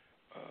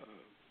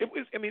it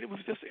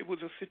was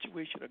a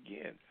situation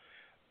again.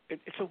 And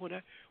so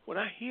when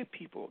I hear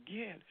people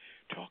again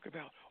talk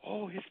about,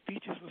 his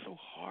speeches were so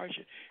harsh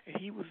and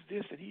he was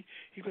this and he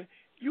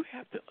you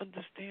have to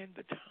understand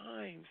the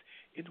times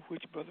in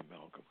which Brother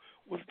Malcolm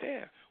was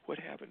there. What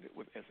happened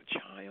as a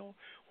child,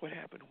 what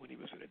happened when he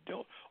was an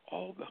adult,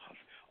 all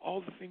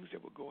the things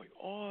that were going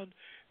on,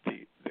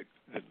 the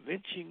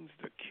lynchings,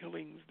 the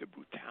killings, the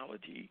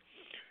brutality,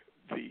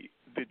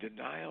 the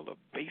denial of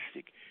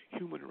basic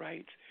human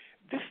rights.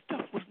 This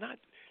stuff was not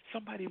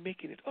somebody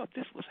making it up.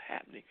 This was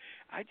happening.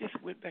 I just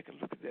went back and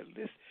looked at that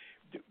list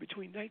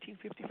between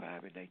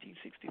 1955 and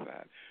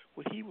 1965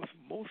 when he was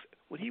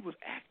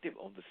active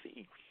on the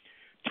scene.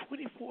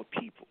 24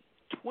 people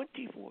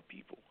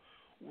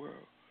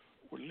were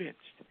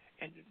lynched,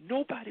 and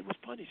nobody was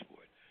punished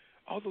for it.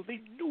 Although they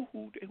knew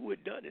who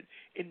had done it.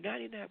 In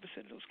 99%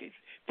 of those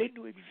cases, they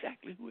knew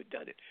exactly who had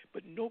done it,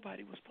 but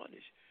nobody was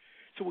punished.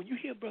 So when you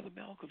hear Brother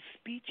Malcolm's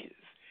speeches,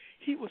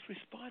 he was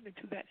responding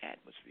to that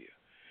atmosphere.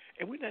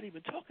 And we're not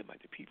even talking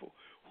about the people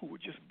who were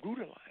just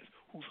brutalized,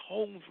 whose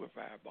homes were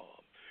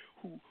firebombed,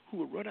 who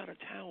were run out of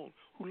town,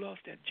 who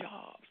lost their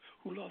jobs,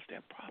 who lost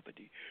their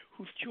property,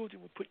 whose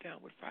children were put down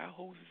with fire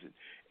hoses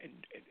and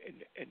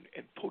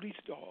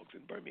police dogs in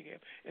Birmingham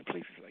and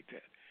places like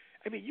that.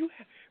 I mean, you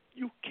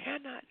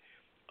cannot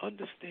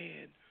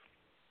understand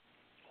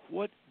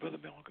what Brother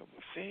Malcolm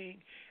was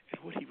saying and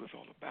what he was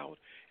all about,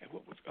 and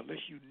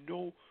unless you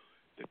know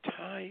the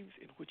times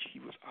in which he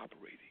was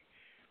operating.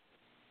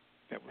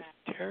 That was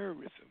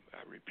terrorism,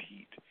 I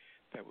repeat.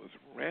 That was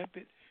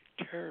rampant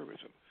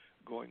terrorism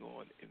going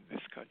on in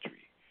this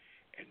country,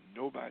 and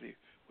nobody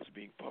was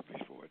being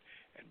published for it.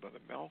 And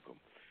Brother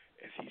Malcolm,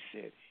 as he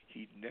said,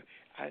 he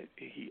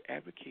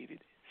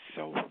advocated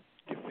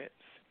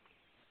self-defense.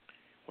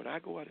 When I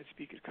go out and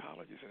speak at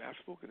colleges, and I've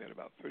spoken at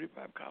about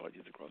 35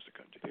 colleges across the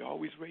country, they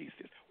always raise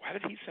this. Why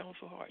did he sound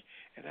so harsh?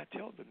 And I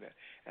tell them that.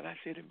 And I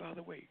said, and by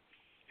the way,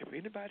 if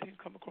anybody can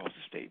come across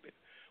a statement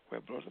where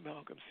Brother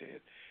Malcolm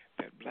said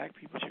that black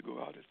people should go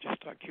out and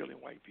just start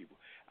killing white people,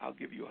 I'll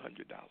give you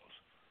 $100.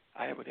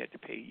 I haven't had to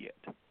pay yet.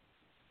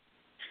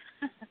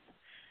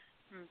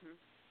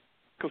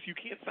 Because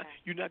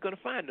you're not going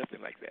to find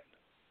nothing like that.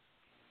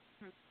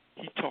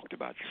 He talked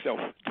about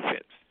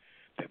self-defense,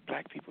 that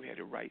black people had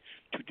a right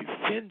to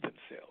defend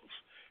themselves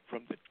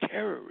from the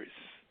terrorists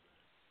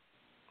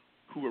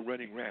who were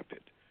running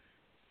rampant,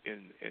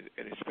 and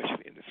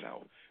especially in the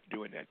South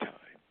during that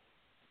time.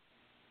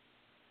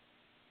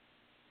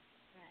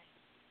 Right.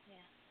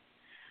 Yeah.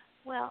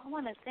 Well, I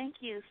want to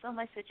thank you so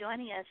much for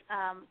joining us.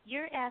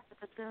 You're at the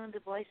Bethune Du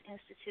Bois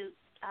Institute.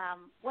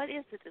 What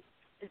is the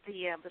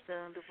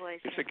Bethune Du Bois?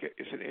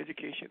 It's an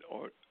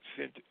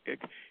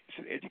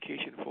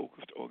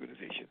education-focused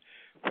organization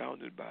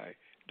founded by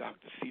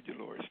Dr. C.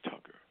 Dolores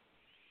Tucker,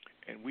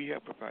 and we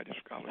have provided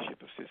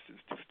scholarship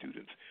assistance to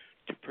students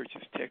to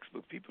purchase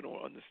textbooks. People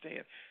don't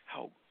understand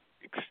how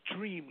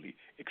extremely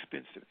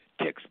expensive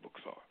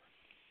textbooks are.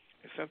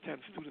 And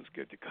sometimes students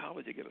get to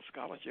college, they get a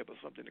scholarship or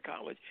something to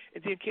college,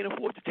 and then can't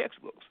afford the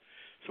textbooks.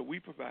 So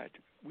we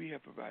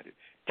have provided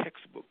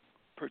textbook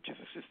purchase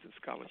assistance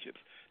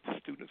scholarships to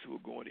students who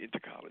are going into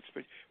college,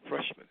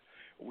 freshmen.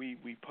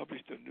 We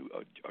published a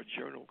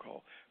journal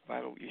called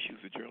Vital Issues,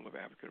 the Journal of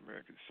African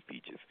American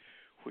Speeches,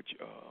 which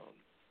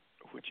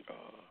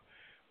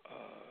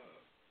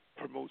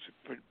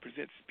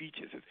presents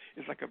speeches.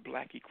 It's like a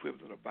black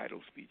equivalent of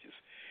Vital Speeches.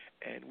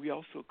 And we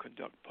also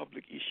conduct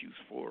public issues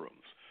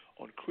forums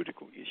on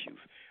critical issues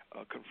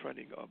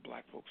confronting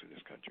black folks in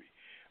this country.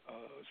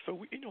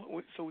 So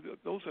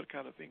those are the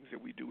kind of things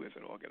that we do as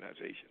an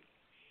organization.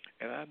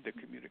 And I'm the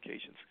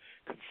communications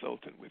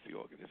consultant with the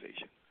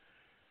organization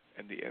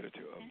and the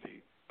editor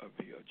of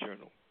the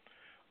journal.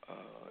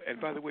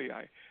 And by the way,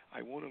 I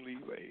want to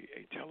leave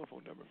a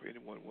telephone number for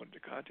anyone who wanted to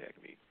contact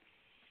me.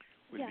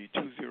 Would be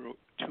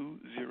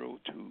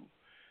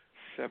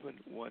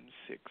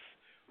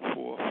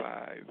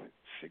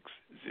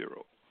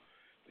 202-716-4560.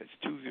 That's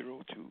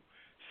 202-716-4560.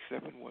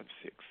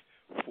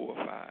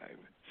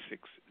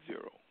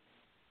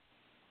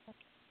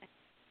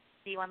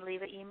 Do you want to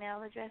leave an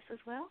email address as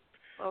well?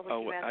 I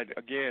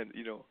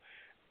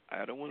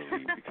don't want to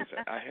leave because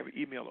I have an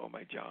email on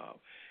my job,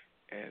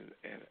 and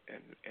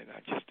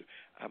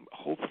I'm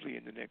hopefully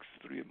in the next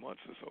 3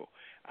 months or so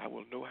I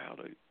will know how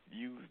to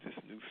use this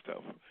new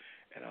stuff,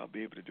 and I'll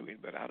be able to do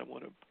it. But I don't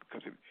want to,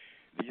 because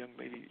the young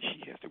lady,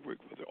 she has to work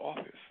for the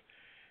office,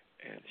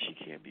 and she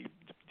can't be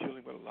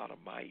dealing with a lot of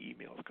my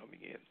emails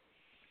coming in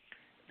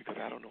because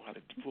I don't know how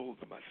to forward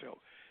them myself.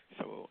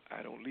 So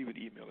I don't leave an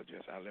email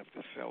address. I left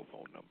a cell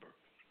phone number.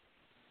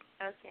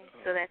 Okay,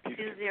 so that's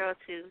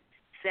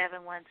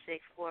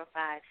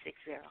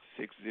 202-716-4560.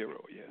 60,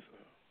 yes.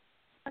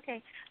 Okay,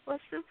 well,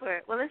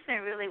 super. Well, it's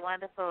been really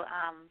wonderful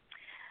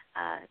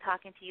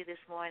talking to you this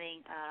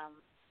morning,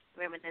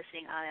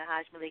 reminiscing on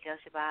Alhaji Malik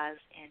El-Shabazz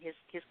and his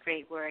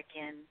great work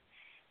and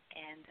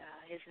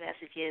his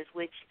messages,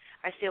 which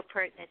are still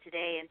pertinent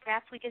today. And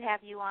perhaps we could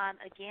have you on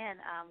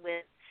again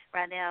with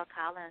Ronell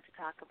Collins to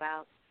talk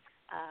about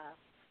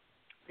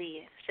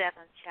the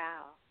seventh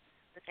child,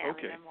 the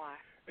family memoir.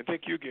 And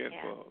thank you again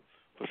for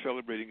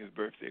celebrating his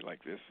birthday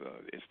like this.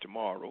 It's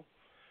tomorrow.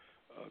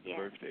 The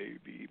birthday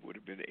would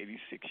have been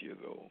 86 years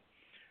old.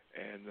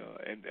 And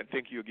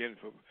thank you again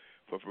for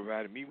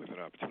providing me with an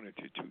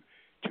opportunity to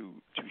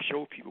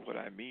show people what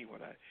I mean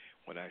when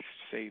I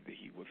say that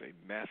he was a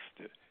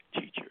master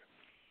teacher.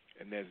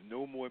 And there's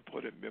no more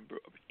important member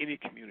of any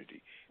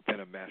community than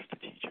a master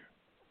teacher.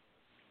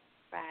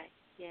 Right.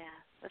 Yeah.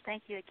 Well,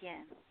 thank you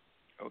again.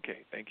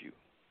 Okay. Thank you.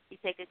 You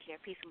take good care.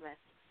 Peace and blessings.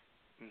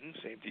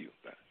 Same to you.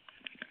 Bye.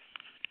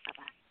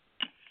 Bye-bye.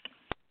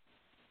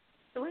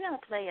 So we're going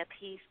to play a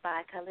piece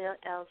by Khalil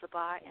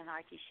El-Zabar and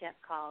Archie Shepp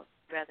called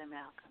Brother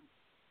Malcolm.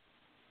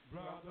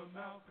 Brother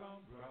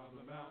Malcolm,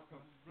 Brother Malcolm,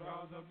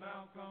 Brother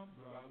Malcolm,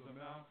 Brother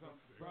Malcolm,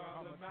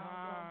 Brother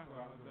Malcolm,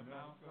 Brother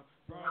Malcolm,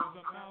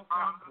 Brother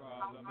Malcolm,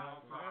 Brother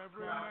Malcolm,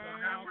 every man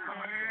can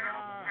cry.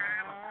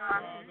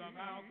 Brother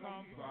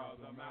Malcolm,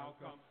 Brother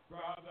Malcolm,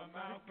 Brother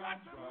Malcolm,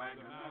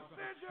 Brother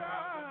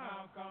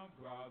Malcolm,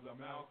 Brother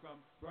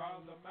Malcolm,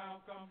 Brother Malcolm,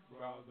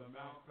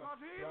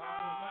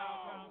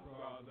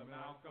 Brother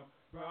Malcolm,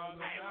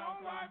 Brother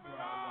Malcolm, Brother Malcolm, Brother Malcolm,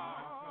 Brother Malcolm, Brother Malcolm, Brother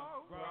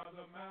Malcolm.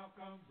 Brother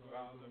Malcolm,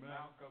 Brother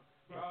Malcolm,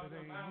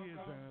 Brother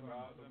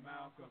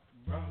Malcolm,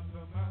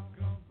 Brother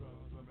Malcolm,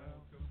 Brother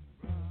Malcolm.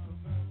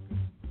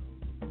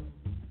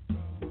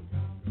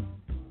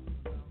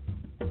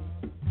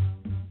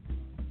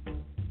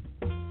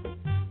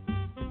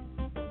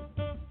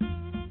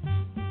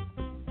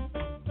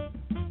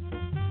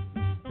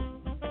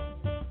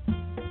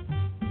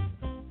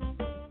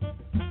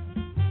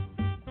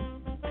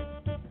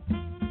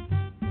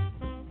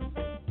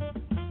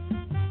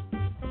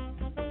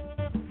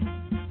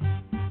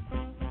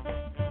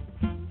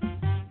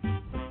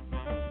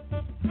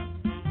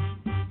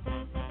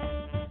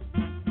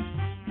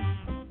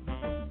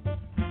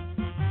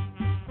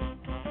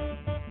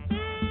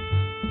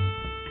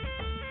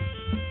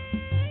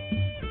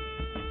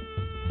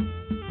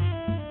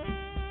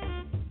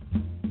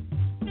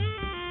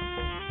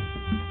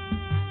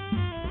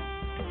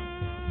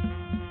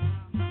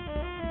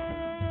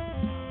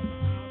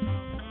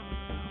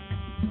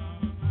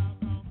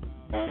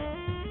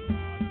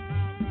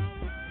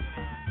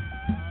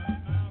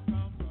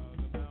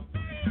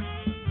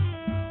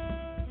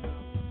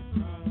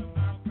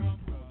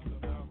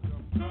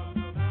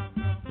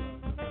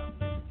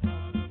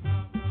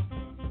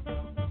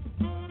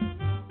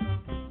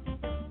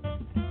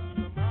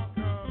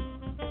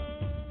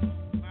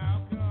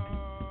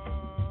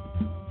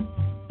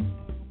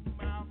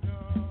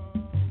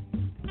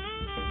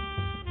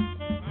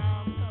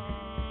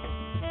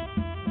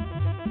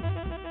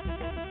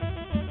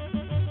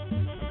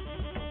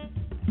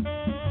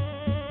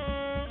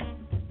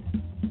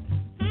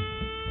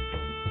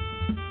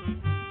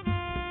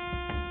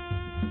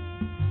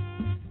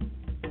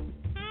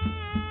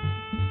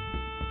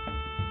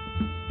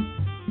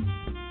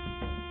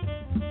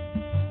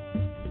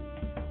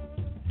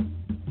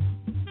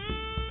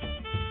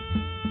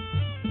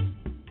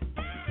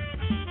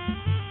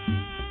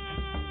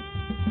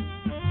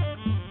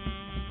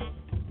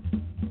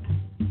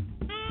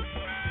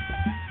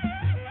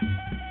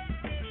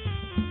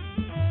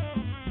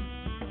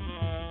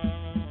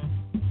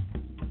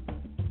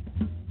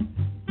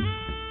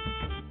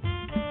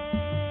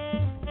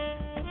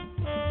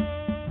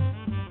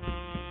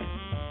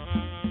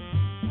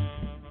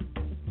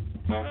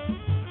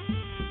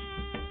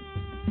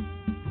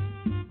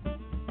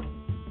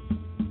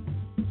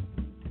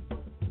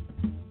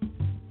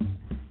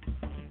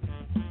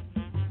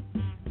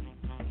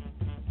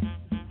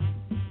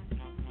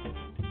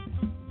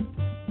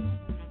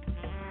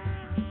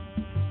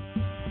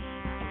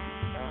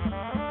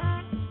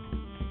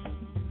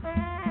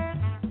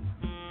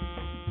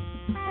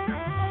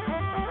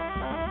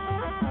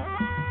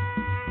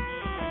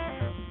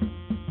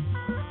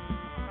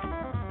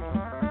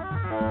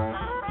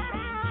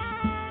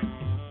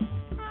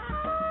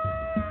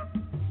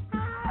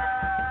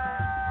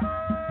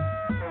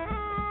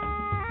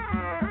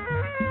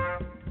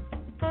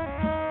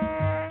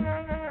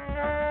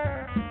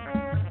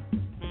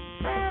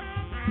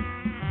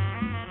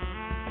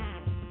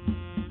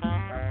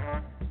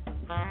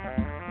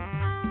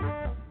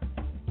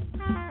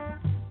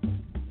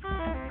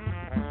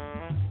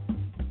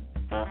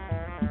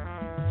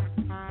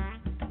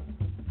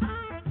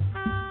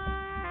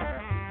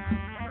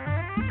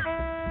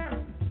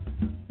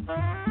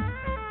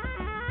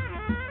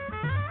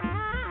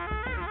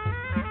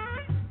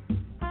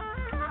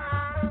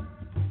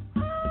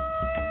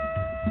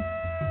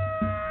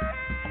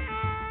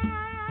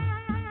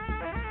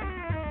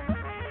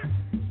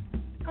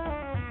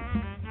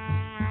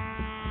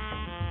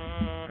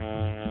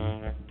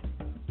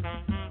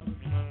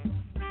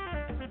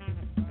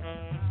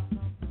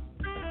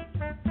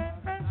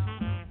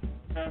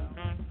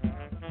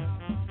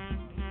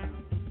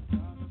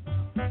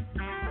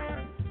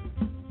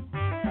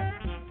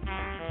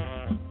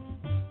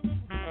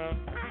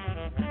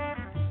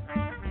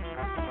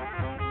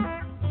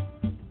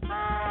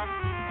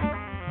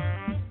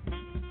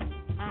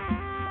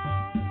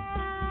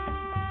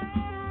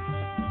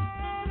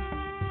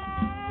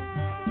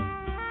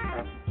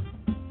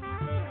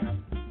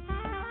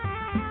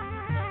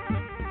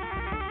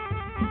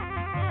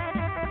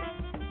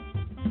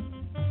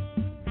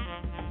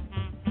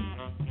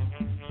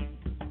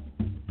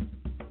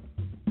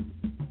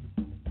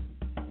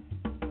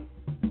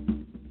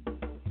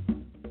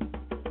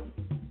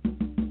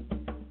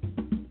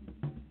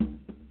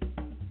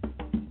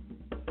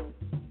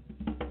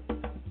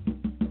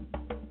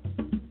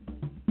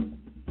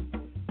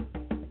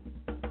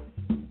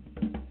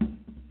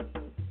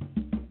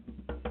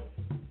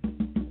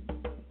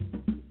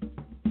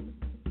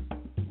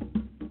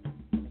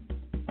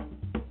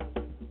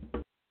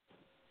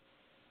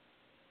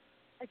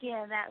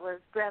 again, that was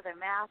Brother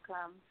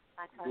Malcolm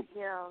by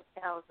Hill,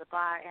 El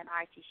Zabar, and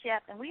Archie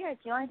Shep. And we are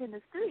joined in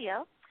the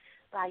studio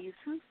by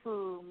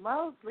Yusufu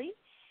Mosley,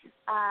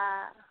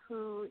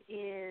 who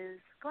is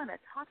going to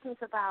talk to us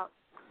about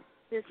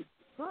this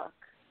book,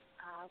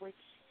 which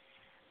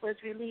was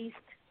released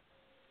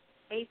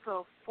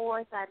April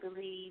 4th, I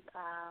believe,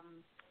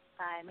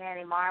 by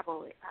Manny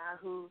Marble,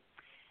 who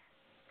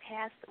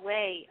passed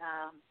away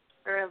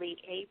early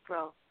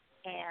April.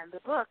 And the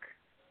book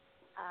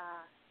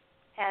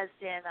has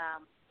been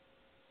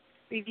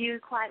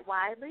reviewed quite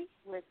widely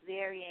with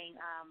varying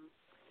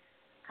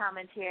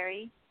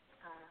commentary,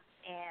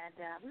 and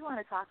we want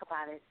to talk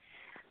about it.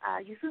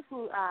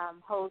 Yusufu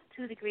holds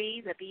 2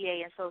 degrees, a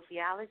BA in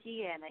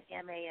sociology and an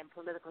MA in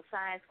political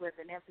science with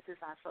an emphasis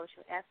on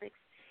social ethics.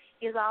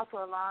 He is also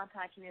a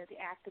longtime community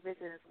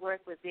activist and has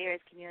worked with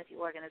various community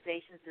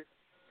organizations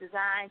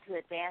designed to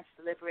advance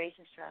the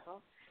liberation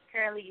struggle.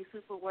 Currently,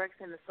 Yusufu works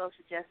in the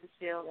social justice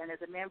field and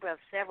is a member of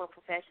several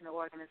professional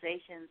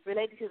organizations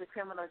related to the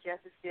criminal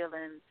justice field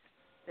in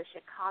the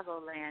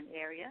Chicagoland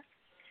area.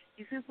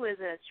 Yusufu is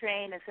a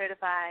trained and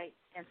certified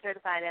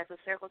as a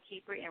circle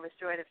keeper in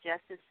restorative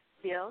justice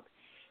field.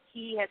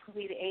 He has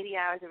completed 80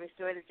 hours of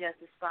restorative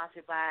justice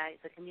sponsored by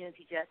the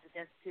Community Justice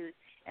Institute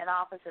and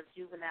Office of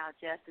Juvenile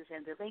Justice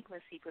and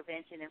Delinquency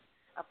Prevention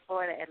of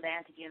Florida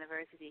Atlantic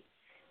University.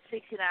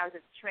 16 hours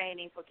of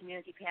training for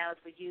community panels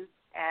for youth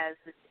at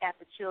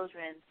the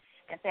Children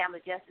and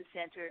Family Justice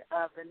Center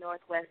of the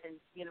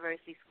Northwestern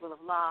University School of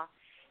Law,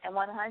 and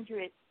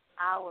 120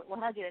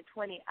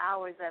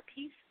 hours of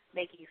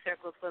peacemaking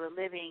circles for the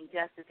Living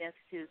Justice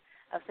Institute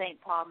of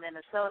St. Paul,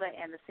 Minnesota,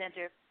 and the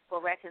Center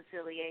for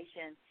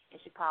Reconciliation in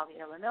Chicago,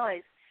 Illinois.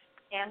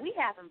 And we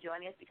have him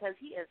joining us because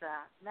he is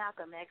a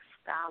Malcolm X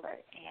scholar.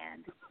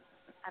 And,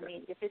 I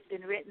mean, if it's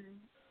been written,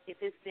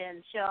 if it's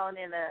been shown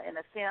in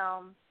a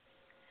film,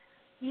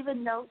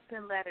 even notes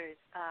and letters,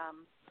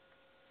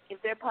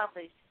 if they're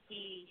published,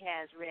 he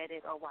has read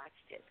it or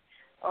watched it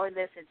or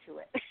listened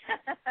to it.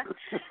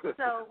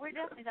 So we're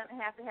definitely going to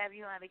have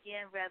you on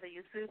again, Brother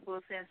Yusufu,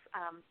 since,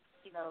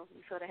 we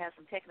sort of have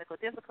some technical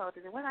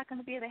difficulties, and we're not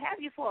going to be able to have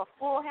you for a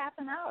full half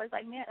an hour. It's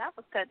like, man, I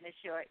was cutting it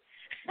short.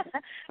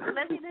 So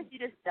let you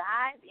just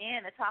dive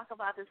in and talk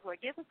about this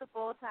work. Give us the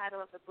full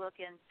title of the book,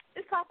 and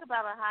just talk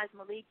about Al-Haj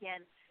Malik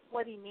and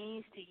what he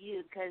means to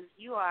you, because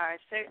you are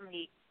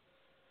certainly,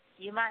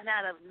 you might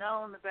not have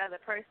known the brother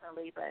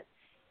personally, but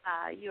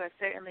you are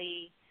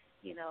certainly,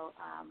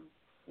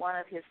 one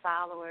of his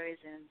followers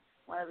and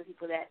one of the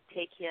people that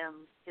take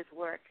his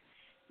work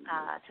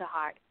to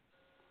heart.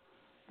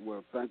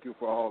 Well, thank you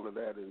for all of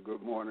that, and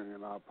good morning,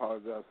 and I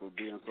apologize for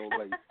being so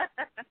late.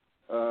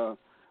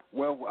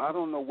 Well, I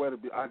don't know where to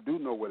be. I do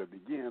know where to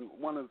begin.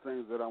 One of the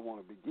things that I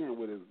want to begin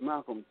with is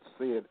Malcolm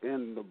said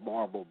in the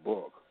Marble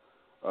book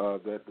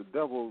that the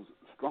devil's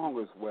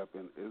strongest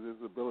weapon is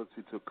his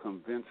ability to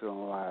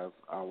conventionalize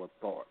our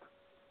thought.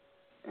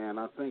 And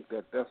I think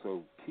that that's a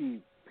key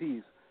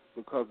piece,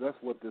 because that's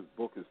what this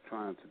book is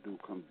trying to do,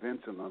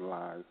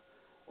 conventionalize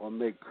or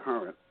make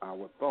current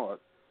our thought,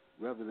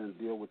 rather than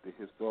deal with the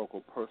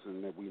historical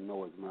person that we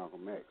know as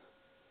Malcolm X.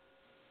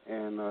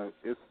 And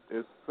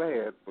it's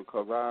sad,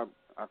 because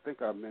I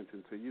think I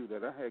mentioned to you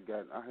that I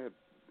had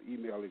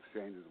email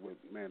exchanges with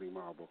Manny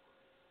Marble,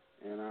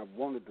 and I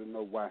wanted to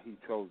know why he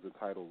chose the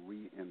title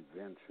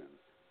Reinvention,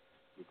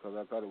 because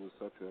I thought it was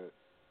such a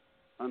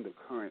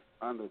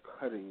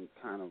undercutting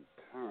kind of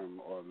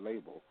term or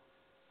label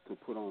to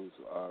put on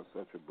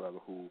such a brother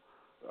who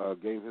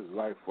gave his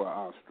life for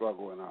our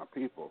struggle and our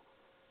people.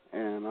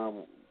 And I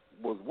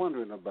was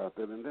wondering about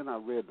that, and then I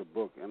read the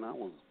book, and I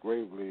was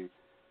gravely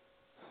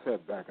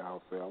set back,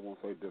 I'll say. I won't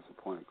say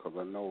disappointed, because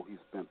I know he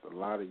spent a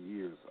lot of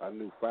years. I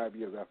knew 5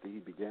 years after he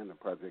began the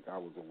project, I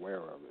was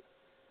aware of it.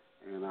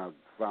 And I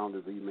found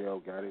his email,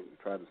 got it, and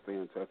tried to stay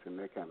in touch and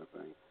that kind of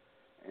thing.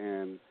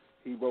 And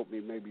he wrote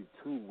me maybe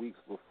 2 weeks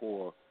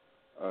before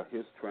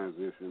his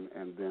transition,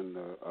 and then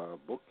the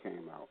book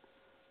came out,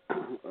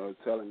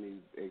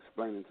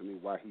 explaining to me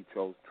why he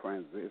chose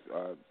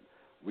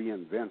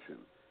reinvention.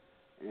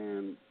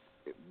 And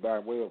by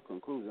way of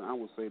conclusion, I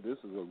would say this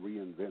is a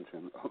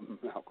reinvention of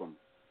Malcolm,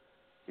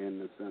 in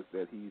the sense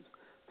that he's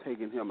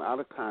taken him out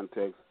of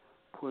context,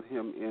 put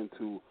him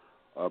into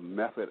a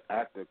method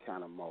actor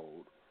kind of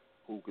mode,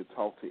 who could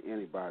talk to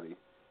anybody,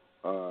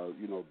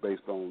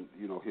 based on,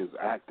 his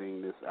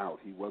acting this out.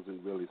 He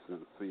wasn't really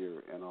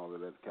sincere and all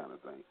of that kind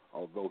of thing,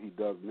 although he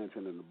does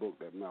mention in the book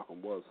that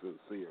Malcolm was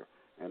sincere,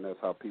 and that's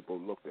how people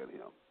looked at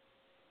him.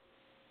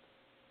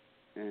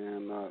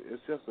 And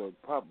it's just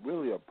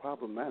really a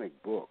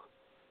problematic book.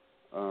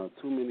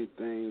 Too many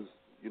things,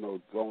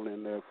 thrown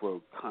in there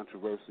for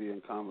controversy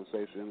and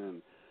conversation,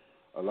 and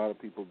a lot of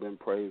people have been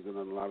praising,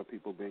 and a lot of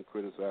people have been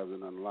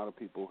criticizing, and a lot of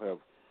people have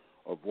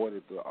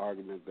avoided the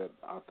argument that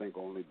I think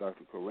only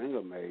Dr.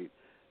 Karenga made,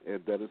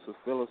 that it's a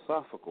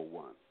philosophical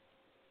one.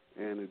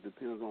 And it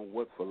depends on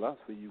what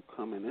philosophy you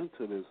coming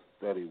into this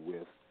study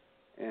with.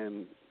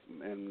 And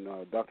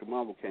Dr.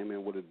 Marble came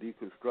in with a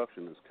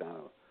deconstructionist kind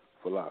of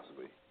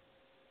philosophy.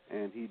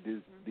 And he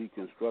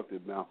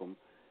deconstructed Malcolm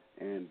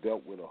and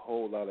dealt with a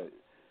whole lot of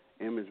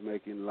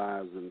image-making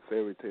lies and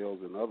fairy tales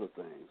and other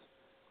things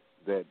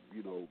that,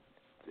 you know,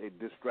 it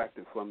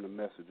distracted from the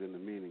message and the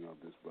meaning of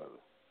this brother.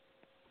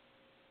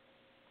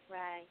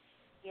 Right.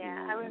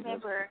 Yeah, I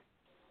remember.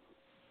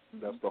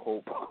 That's the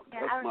whole problem.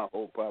 Yeah, that's my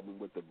whole problem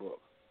with the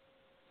book.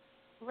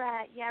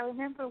 Right. Yeah, I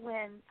remember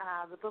when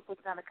the book was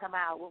going to come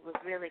out, what was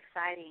really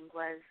exciting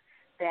was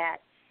that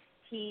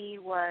he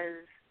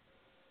was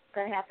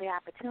going to have the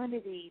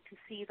opportunity to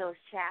see those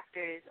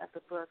chapters of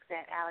the book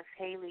that Alex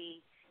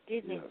Haley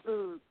didn't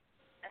include.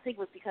 I think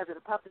it was because of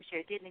the publisher,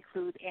 didn't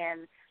include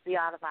in the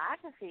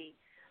autobiography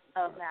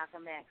of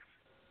Malcolm X,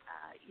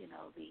 you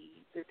know,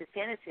 the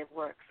definitive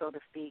work, so to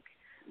speak.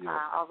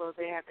 Although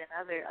there have been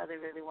other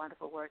really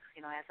wonderful works,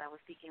 you know, as I was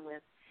speaking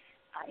with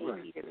A.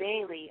 Peter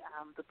Bailey,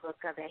 the book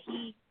that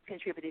he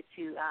contributed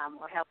to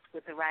or helped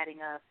with the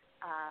writing of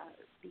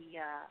the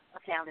A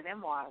Family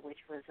Memoir, which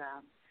was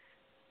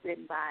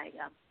written by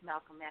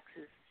Malcolm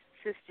X's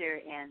sister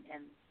and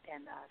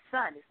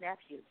son, his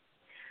nephew.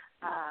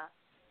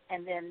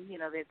 And then, you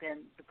know, there's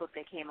been the book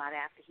that came out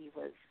after he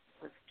was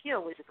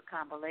killed, which is a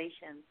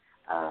compilation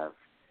of,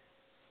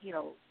 you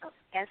know, of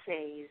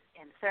essays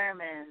and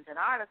sermons and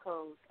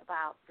articles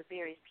about the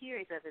various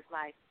periods of his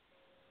life.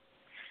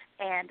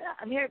 And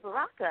Amiri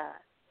Baraka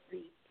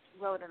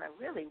wrote in a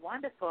really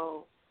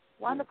wonderful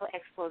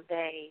expose.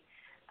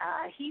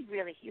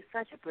 He's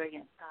such a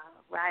brilliant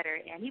writer,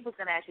 and he was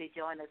going to actually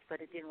join us,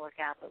 but it didn't work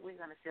out. But we're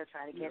going to still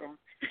try to get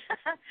him.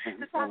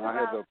 And I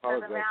had to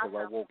apologize because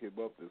I woke him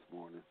up this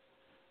morning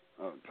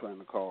trying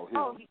to call him.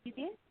 Oh, you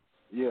did?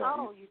 Yeah.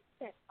 Oh, you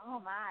did.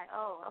 Oh my.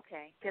 Oh,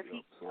 okay. Because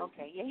he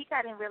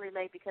got in really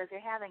late because they're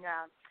having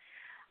I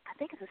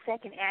think it's the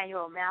second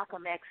annual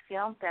Malcolm X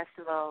Film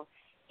Festival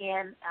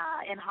in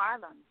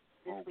Harlem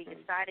this week.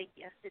 It started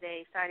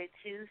yesterday, started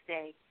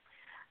Tuesday,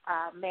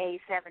 May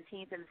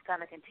 17th, and it's going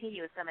to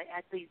continue. It's going to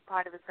actually,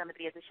 part of it's going to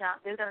be at the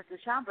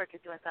Schomburg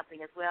is doing something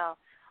as well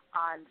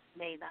on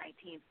May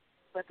 19th.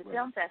 But the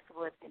film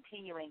festival is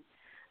continuing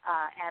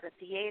at a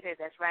theater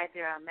that's right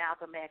there on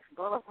Malcolm X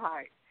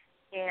Boulevard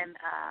in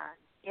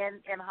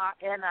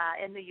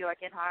New York,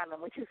 in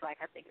Harlem, which is like,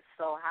 I think it's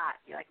so hot.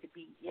 You like to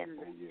be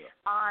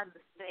on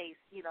the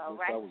space, you know,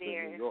 right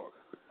there,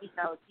 you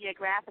know,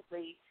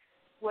 geographically,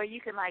 where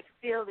you can like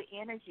feel the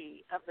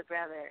energy of the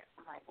brother.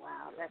 I'm like,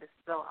 wow, that is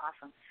so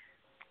awesome.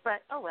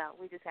 But oh well,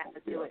 we just have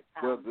to do it.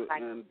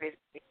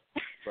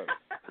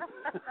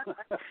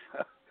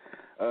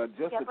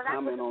 Just to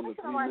comment on the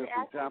 3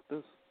 missing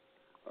chapters.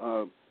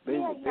 They're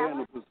in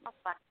the position.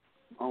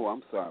 Oh,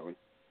 I'm sorry.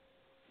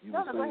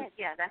 No, go ahead.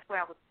 Yeah, that's where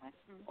I was going.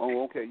 Mm-hmm.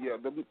 Oh, okay. Yeah,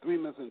 the 3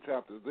 missing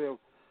chapters. They're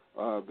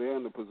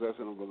in the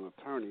possession of an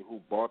attorney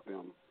who bought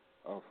them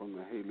from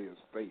the Haley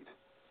estate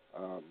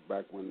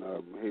back when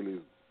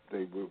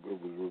it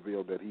was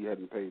revealed that he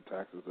hadn't paid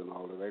taxes and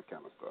all of that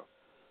kind of stuff.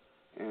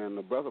 And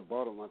the brother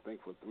bought them, I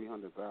think, for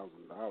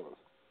 $300,000,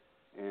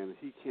 and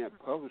he can't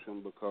publish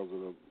them because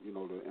of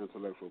the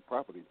intellectual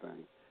property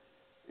thing.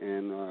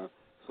 And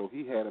so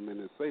he had them in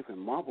his safe, and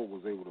Marvel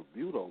was able to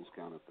view those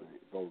kind of things,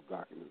 those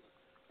documents.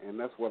 And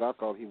that's what I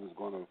thought he was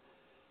going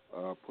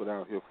to put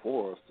out here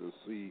for us to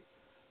see,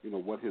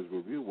 what his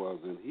review was.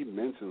 And he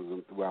mentions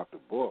them throughout the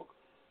book,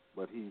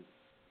 but he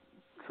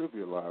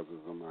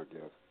trivializes them, I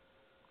guess.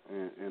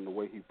 And the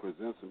way he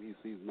presents them, he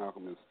sees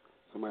Malcolm as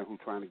somebody who's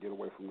trying to get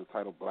away from the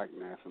title black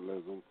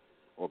nationalism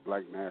or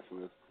black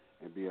nationalist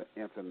and be an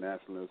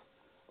internationalist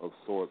of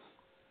sorts,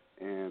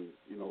 and,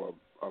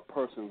 a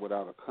person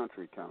without a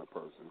country kind of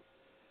person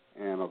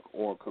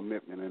or a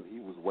commitment. And he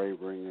was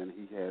wavering, and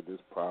he had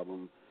this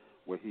problem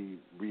where he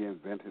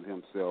reinvented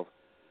himself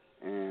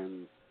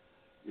and,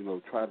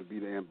 tried to be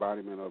the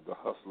embodiment of the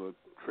hustler,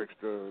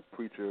 trickster,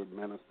 preacher,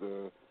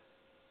 minister,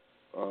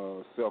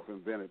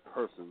 self-invented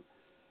person.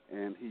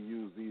 And he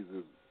used these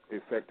as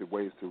effective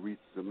ways to reach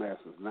the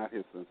masses, not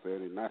his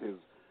sincerity, not his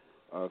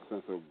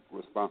sense of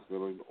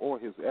responsibility or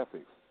his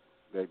ethics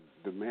that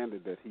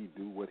demanded that he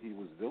do what he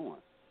was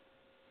doing.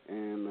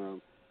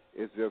 And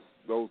it's just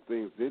those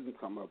things didn't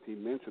come up. He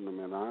mentioned them,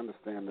 and I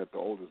understand that the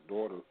oldest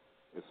daughter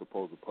is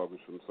supposed to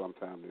publish them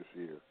sometime this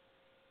year,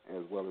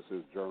 as well as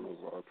his journals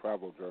or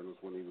travel journals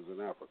when he was in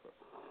Africa.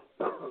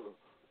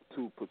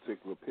 2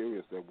 particular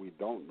periods that we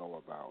don't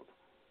know about.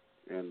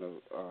 And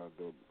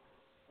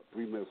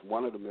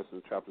one of the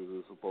missing chapters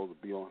is supposed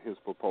to be on his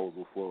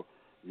proposal for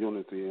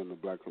unity in the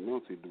black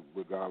community,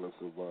 regardless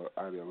of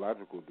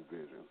ideological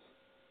divisions,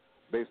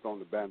 based on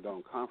the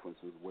Bandung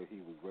conferences where he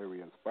was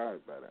very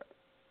inspired by that.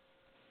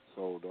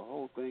 So the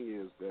whole thing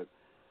is that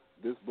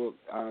this book,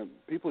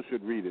 people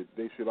should read it.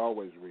 They should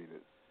always read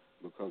it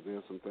because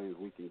there's some things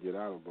we can get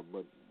out of it.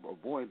 But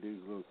avoid these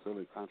little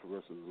silly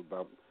controversies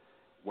about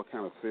what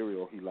kind of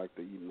cereal he liked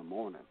to eat in the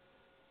morning,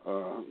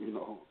 or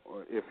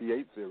if he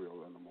ate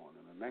cereal in the morning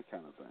and that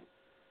kind of thing,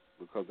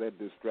 because that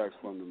distracts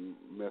from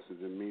the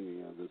message and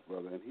meaning of this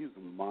brother. And he's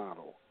a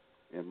model,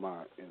 in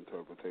my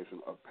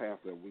interpretation, a path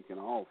that we can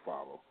all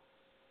follow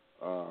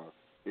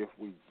if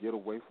we get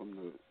away from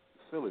the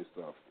silly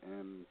stuff.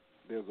 And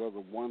there's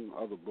one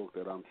other book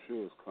that I'm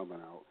sure is coming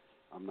out.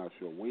 I'm not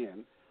sure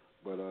when,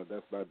 but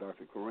that's by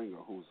Dr. Karinga,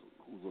 who's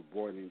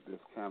avoiding this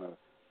kind of,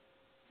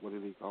 what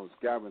did he call it,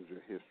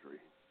 scavenger history,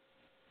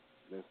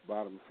 this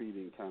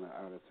bottom-feeding kind of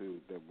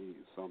attitude that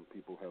some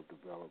people have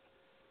developed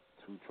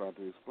to try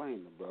to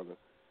explain the brother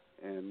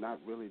and not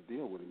really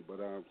deal with him. But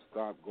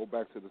go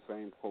back to the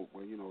same quote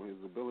where,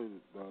 his ability,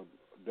 the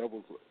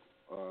devil's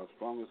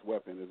strongest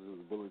weapon is his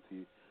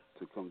ability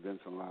to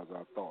conventionalize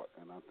our thought,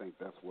 and I think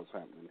that's what's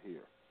happening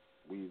here.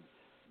 We've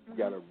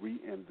got to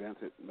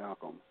reinvent it,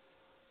 Malcolm,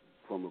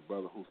 from a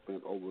brother who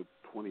spent over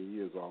 20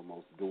 years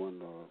almost doing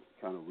the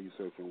kind of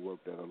research and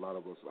work that a lot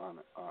of us are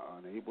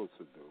unable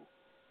to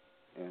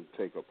do and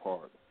take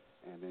apart.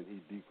 And then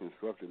he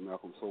deconstructed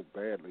Malcolm so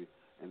badly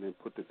and then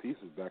put the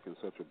pieces back in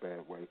such a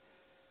bad way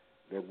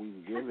that we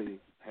really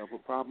have a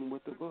problem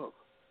with the book.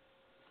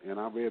 And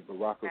I read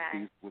Baraka's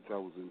piece, which I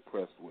was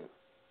impressed with.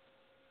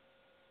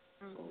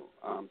 So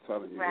I'm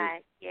telling you,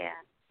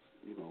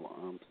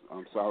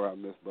 I'm sorry I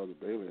missed Brother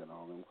Bailey and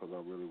all them, because I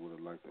really would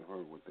have liked to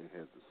hear what they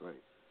had to say.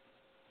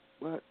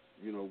 But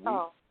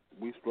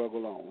we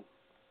struggle on.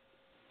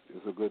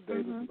 It's a good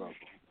day to struggle.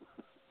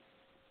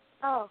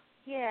 Oh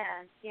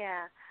yeah.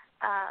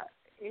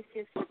 It's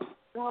just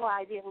the whole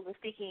idea. We were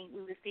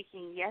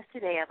speaking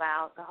yesterday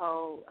about the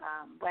whole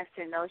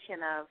Western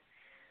notion of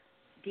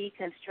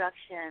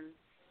deconstruction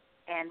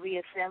and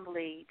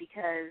reassembly,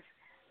 because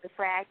the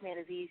fragment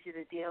is easier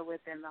to deal with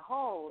than the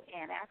whole,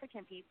 and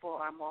African people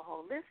are more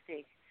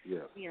holistic.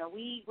 Yes.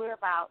 We're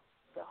about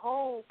the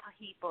whole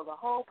people, the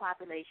whole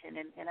population,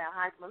 and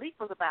Al-Hajj Malik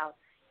was about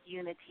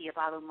unity,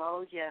 about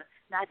umoja,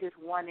 not just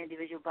one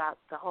individual, about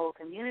the whole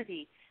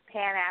community,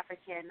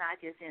 Pan-African,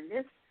 not just in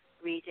this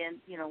region,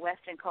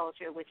 Western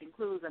culture, which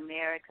includes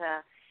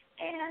America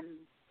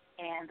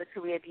and the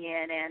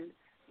Caribbean and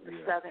the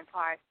southern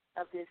part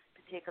of this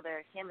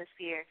particular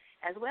hemisphere,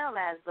 as well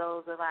as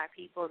those of our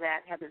people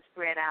that have been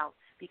spread out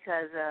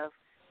because of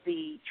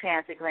the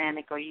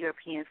transatlantic or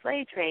European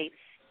slave trade,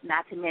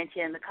 not to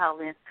mention the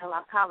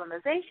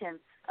colonization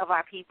of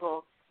our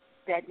people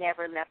that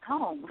never left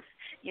home.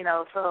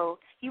 So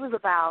he was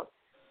about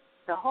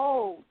the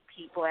whole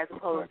people as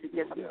opposed to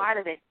just a part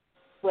of it.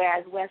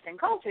 Whereas Western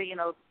culture,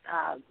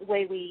 the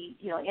way we,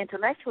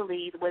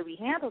 intellectually, the way we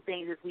handle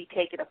things is we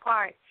take it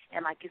apart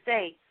and, like you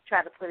say,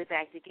 try to put it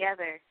back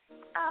together.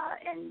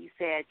 And you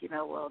said,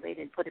 well, they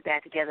didn't put it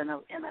back together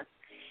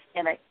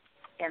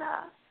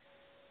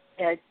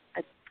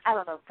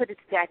put it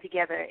back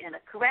together in a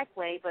correct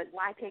way. But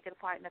why take it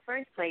apart in the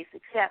first place?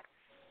 Except,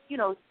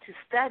 to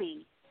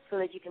study so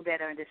that you can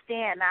better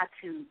understand, not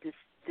to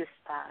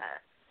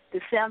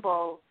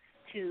dissemble,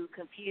 to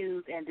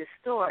confuse and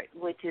distort,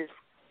 which is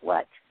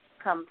what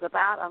comes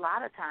about a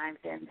lot of times,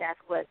 and that's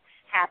what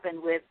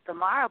happened with the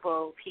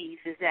Marable piece,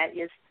 is that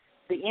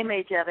the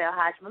image of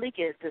Al-Hajj Malik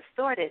is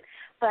distorted.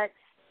 But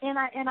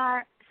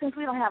since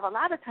we don't have a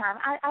lot of time,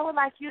 I would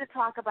like you to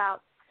talk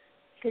about,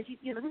 because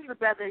this is a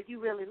brother you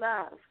really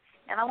love,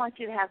 and I want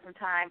you to have some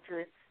time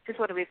to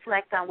sort of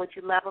reflect on what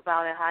you love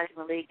about Al-Hajj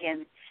Malik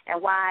and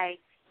why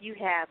you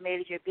have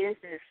made it your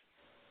business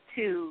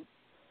to,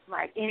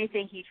 like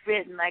anything he's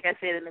written, like I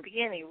said in the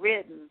beginning,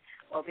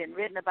 or been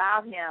written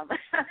about him,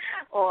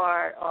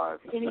 or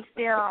any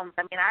film.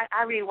 I mean,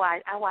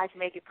 I watch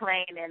Make It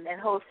Plain, and that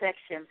whole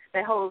section,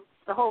 the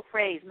whole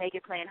phrase, Make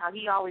It Plain, how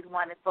he always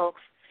wanted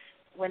folks,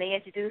 when they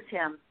introduced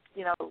him,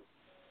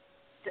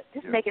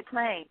 just make it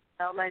plain.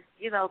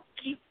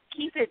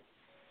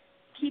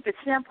 Keep it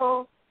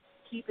simple,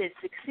 keep it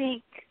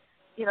succinct.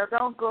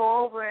 Don't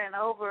go over and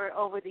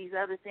over these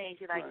other things.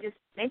 Just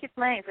make it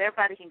plain so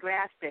everybody can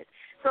grasp it.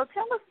 So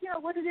tell us,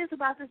 what it is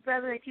about this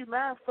brother that you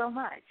love so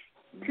much.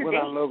 What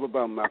I love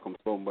about Malcolm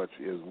so much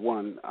is,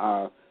 one,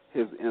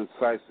 his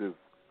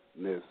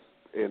incisiveness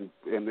and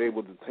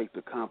able to take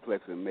the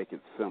complex and make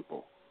it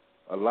simple.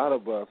 A lot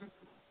of us,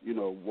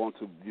 want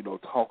to,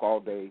 talk all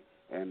day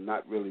and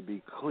not really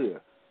be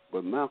clear.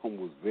 But Malcolm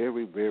was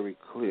very, very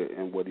clear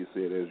in what he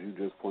said, as you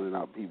just pointed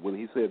out. When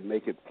he said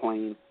make it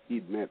plain, he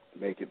meant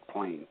make it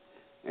plain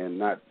and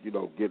not,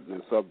 getting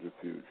in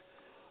subterfuge.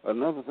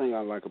 Another thing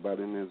I like about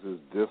him is his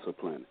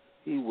discipline.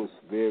 He was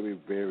very,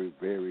 very,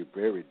 very,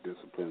 very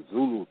disciplined,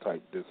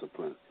 Zulu-type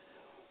discipline,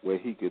 where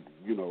he could,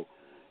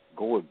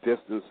 go a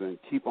distance and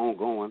keep on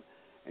going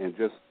and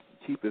just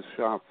keep his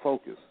sharp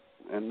focus.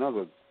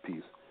 Another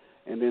piece.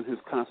 And then his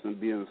constant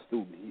being a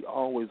student. He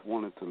always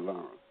wanted to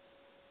learn.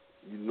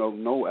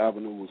 No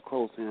avenue was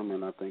closed to him,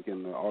 and I think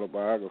in the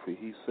autobiography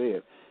he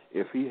said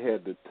if he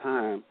had the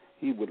time,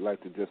 he would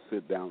like to just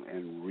sit down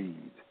and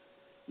read,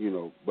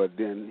 but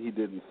then he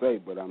didn't say,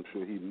 but I'm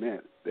sure he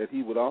meant that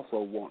he would also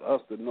want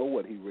us to know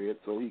what he read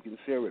so he can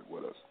share it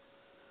with us.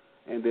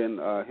 And then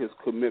his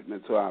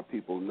commitment to our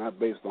people, not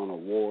based on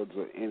awards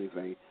or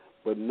anything,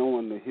 but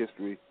knowing the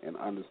history and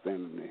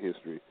understanding the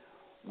history,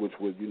 which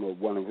was,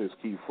 one of his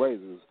key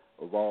phrases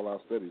of all our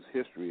studies.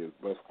 History is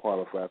best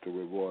qualified to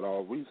reward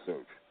all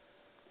research.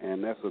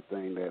 And that's a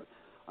thing that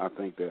I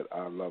think that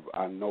I love.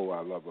 I know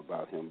I love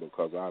about him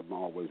because I'm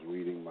always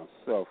reading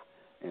myself,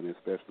 and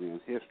especially in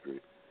history.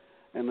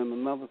 And then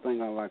another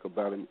thing I like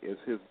about him is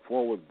his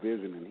forward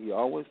vision, and he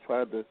always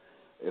tried to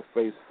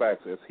face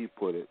facts, as he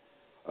put it,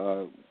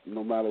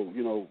 no matter,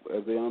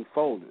 as they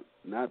unfolded,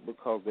 not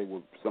because they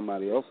were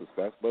somebody else's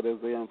facts, but as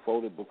they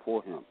unfolded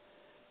before him.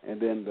 And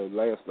then the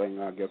last thing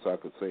I guess I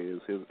could say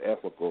is his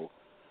ethical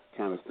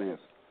kind of stance.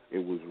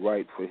 It was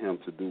right for him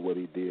to do what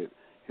he did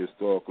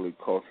historically,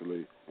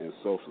 culturally, and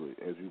socially.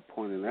 As you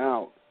pointed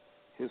out,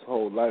 his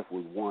whole life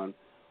was one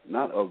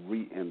not of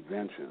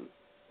reinvention,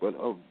 but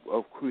of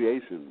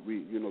creation,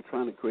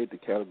 trying to create the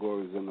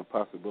categories and the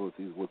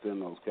possibilities within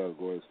those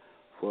categories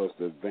for us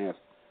to advance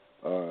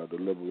the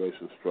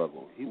liberation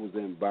struggle. He was the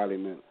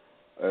embodiment,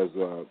 as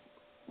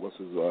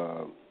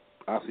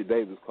Ossie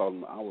Davis called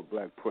him, our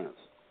Black Prince.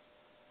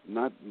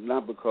 Not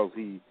because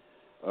he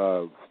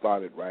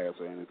started riots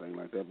or anything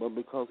like that, but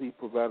because he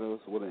provided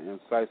us with an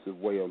incisive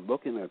way of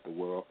looking at the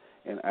world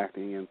and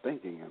acting and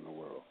thinking in the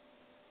world.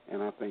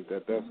 And I think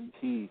that that's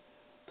key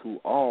to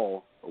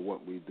all of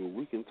what we do.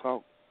 We can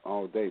talk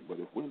all day, but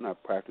if we're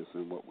not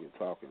practicing what we're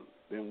talking,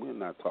 then we're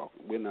not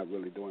talking. We're not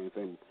really doing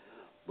anything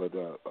but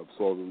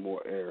absorbing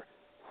more air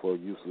for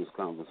useless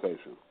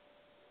conversation.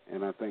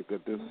 And I think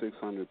that this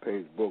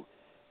 600-page book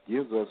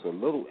gives us a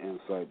little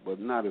insight, but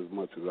not as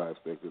much as I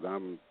expected.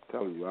 I'm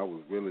telling you, I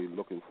was really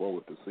looking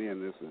forward to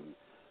seeing this, and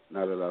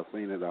now that I've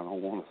seen it, I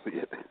don't want to see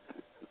it.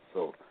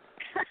 So,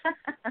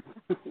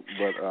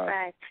 but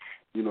right.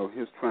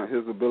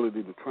 His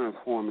ability to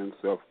transform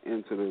himself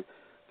into the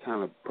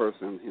kind of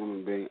person,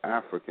 human being,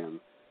 African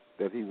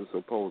that he was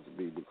supposed to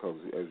be, because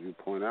as you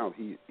point out,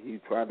 he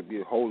tried to be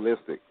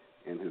holistic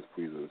in his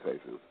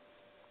presentations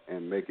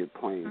and make it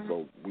plain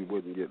so we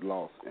wouldn't get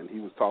lost. And he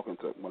was talking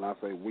to, when I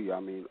say we, I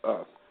mean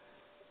us,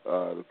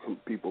 the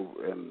people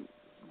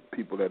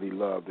that he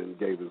loved and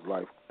gave his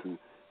life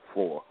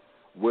for,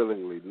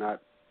 willingly,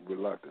 not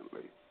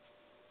reluctantly.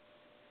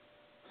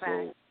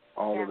 Right. So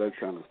all of that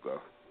kind of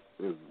stuff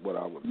is what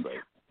I would say.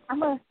 I'm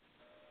gonna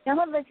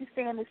let you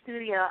stay in the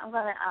studio. I'm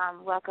gonna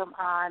welcome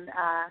on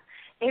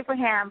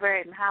Abraham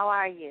Burton. How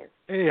are you?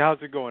 Hey, how's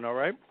it going? All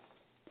right.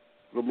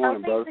 Good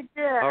morning, brother. Things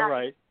are good. All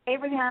right.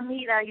 Abraham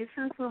meet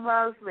Yusufu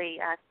Mosley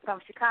from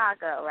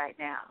Chicago right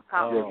now.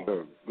 Yes,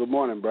 sir. Good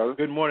morning, brother.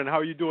 Good morning. How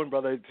are you doing,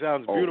 brother? It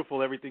sounds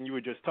beautiful, everything you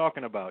were just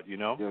talking about,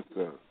 Yes,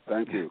 sir.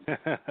 Thank you.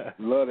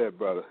 Love that,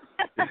 brother.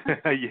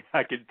 Yeah,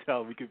 I can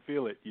tell. We can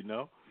feel it,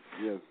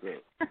 Yes, sir.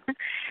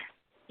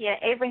 Yeah,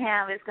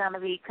 Abraham is going to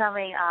be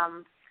coming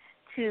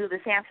to the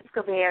San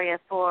Francisco Bay Area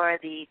for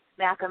the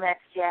Malcolm X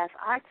Jazz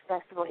Arts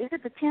Festival. Is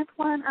it the 10th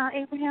one,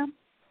 Abraham?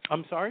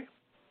 I'm sorry?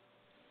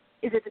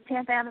 Is it the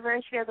 10th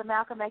anniversary of the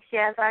Malcolm X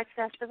Jazz Arts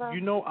Festival?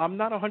 I'm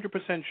not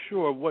 100%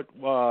 sure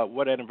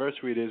what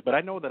anniversary it is, but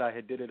I know that I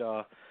had did it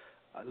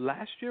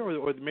last year,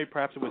 or maybe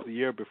perhaps it was the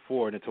year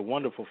before, and it's a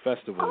wonderful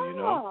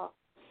festival,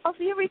 Oh,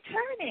 so you're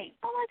returning.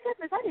 Oh, my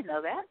goodness, I didn't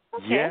know that.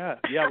 Okay. Yeah,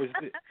 I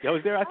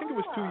was there, I think it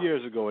was 2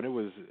 years ago, and it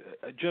was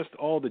just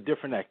all the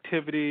different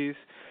activities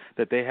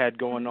that they had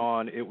going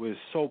on. It was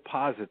so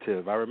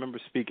positive. I remember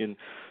speaking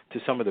to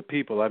some of the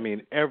people. I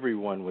mean,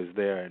 everyone was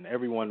there, and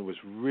everyone was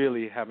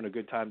really having a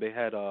good time. They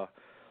had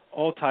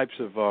all types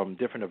of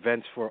different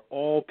events for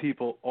all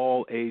people,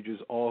 all ages,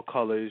 all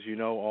colors,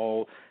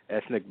 all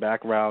ethnic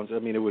backgrounds. I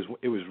mean, it was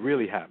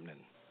really happening.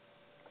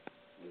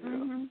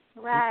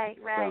 Right,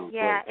 Sounds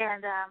yeah,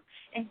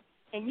 great.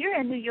 and you're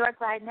in New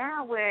York right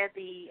now, where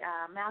the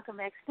Malcolm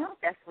X Film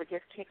Festival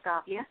just kicked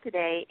off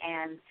yesterday,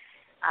 and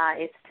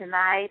it's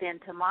tonight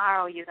and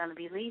tomorrow you're going to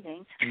be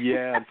leaving.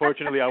 Yeah,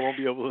 unfortunately, I won't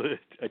be able to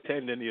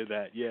attend any of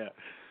that. Yeah.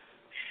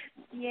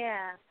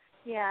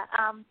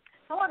 I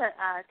want to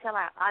tell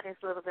our audience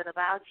a little bit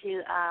about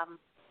you.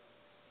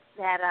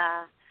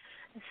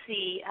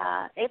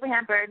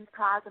 Abraham Burton's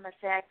Cause and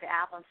Effect, the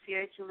album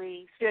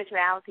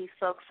Spirituality,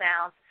 Folk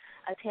Sounds,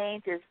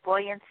 attained its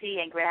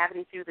buoyancy and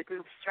gravity through the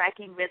group's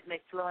striking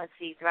rhythmic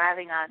fluency,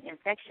 thriving on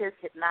infectious,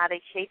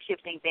 hypnotic,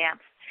 shape-shifting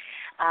vamps.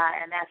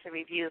 And that's a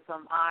review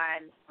from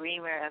Arn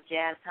Bremer of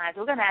Jazz Times.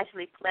 We're going to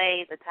actually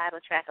play the title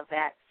track of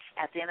that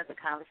at the end of the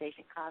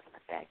conversation, Cause and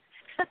Effect.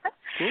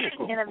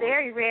 Cool. In a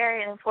very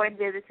rare and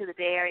important visit to the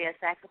Bay Area,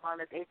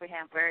 saxophonist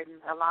Abraham Burton,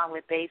 along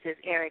with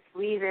bassist Eric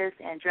Rivas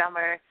and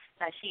drummer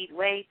Nasheed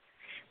Waits,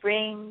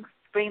 bring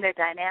their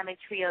dynamic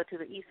trio to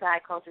the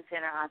Eastside Culture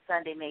Center on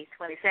Sunday, May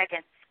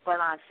 22nd. But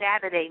on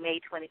Saturday,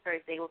 May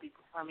 21st, they will be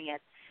performing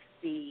at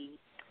the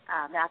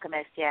Malcolm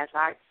X Jazz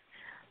Arts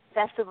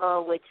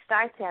Festival, which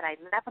starts at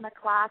 11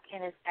 o'clock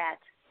and is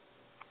at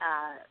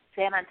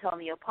San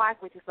Antonio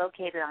Park, which is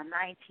located on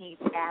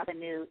 19th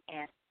Avenue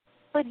and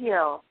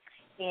Foothill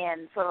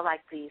in sort of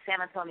like the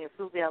San Antonio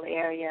Fruitvale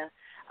area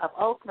of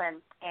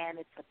Oakland. And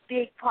it's a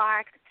big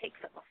park. It takes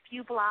up a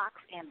few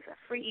blocks, and it's a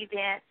free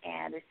event,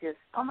 and it's just,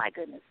 oh, my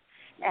goodness.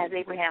 As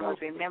Abraham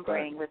was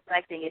remembering,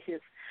 reflecting,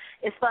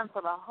 it's fun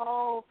for the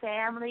whole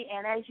family.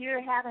 And as you're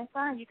having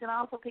fun, you can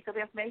also pick up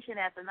information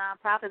at the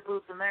nonprofit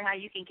booths and learn how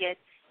you can get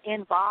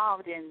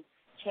involved in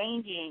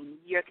changing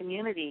your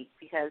community,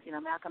 because,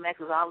 Malcolm X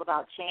was all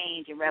about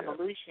change and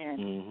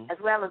revolution, as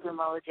well as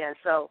Umoja.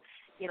 So,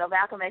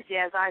 Malcolm X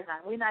Jazz Arts,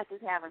 we're not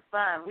just having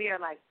fun. We are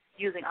like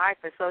using art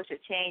for social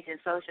change and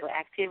social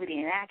activity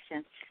and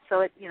action.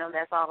 So,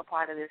 that's all a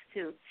part of this,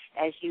 too.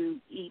 As you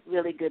eat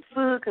really good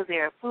food, because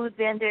there are food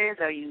vendors,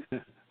 or you,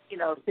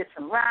 spit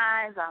some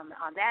rhymes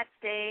on that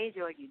stage,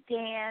 or you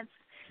dance,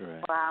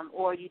 right.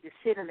 Or you just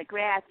sit in the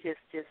grass,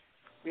 just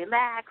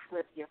relax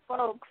with your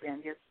folks,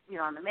 and just,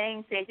 on the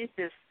main stage. It's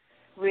just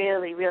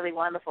really, really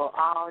wonderful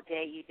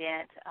all-day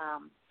event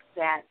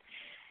that,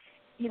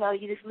 you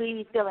just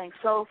leave feeling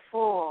so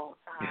full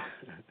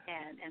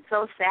and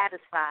so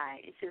satisfied.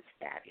 It's just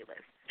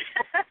fabulous.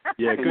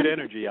 Yeah, good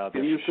energy out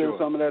there. Can you send sure.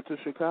 some of that to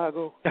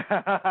Chicago?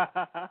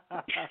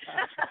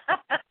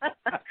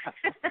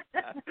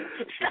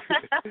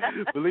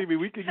 Believe me,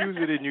 we could use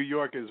it in New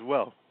York as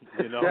well.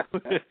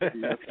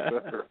 Yes,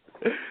 sir.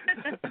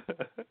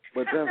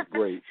 But that's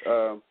great.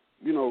 And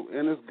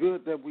it's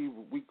good that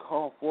we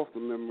call forth the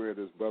memory of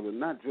this brother,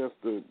 not just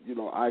the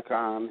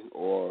icon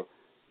or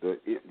the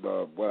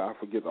I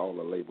forget all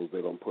the labels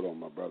they don't put on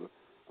my brother,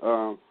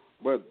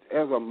 but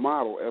as a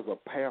model, as a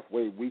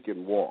pathway we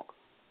can walk.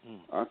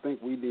 I think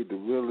we need to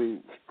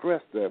really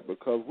stress that,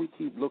 because we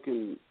keep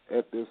looking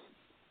at this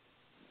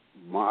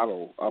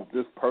model of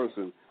this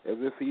person as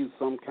if he's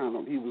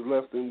he was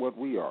less than what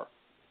we are,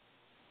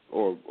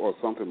 or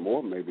something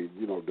more, maybe,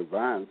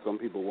 divine. Some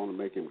people want to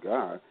make him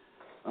God,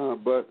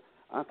 but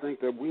I think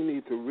that we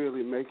need to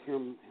really make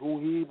him who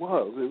he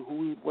was and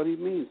what he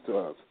means to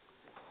us.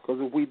 Because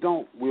if we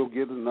don't, we'll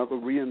get another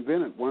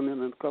reinvented one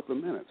in a couple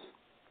of minutes.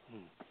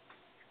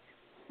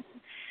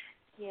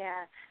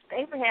 Yeah.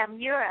 Abraham,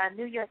 you're a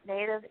New York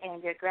native,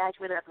 and you're a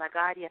graduate of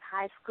LaGuardia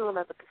High School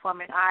of the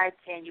Performing Arts,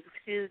 and you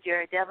pursued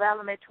your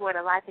development toward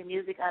a life in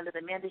music under the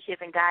mentorship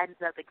and guidance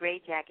of the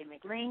great Jackie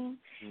McLean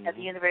at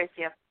the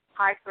University of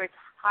Hartford's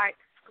Hart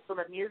School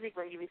of Music,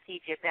 where you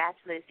received your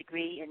bachelor's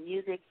degree in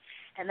music,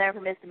 and learned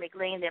from Mr.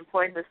 McLean the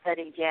importance of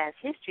studying jazz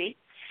history.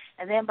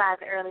 And then by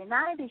the early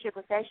 90s, your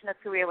professional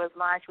career was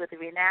launched with the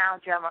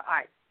renowned drummer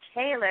Art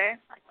Taylor.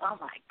 Oh,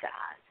 my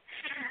gosh.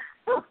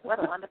 What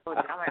a wonderful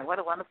drummer. What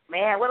a wonderful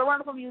man. What a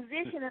wonderful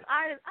musician and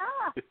artist.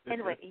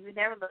 Anyway, you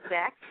never look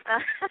back.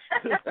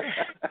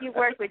 You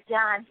worked with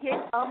John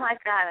Hicks. Oh, my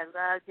God, I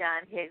love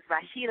John Hicks.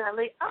 Rashid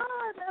Ali.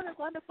 Oh, another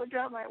wonderful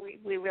drummer.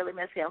 We really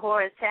miss him.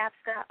 Horace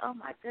Tapscott. Oh,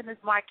 my goodness.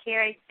 Mark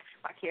Carey.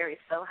 Mark Carey is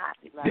so hot.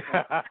 We love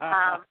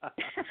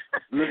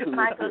him.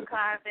 Michael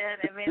Carvin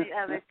and many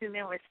others, too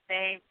numerous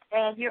names.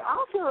 And you're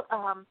also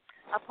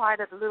a part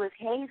of the Lewis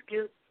Hayes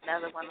Group,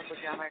 another wonderful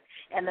drummer,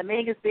 and the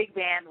Mingus Big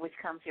Band, which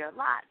comes here a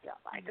lot, y'all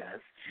like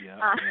us.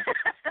 Yeah.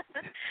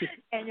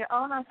 And your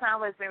own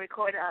ensemble has been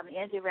recorded on the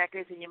Indie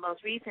Records, and your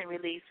most recent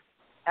release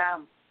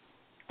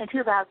in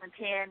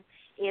 2010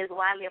 is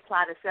widely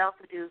applauded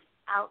self-produced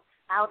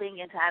outing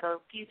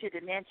entitled Future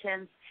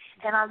Dimensions.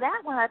 And on that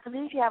one, I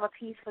believe you have a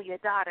piece for your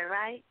daughter,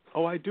 right?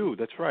 Oh, I do.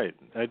 That's right.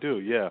 I do,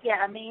 yeah.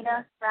 Yeah,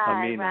 Amina.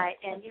 Right, Amina. Right.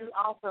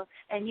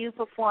 And you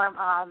perform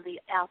on the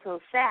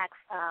alto sax,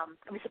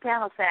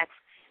 soprano sax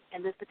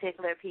in this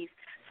particular piece.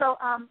 So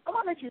I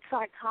want to let you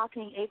start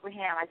talking,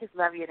 Abraham. I just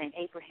love your name,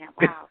 Abraham.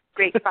 Wow,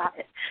 great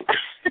prophet.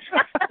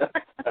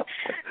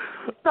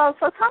 So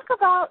talk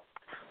about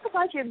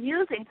your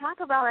music.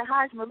 Talk about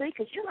Hajj Malik,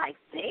 because you're like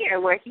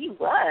there where he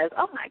was.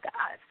 Oh, my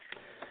gosh.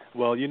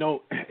 Well,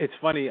 it's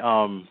funny.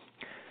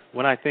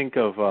 When I think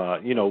of,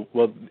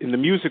 in the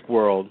music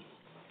world,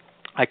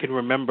 I can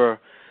remember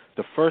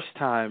the first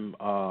time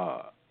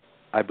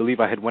I believe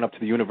I had went up to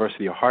the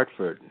University of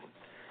Hartford,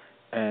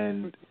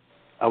 and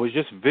I was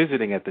just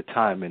visiting at the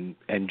time,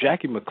 and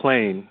Jackie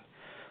McLean,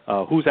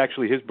 who's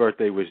actually his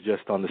birthday was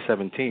just on the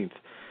 17th.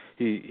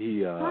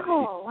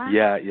 Wow.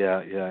 Yeah,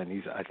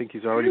 and I think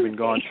he's already been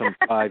gone some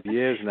 5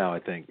 years now, I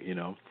think,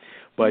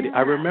 But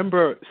I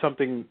remember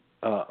something,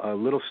 a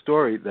little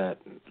story that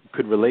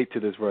could relate to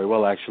this very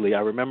well, actually.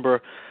 I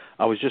remember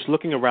I was just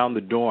looking around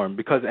the dorm,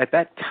 because at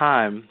that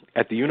time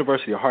at the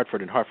University of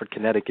Hartford in Hartford,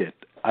 Connecticut,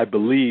 I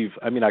believe,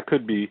 I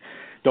could be,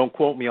 don't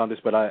quote me on this,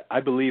 but I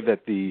believe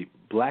that the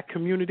black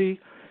community,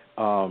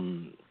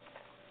 probably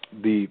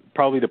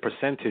the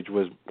percentage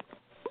was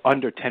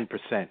under 10%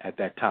 at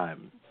that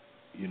time.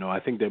 I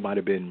think there might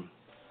have been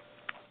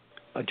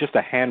just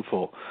a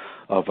handful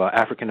of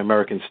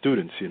African-American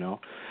students,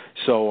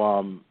 So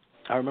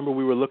I remember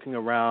we were looking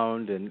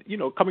around, and,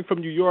 coming from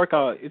New York,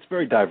 it's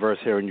very diverse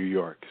here in New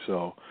York.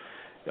 So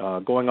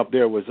going up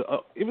there it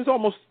was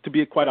almost, to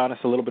be quite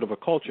honest, a little bit of a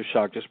culture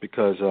shock, just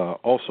because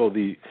also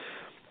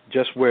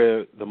just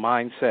where the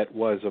mindset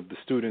was of the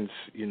students,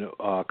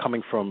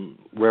 coming from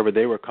wherever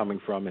they were coming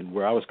from and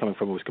where I was coming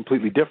from, it was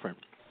completely different.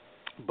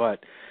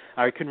 But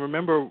I can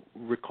remember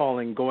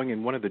recalling going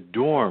in one of the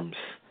dorms,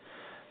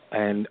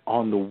 and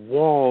on the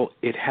wall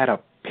it had a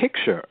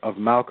picture of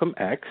Malcolm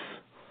X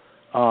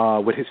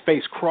with his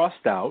face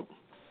crossed out,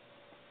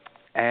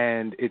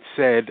 and it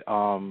said,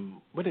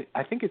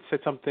 I think it said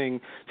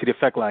something to the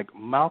effect like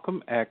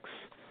Malcolm X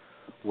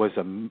was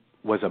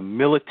a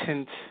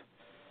militant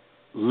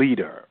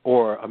leader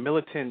or a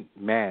militant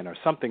man or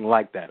something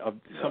like that,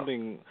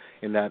 something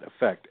in that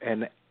effect.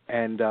 And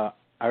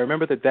I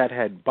remember that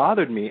had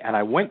bothered me, and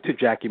I went to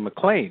Jackie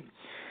McLean,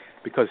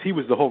 because he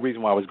was the whole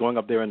reason why I was going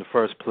up there in the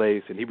first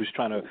place, and he was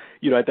trying to,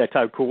 at that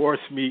time, coerce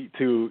me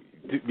to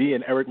me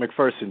and Eric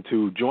McPherson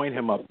to join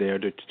him up there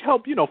to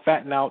help,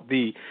 fatten out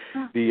the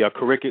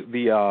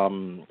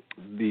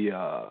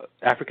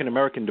African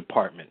American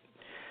department.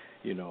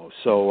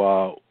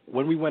 So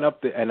when we went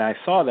up there and I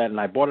saw that and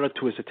I brought it up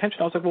to his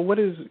attention, I was like, well,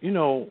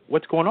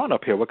 what's going on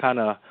up here? What kind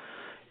of,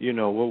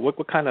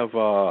 what kind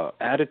of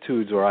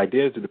attitudes or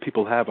ideas do the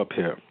people have up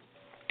here?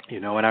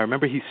 And I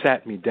remember he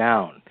sat me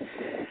down,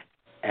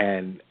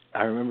 and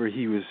I remember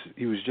he was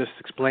just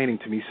explaining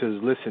to me. He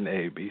says, "Listen,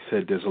 Abe," he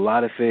said, "there's a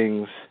lot of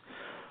things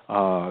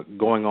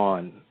going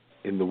on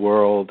in the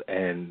world,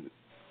 and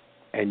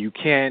you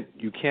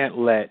can't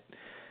let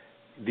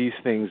these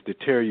things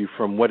deter you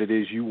from what it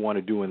is you want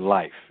to do in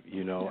life,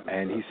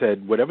 And he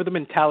said, whatever the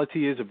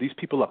mentality is of these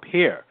people up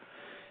here,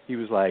 he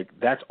was like,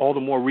 that's all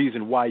the more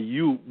reason why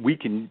we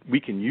can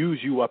use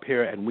you up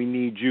here, and we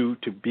need you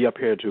to be up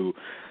here to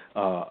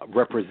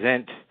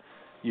represent,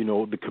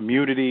 the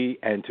community,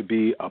 and to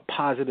be a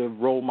positive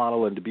role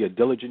model, and to be a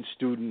diligent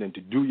student, and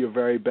to do your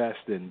very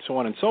best, and so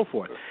on and so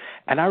forth."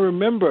 And I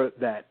remember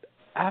that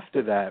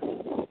after that,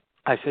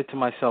 I said to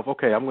myself,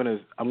 okay, I'm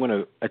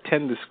gonna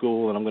attend the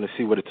school, and I'm gonna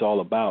see what it's all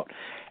about.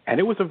 And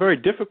it was a very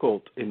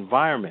difficult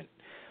environment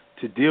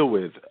to deal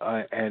with,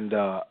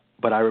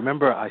 but I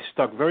remember I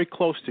stuck very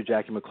close to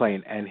Jackie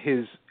McLean,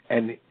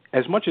 and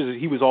as much as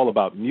he was all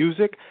about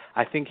music,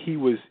 I think he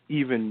was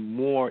even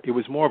more. It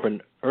was more of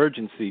an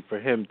urgency for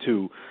him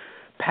to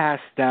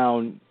pass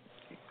down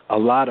a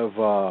lot of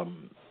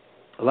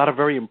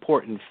very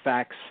important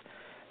facts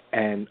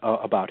and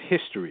about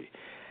history.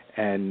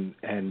 And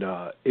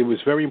it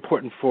was very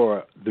important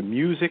for the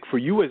music, for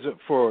you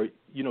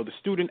the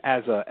student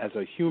as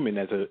a human,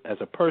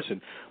 as a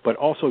person, but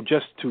also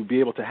just to be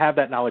able to have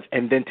that knowledge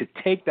and then to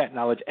take that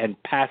knowledge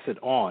and pass it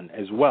on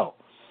as well.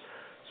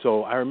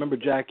 So I remember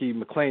Jackie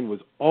McLean was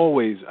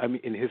always,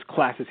 in his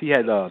classes, he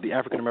had the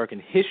African American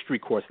history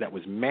course that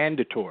was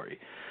mandatory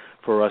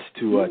for us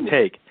to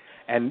take,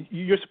 and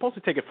you're supposed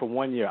to take it for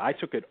 1 year. I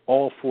took it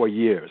all 4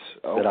 years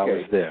that I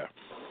was there.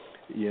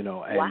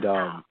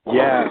 Wow.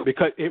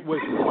 Because it was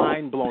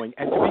mind-blowing.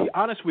 And to be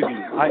honest with you,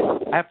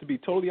 I have to be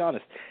totally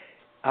honest,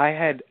 I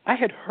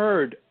had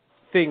heard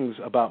things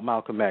about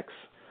Malcolm X,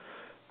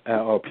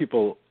 or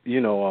people, a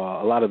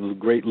lot of the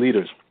great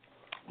leaders,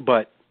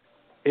 but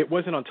it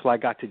wasn't until I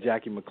got to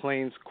Jackie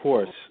McLean's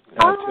course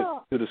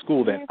to the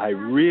school that I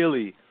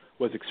really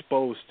was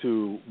exposed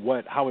to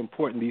how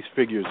important these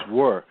figures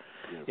were,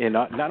 in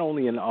not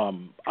only in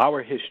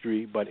our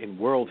history but in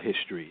world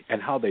history,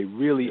 and how they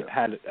really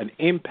had an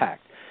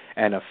impact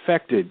and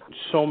affected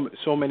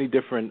so many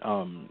different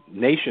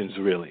nations,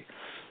 really.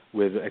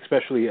 With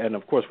especially, and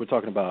of course, we're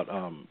talking about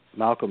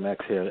Malcolm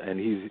X here, and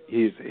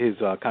his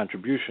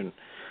contribution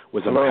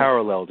was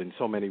unparalleled in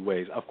so many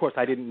ways. Of course,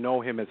 I didn't know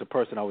him as a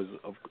person.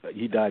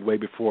 He died way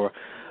before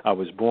I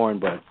was born,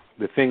 but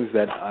the things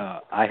that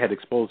I had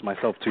exposed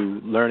myself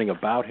to, learning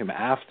about him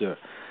after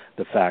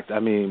the fact,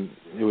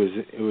 it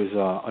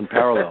was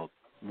unparalleled,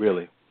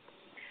 really.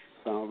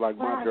 Sounds like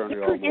my journey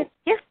almost.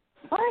 It's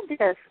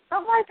wonders.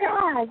 Oh my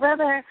God,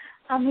 Brother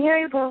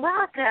Amiri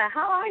Baraka,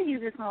 how are you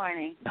this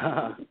morning?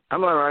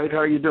 I'm all right. How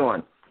are you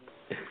doing?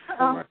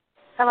 Hello?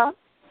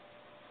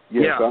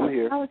 Yes, I'm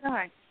here. Oh,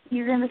 sorry.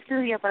 He's in the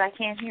studio, but I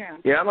can't hear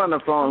him. Yeah, I'm on the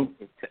phone.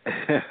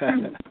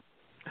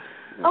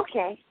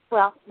 Okay.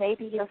 Well,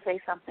 maybe he'll say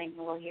something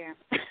and we'll hear him.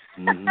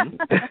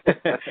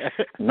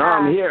 Mm-hmm. No,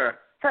 I'm here.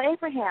 So,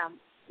 Abraham.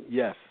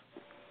 Yes.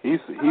 He's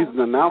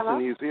announcing. Hello?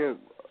 He's here,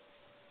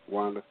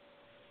 Wanda.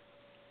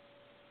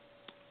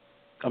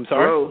 I'm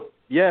sorry? Hello?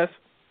 Yes.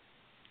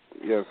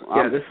 Yes.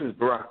 This is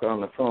Baraka on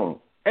the phone.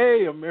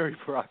 Hey, I'm Mary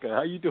Baraka.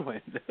 How you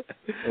doing?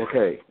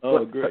 Okay.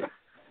 Oh, great.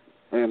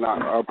 And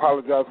I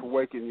apologize for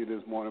waking you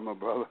this morning, my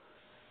brother.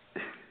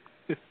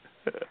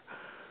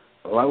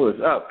 Well, I was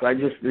up. I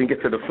just didn't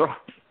get to the phone.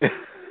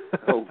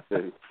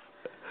 Okay.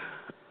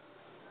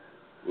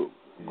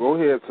 Go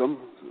ahead, son.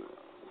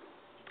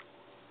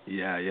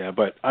 Yeah.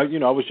 But I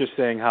was just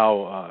saying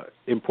how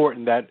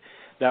important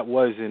that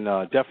was in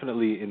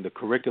definitely in the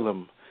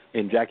curriculum,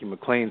 in Jackie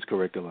McLean's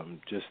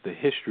curriculum, just the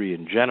history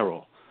in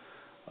general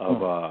of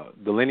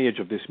the lineage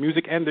of this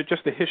music, and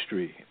just the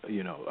history,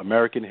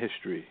 American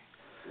history.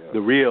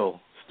 The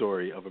real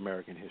story of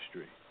American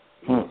history.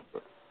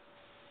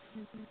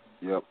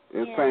 Yep.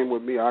 It's same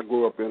with me. I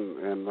grew up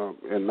in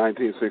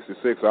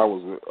 1966. I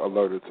was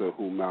alerted to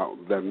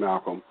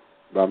Malcolm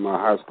by my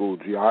high school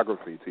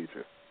geography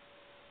teacher,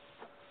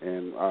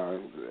 and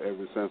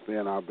ever since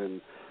then I've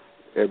been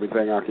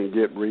everything I can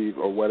get, read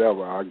or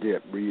whatever I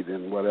get, read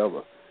and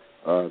whatever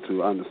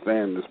to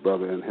understand this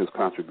brother and his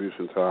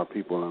contribution to our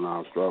people and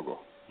our struggle.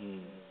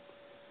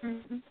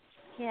 Mm-hmm.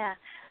 Yeah.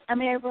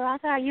 Amir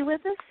Baraka, are you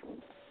with us?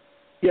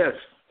 Yes.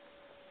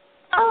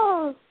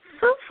 Oh,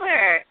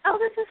 super. Oh,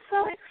 this is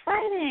so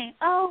exciting.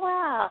 Oh,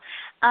 wow.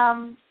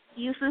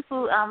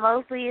 Yusufu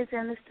Mosley is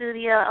in the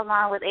studio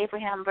along with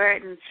Abraham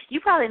Burton. You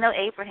probably know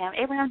Abraham.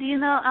 Abraham, do you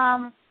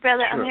know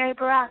Brother Amiri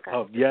Baraka?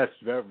 Oh, yes,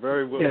 very,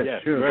 very well.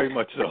 Yes, sure. very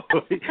much so.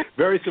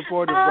 Very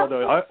supportive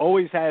brother.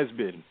 Always has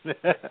been.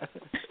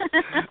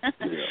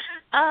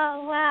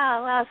 Oh,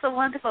 wow, so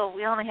wonderful.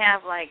 We only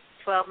have like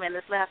 12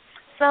 minutes left.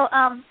 So,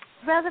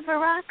 Brother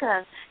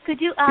Baraka,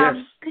 could you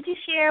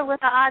share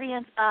with the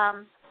audience,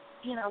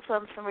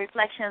 some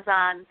reflections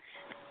on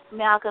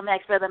Malcolm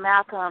X, Brother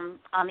Malcolm,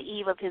 on the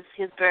eve of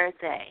his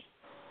birthday?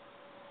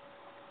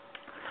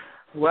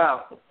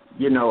 Well,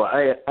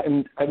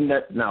 I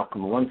met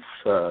Malcolm once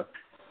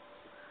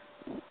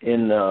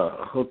in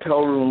a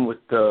hotel room with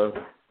a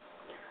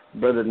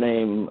brother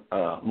named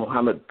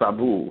Muhammad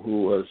Babu,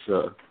 who was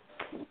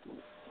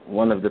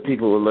one of the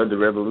people who led the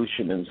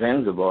revolution in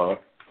Zanzibar,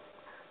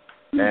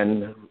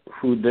 and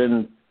who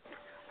then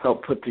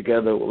helped put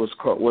together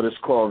what is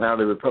called now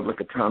the Republic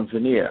of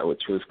Tanzania,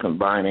 which was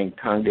combining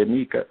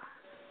Tanganyika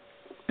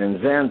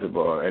and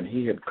Zanzibar. And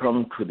he had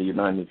come to the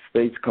United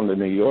States, come to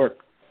New York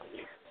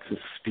to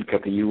speak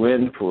at the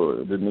UN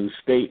for the new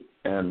state.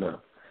 And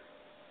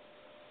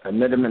I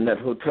met him in that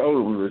hotel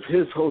room. It was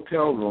his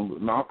hotel room.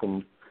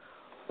 Malcolm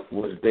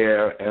was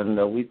there, and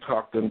we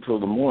talked until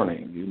the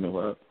morning.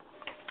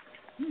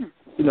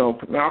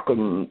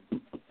 Malcolm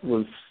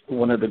was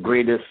one of the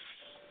greatest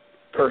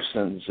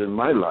persons in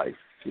my life.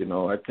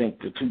 I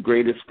think the two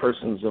greatest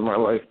persons in my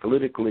life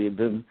politically have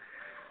been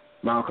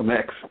Malcolm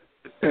X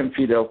and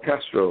Fidel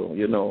Castro.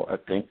 I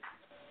think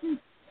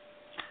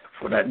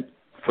for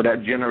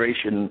that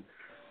generation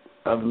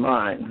of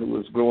mine who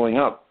was growing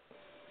up,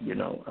 those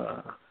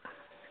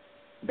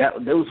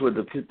were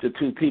the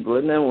two people.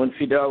 And then when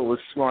Fidel was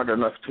smart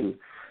enough to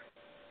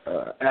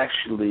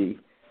actually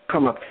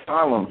come up to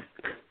Harlem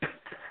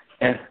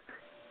and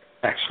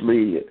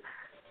actually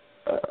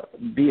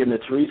be in the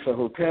Teresa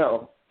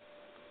Hotel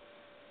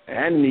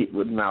and meet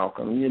with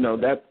Malcolm,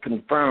 that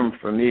confirmed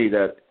for me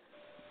that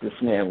this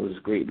man was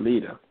a great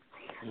leader.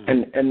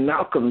 And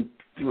Malcolm,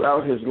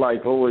 throughout his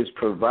life, always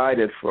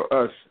provided for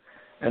us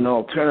an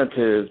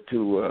alternative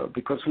to,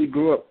 because we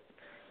grew up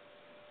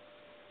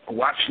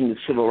watching the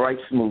civil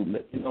rights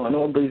movement, and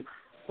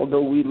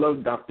although we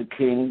loved Dr.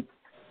 King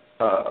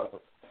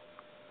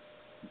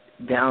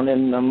down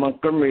in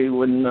Montgomery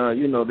when,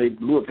 they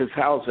blew up his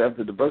house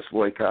after the bus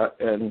boycott,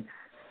 and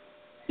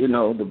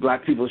the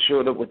black people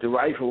showed up with the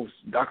rifles.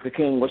 Dr.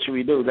 King, what should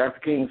we do? Dr.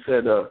 King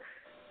said,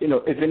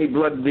 if any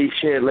blood be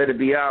shed, let it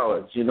be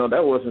ours.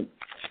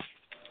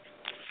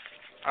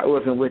 I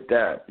wasn't with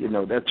that. We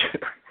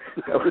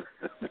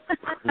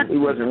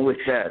wasn't with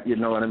that. You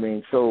know what I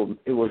mean? So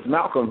it was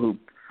Malcolm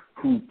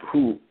who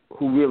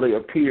really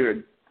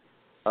appeared.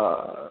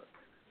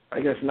 I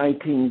guess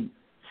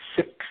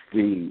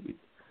 1960.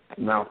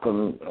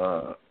 Malcolm,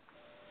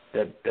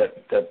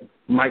 that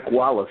Mike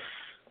Wallace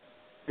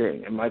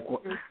thing, and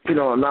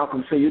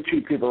Malcolm said, you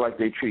treat people like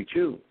they treat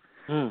you.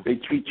 They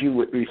treat you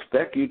with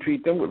respect, you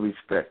treat them with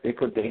respect. They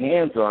put their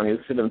hands on you,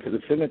 send them to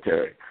the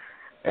cemetery.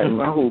 And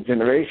my whole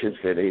generation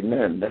said,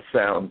 amen. That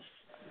sounds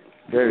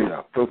very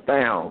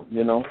profound,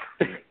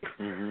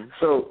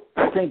 So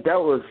I think that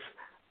was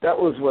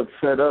what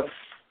set us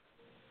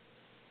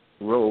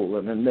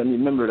rolling. And then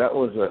remember, that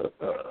was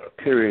a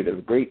period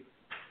of great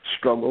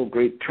struggle,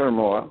 great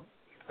turmoil.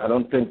 I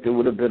don't think there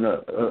would have been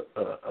a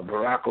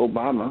Barack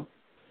Obama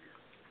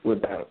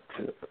without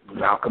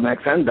Malcolm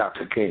X and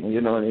Dr. King,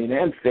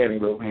 and Stanley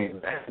Lohan.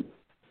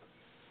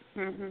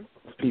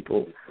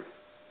 People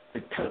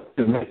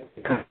to make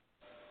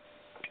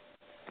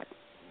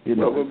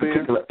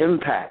particular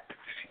impact.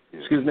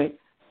 Excuse me?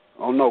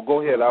 Oh, no,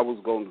 go ahead. I was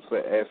going to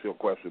ask you a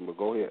question, but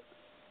go ahead.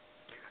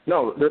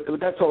 No,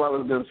 that's all I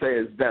was going to say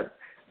is that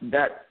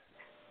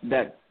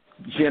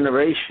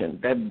generation,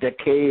 that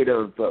decade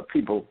of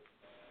people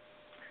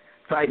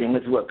fighting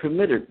is what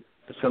permitted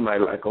somebody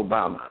like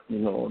Obama.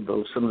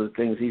 Though some of the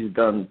things he's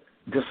done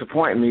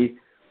disappoint me,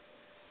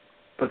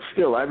 but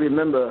still, I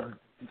remember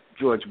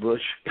George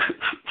Bush,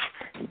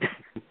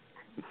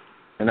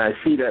 and I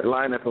see that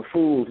lineup of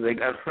fools they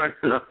got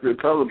running up the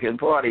Republican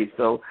Party.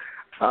 So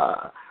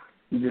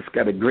you just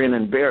got to grin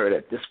and bear it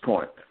at this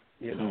point,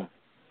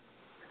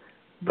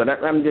 But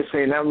I'm just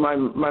saying that my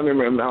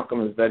memory of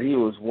Malcolm is that he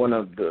was one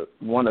of the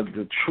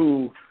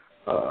true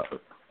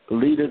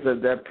leaders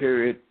of that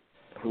period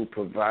who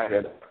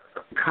provided a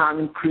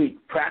concrete,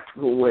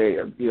 practical way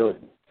of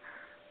dealing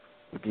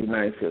with the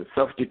United States: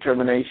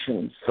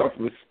 self-determination,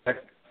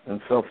 self-respect,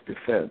 and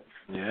self-defense.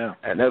 Yeah,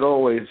 and that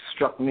always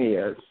struck me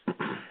as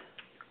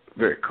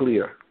very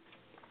clear.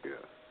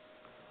 Yeah,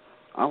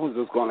 I was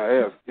just going to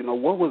ask,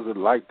 what was it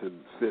like to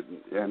sit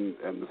in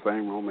the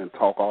same room and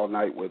talk all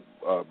night with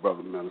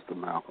Brother Minister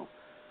Malcolm?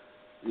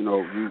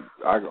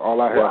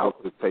 All I have was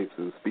the tapes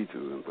and speeches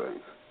and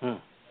things.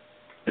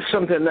 It's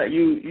something that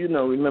you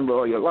remember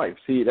all your life.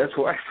 See, that's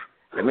why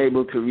I'm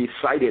able to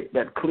recite it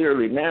that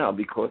clearly now,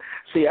 because,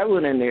 see, I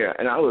went in there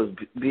and I was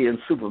being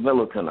super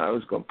militant. I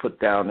was going to put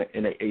down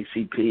in the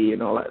ACP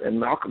and all that. And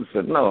Malcolm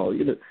said, no,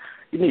 you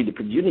need to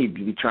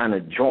be trying to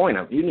join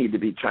them. You need to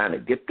be trying to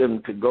get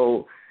them to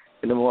go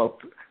in a more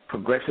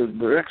progressive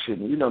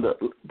direction. You know,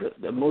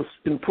 the most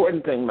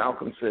important thing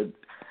Malcolm said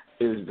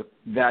is the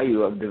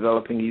value of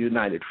developing a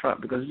united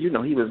front, because, you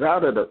know, he was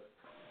out of the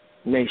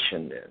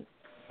nation then.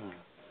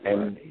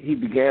 And he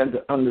began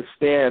to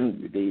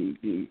understand the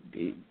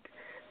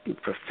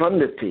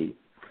profundity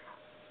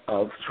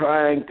of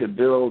trying to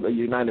build a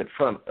united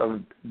front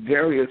of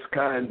various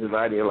kinds of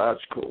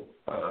ideological,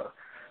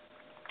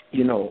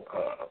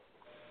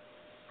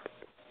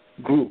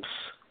 groups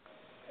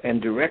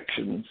and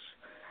directions,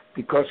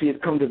 because he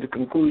had come to the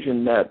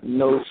conclusion that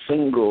no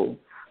single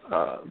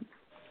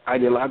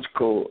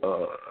ideological,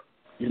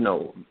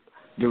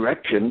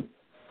 direction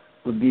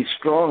would be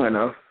strong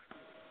enough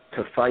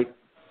to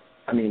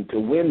to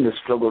win the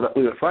struggle that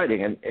we were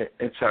fighting. And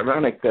it's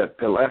ironic that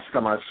the last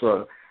time I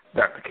saw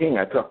Dr. King,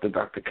 I talked to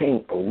Dr.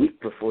 King a week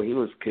before he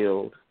was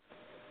killed,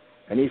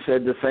 and he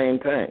said the same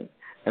thing.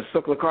 And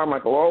Stokely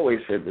Carmichael always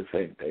said the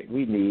same thing.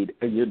 We need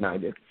a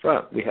united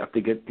front. We have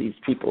to get these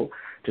people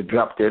to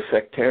drop their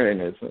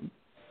sectarianism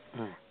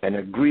and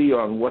agree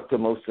on what the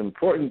most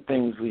important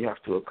things we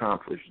have to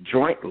accomplish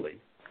jointly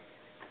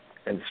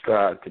and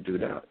strive to do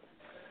that.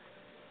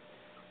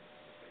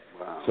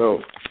 Wow.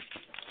 So,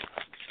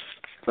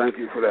 thank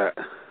you for that.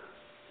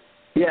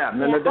 Yeah,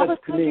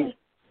 that's to me.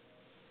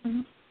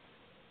 Mm-hmm.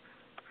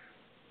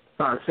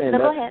 I was saying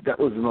that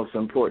was the most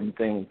important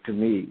thing to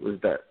me, was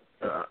that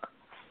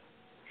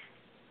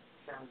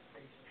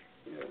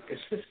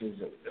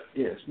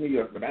it's New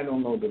York, but I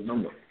don't know the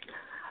number.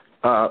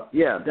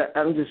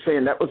 I'm just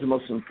saying that was the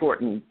most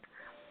important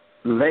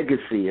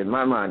legacy in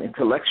my mind,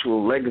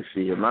 intellectual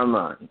legacy in my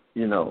mind,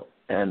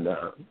 and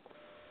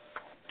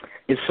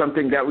it's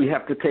something that we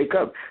have to take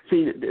up.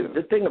 See,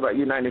 the thing about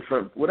United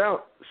Front,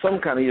 without some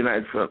kind of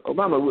United Front,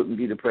 Obama wouldn't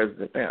be the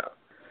president now.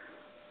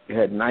 You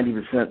had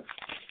 90%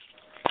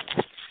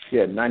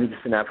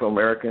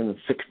 Afro-Americans,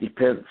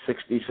 65%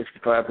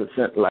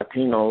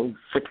 Latinos,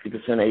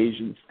 60%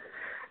 Asians,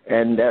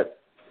 and that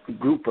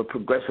group of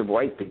progressive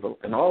white people,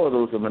 and all of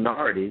those are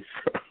minorities,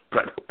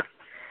 but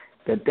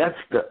that's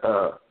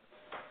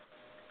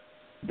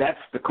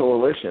the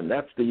coalition,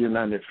 that's the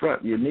united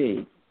front you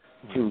need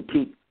to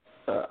keep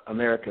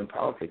American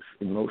politics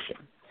in motion.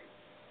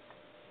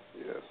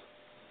 Yes.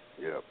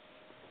 Yep.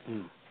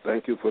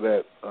 Thank you for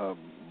that,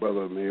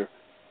 Brother Amir.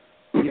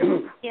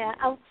 Yeah,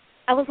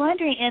 I was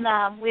wondering,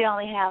 we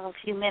only have a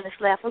few minutes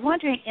left. I was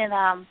wondering in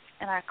our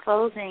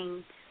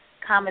closing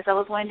comments, I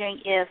was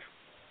wondering if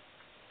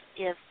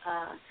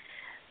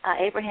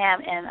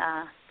Abraham and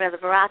Brother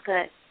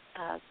Baraka,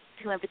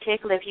 two in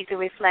particular, if you could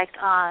reflect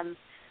on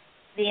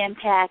the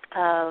impact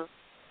of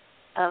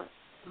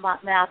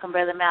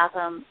Brother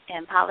Malcolm,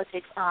 and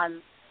politics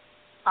on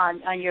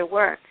your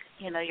work,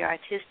 your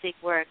artistic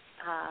work,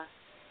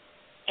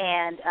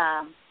 and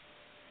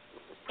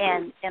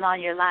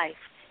on your life.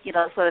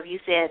 Sort of, you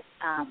said,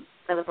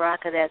 Brother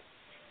Baraka,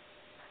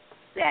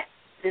 that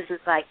this is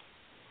like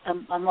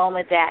a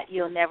moment that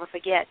you'll never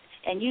forget.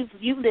 And you've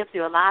lived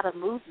through a lot of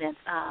movements.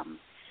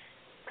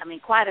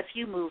 Quite a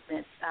few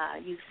movements.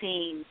 You've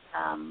seen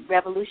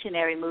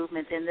revolutionary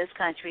movements in this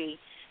country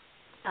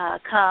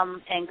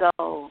come and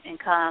go and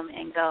come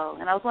and go.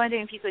 And I was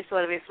wondering if you could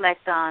sort of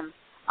reflect on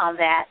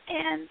that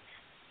and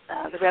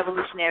the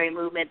revolutionary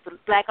movement, the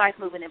Black Arts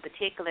Movement in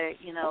particular,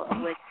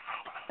 which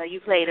you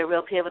played a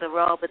real pivotal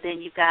role, but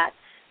then you've got,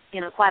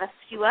 quite a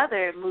few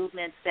other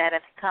movements that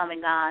have come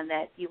and gone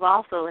that you've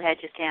also had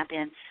your stamp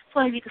in. So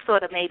if you could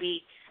sort of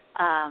maybe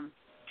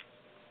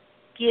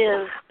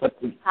give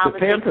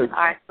politics and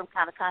art some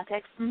kind of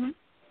context. Mm-hmm.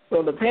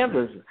 Well, the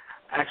Panthers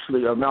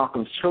actually are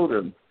Malcolm's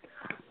children,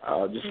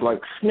 just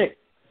like SNCC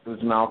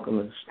was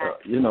Malcolm's,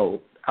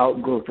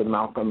 outgrowth of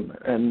Malcolm,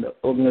 and the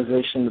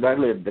organization that I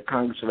led, the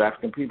Congress of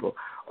African People.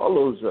 All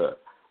those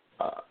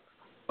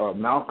are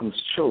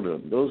Malcolm's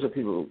children. Those are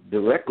people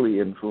directly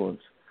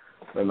influenced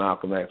by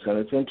Malcolm X. And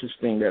it's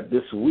interesting that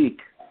this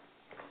week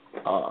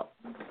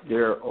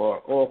there are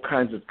all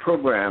kinds of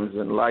programs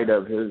in light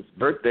of his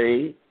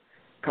birthday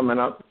coming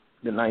up,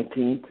 the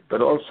 19th,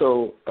 but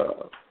also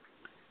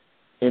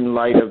in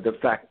light of the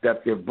fact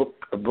that a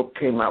book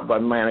came out by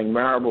Manning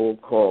Marable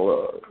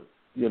called,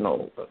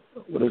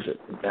 what is it?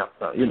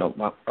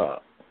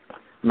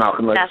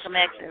 Malcolm X,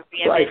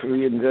 Life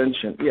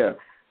Reinvention,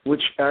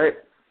 which I,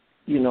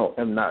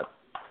 am not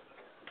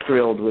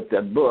thrilled with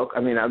that book.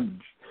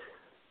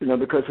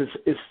 Because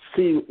it's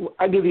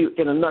I give you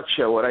in a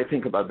nutshell what I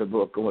think about the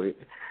book.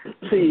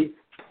 See,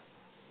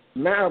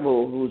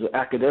 Marable, who's an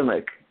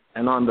academic,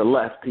 and on the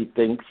left, he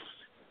thinks,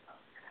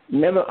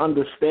 never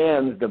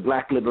understands the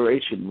Black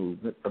liberation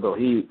movement, although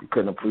he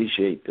couldn't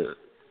appreciate the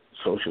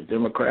Social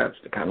Democrats,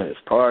 the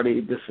Communist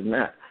Party, this and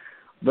that.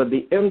 But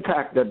the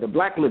impact that the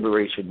Black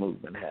liberation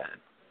movement had,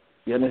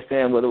 you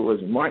understand, whether it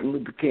was Martin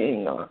Luther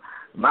King or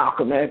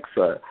Malcolm X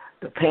or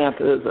the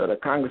Panthers or the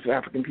Congress of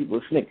African People,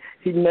 SNCC,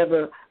 he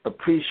never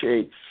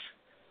appreciates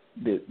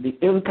the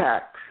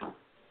impact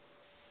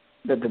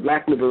that the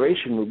Black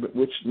liberation movement,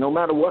 which no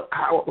matter what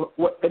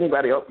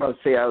anybody else might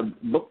say, our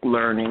book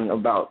learning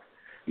about,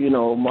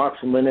 Marx,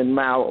 Lenin,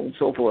 Mao, and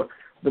so forth,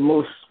 the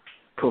most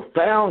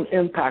profound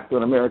impact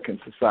on American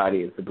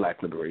society is the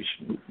Black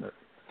Liberation Movement.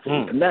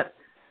 And that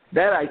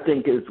I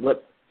think is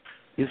what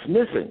is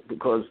missing,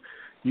 because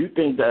you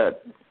think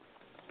that,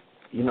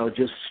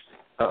 just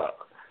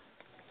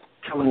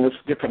telling us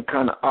different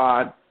kind of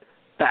odd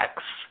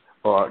facts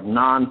or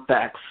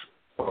non-facts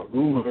or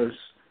rumors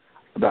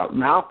about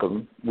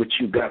Malcolm, which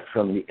you got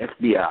from the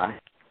FBI,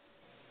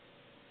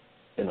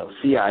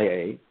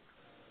 CIA,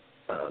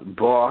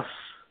 BOSS,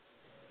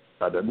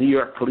 the New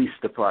York Police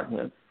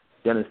Department.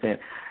 You understand?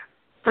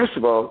 First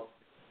of all,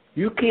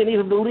 you can't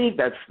even believe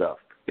that stuff.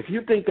 If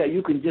you think that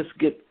you can just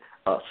get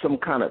some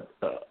kind of,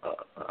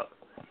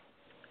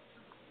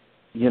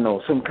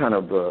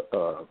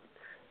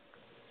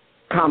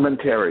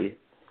 commentary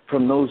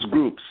from those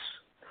groups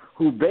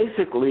who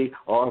basically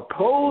are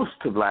opposed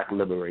to Black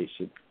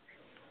liberation,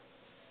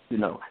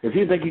 if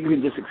you think you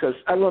can just access,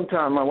 at one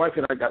time my wife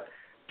and I got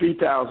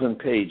 3,000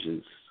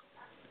 pages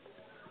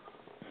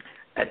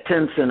at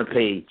 10 cents a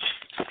page.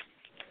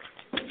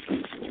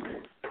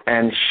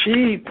 And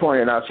she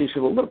pointed out, she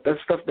said, well, look, that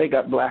stuff they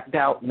got blacked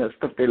out and that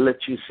stuff they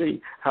let you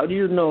see. How do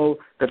you know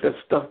that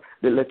stuff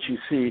they let you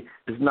see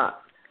is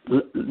not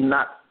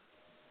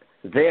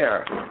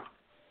there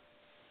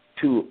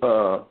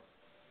to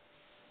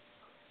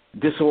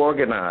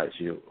disorganize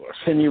you or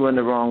send you in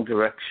the wrong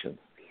direction,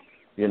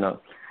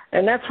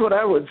 And that's what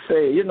I would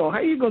say, how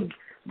are you going to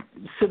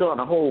sit on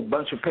a whole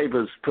bunch of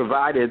papers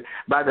provided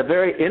by the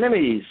very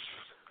enemies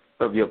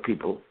of your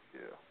people?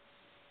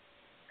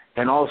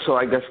 And also,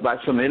 I guess, by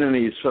some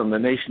enemies from the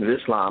Nation of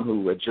Islam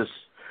who had just,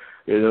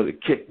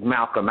 kicked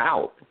Malcolm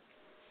out.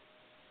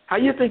 How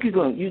do you think you're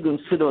going to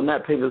sit on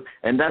that paper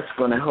and that's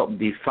going to help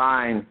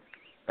define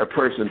a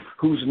person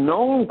whose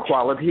known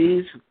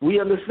qualities we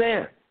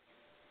understand?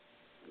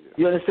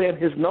 You understand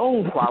his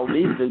known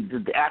qualities,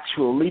 the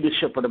actual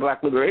leadership of the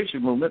Black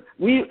Liberation Movement.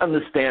 We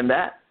understand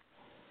that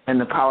and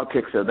the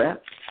politics of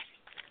that.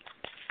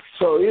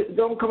 So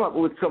don't come up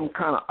with some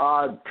kind of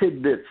odd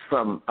tidbits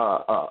from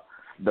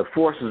the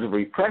forces of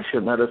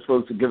repression that are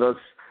supposed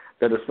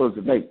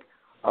to make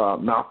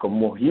Malcolm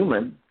more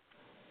human,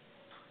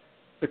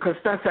 because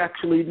that's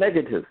actually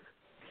negative.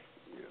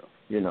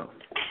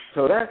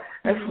 So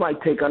that's my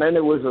take on it.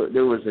 There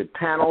was a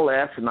panel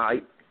last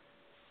night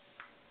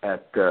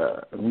at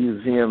a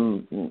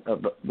museum,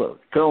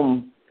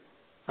 film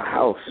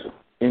house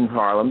in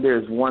Harlem.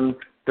 There's one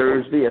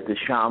Thursday at the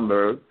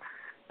Schomburg.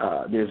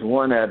 There's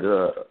one at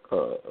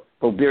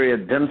Oberia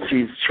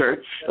Dempsey's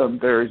church on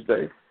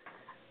Thursday.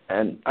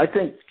 And I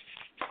think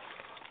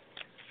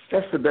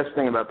that's the best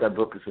thing about that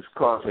book, is it's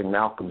causing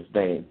Malcolm's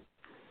name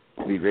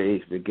to be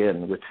raised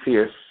again with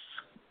fierce,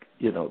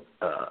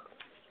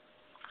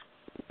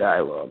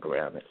 dialogue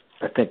around it.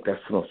 I think that's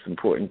the most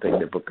important thing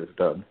the book has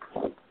done.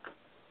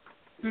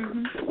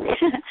 Mm-hmm.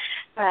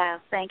 Wow,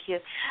 thank you.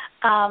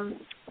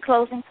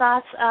 Closing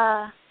thoughts,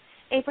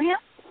 Abraham,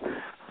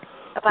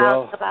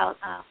 about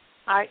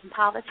art and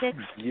politics?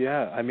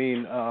 Yeah, I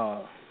mean,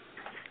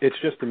 it's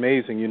just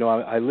amazing.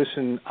 I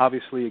listen.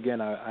 Obviously,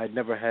 again, I'd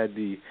never had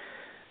the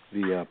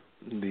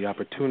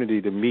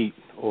opportunity to meet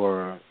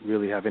or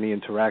really have any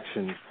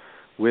interaction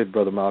with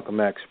Brother Malcolm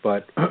X,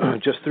 but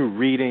just through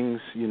readings,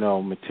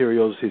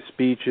 materials, his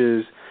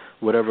speeches,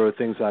 whatever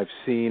things I've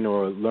seen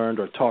or learned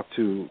or talked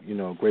to,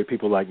 great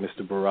people like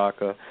Mr.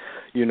 Baraka,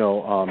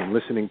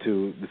 listening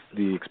to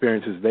the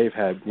experiences they've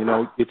had,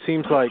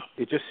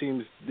 it just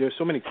seems there's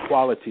so many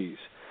qualities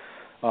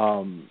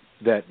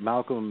that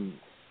Malcolm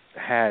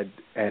had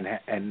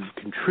and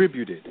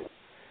contributed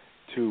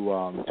to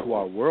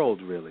our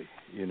world, really,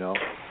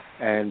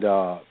 and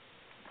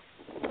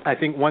I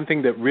think one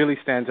thing that really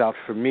stands out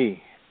for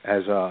me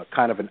as a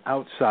kind of an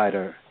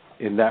outsider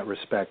in that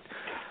respect,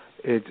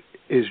 it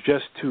is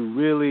just to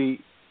really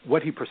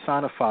what he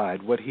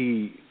personified,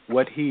 the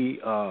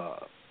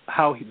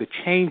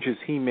changes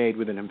he made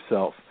within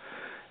himself,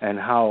 and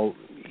how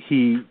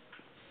he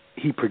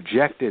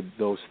projected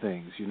those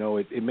things.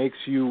 It makes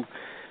you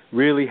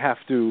really have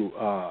to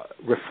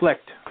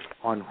reflect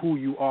on who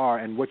you are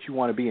and what you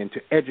want to be, and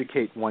to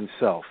educate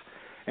oneself,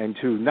 and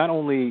to not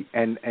only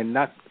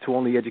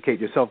educate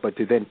yourself, but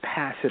to then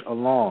pass it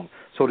along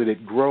so that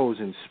it grows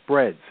and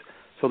spreads,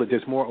 so that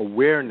there's more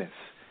awareness,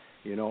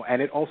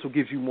 and it also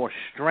gives you more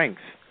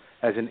strength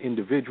as an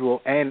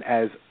individual and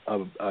as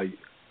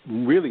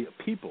really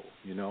a people,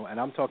 and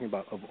I'm talking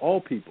about of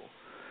all people,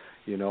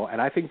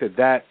 and I think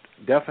that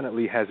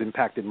definitely has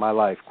impacted my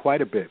life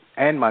quite a bit,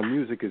 and my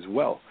music as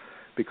well,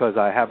 because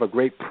I have a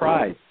great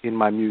pride in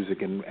my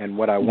music and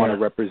what I want to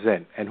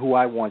represent and who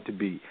I want to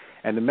be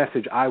and the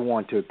message I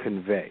want to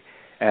convey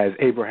as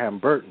Abraham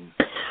Burton,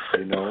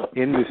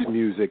 in this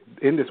music,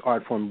 in this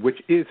art form,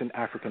 which is an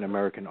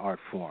African-American art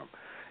form,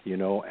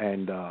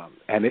 and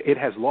it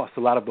has lost a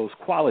lot of those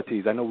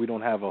qualities. I know we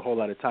don't have a whole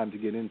lot of time to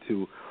get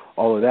into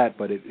all of that,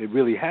 but it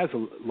really has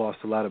lost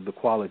a lot of the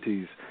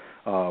qualities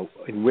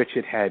in which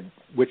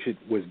it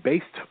was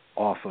based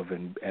off of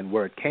and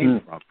where it came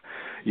from,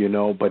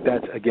 but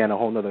that's, again, a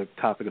whole other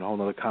topic and a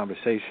whole other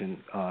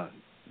conversation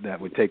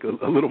that would take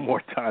a little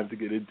more time to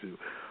get into.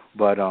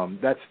 But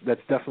that's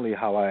definitely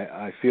how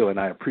I feel, and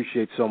I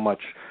appreciate so much,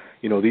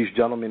 these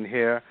gentlemen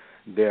here,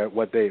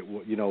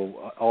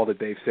 all that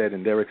they've said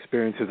and their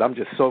experiences. I'm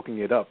just soaking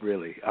it up,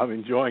 really. I'm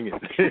enjoying it,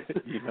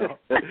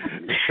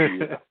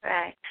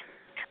 Right.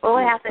 Well,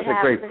 we'll have to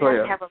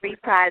have a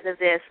reprise of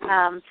this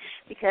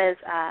because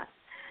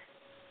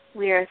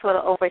we're sort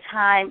of over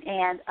time.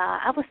 And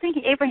I was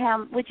thinking,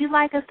 Abraham, would you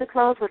like us to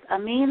close with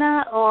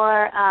Amina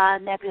or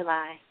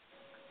Nebulae?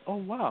 Oh,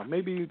 wow.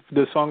 Maybe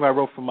the song I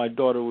wrote for my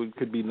daughter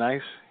could be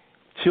nice.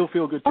 She'll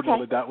feel good to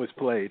know that was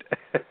played.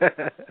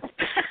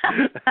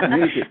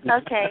 Music.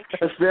 Okay.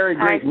 That's very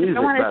great music,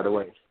 by the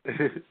way.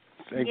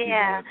 Thank you.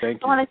 I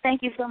want to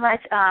thank you so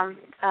much,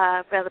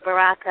 Brother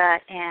Baraka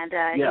and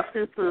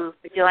Yusufu for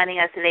joining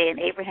us today. And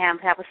Abraham,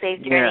 have a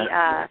safe journey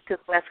to the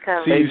West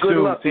Coast. See you good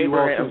soon. Luck, See you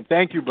Abraham. all soon.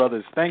 Thank you,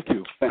 brothers. Thank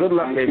you. Good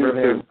luck,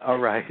 Abraham. All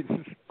right.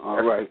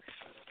 All right.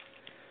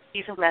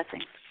 Peace and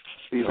blessings.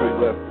 Peace and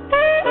blessings.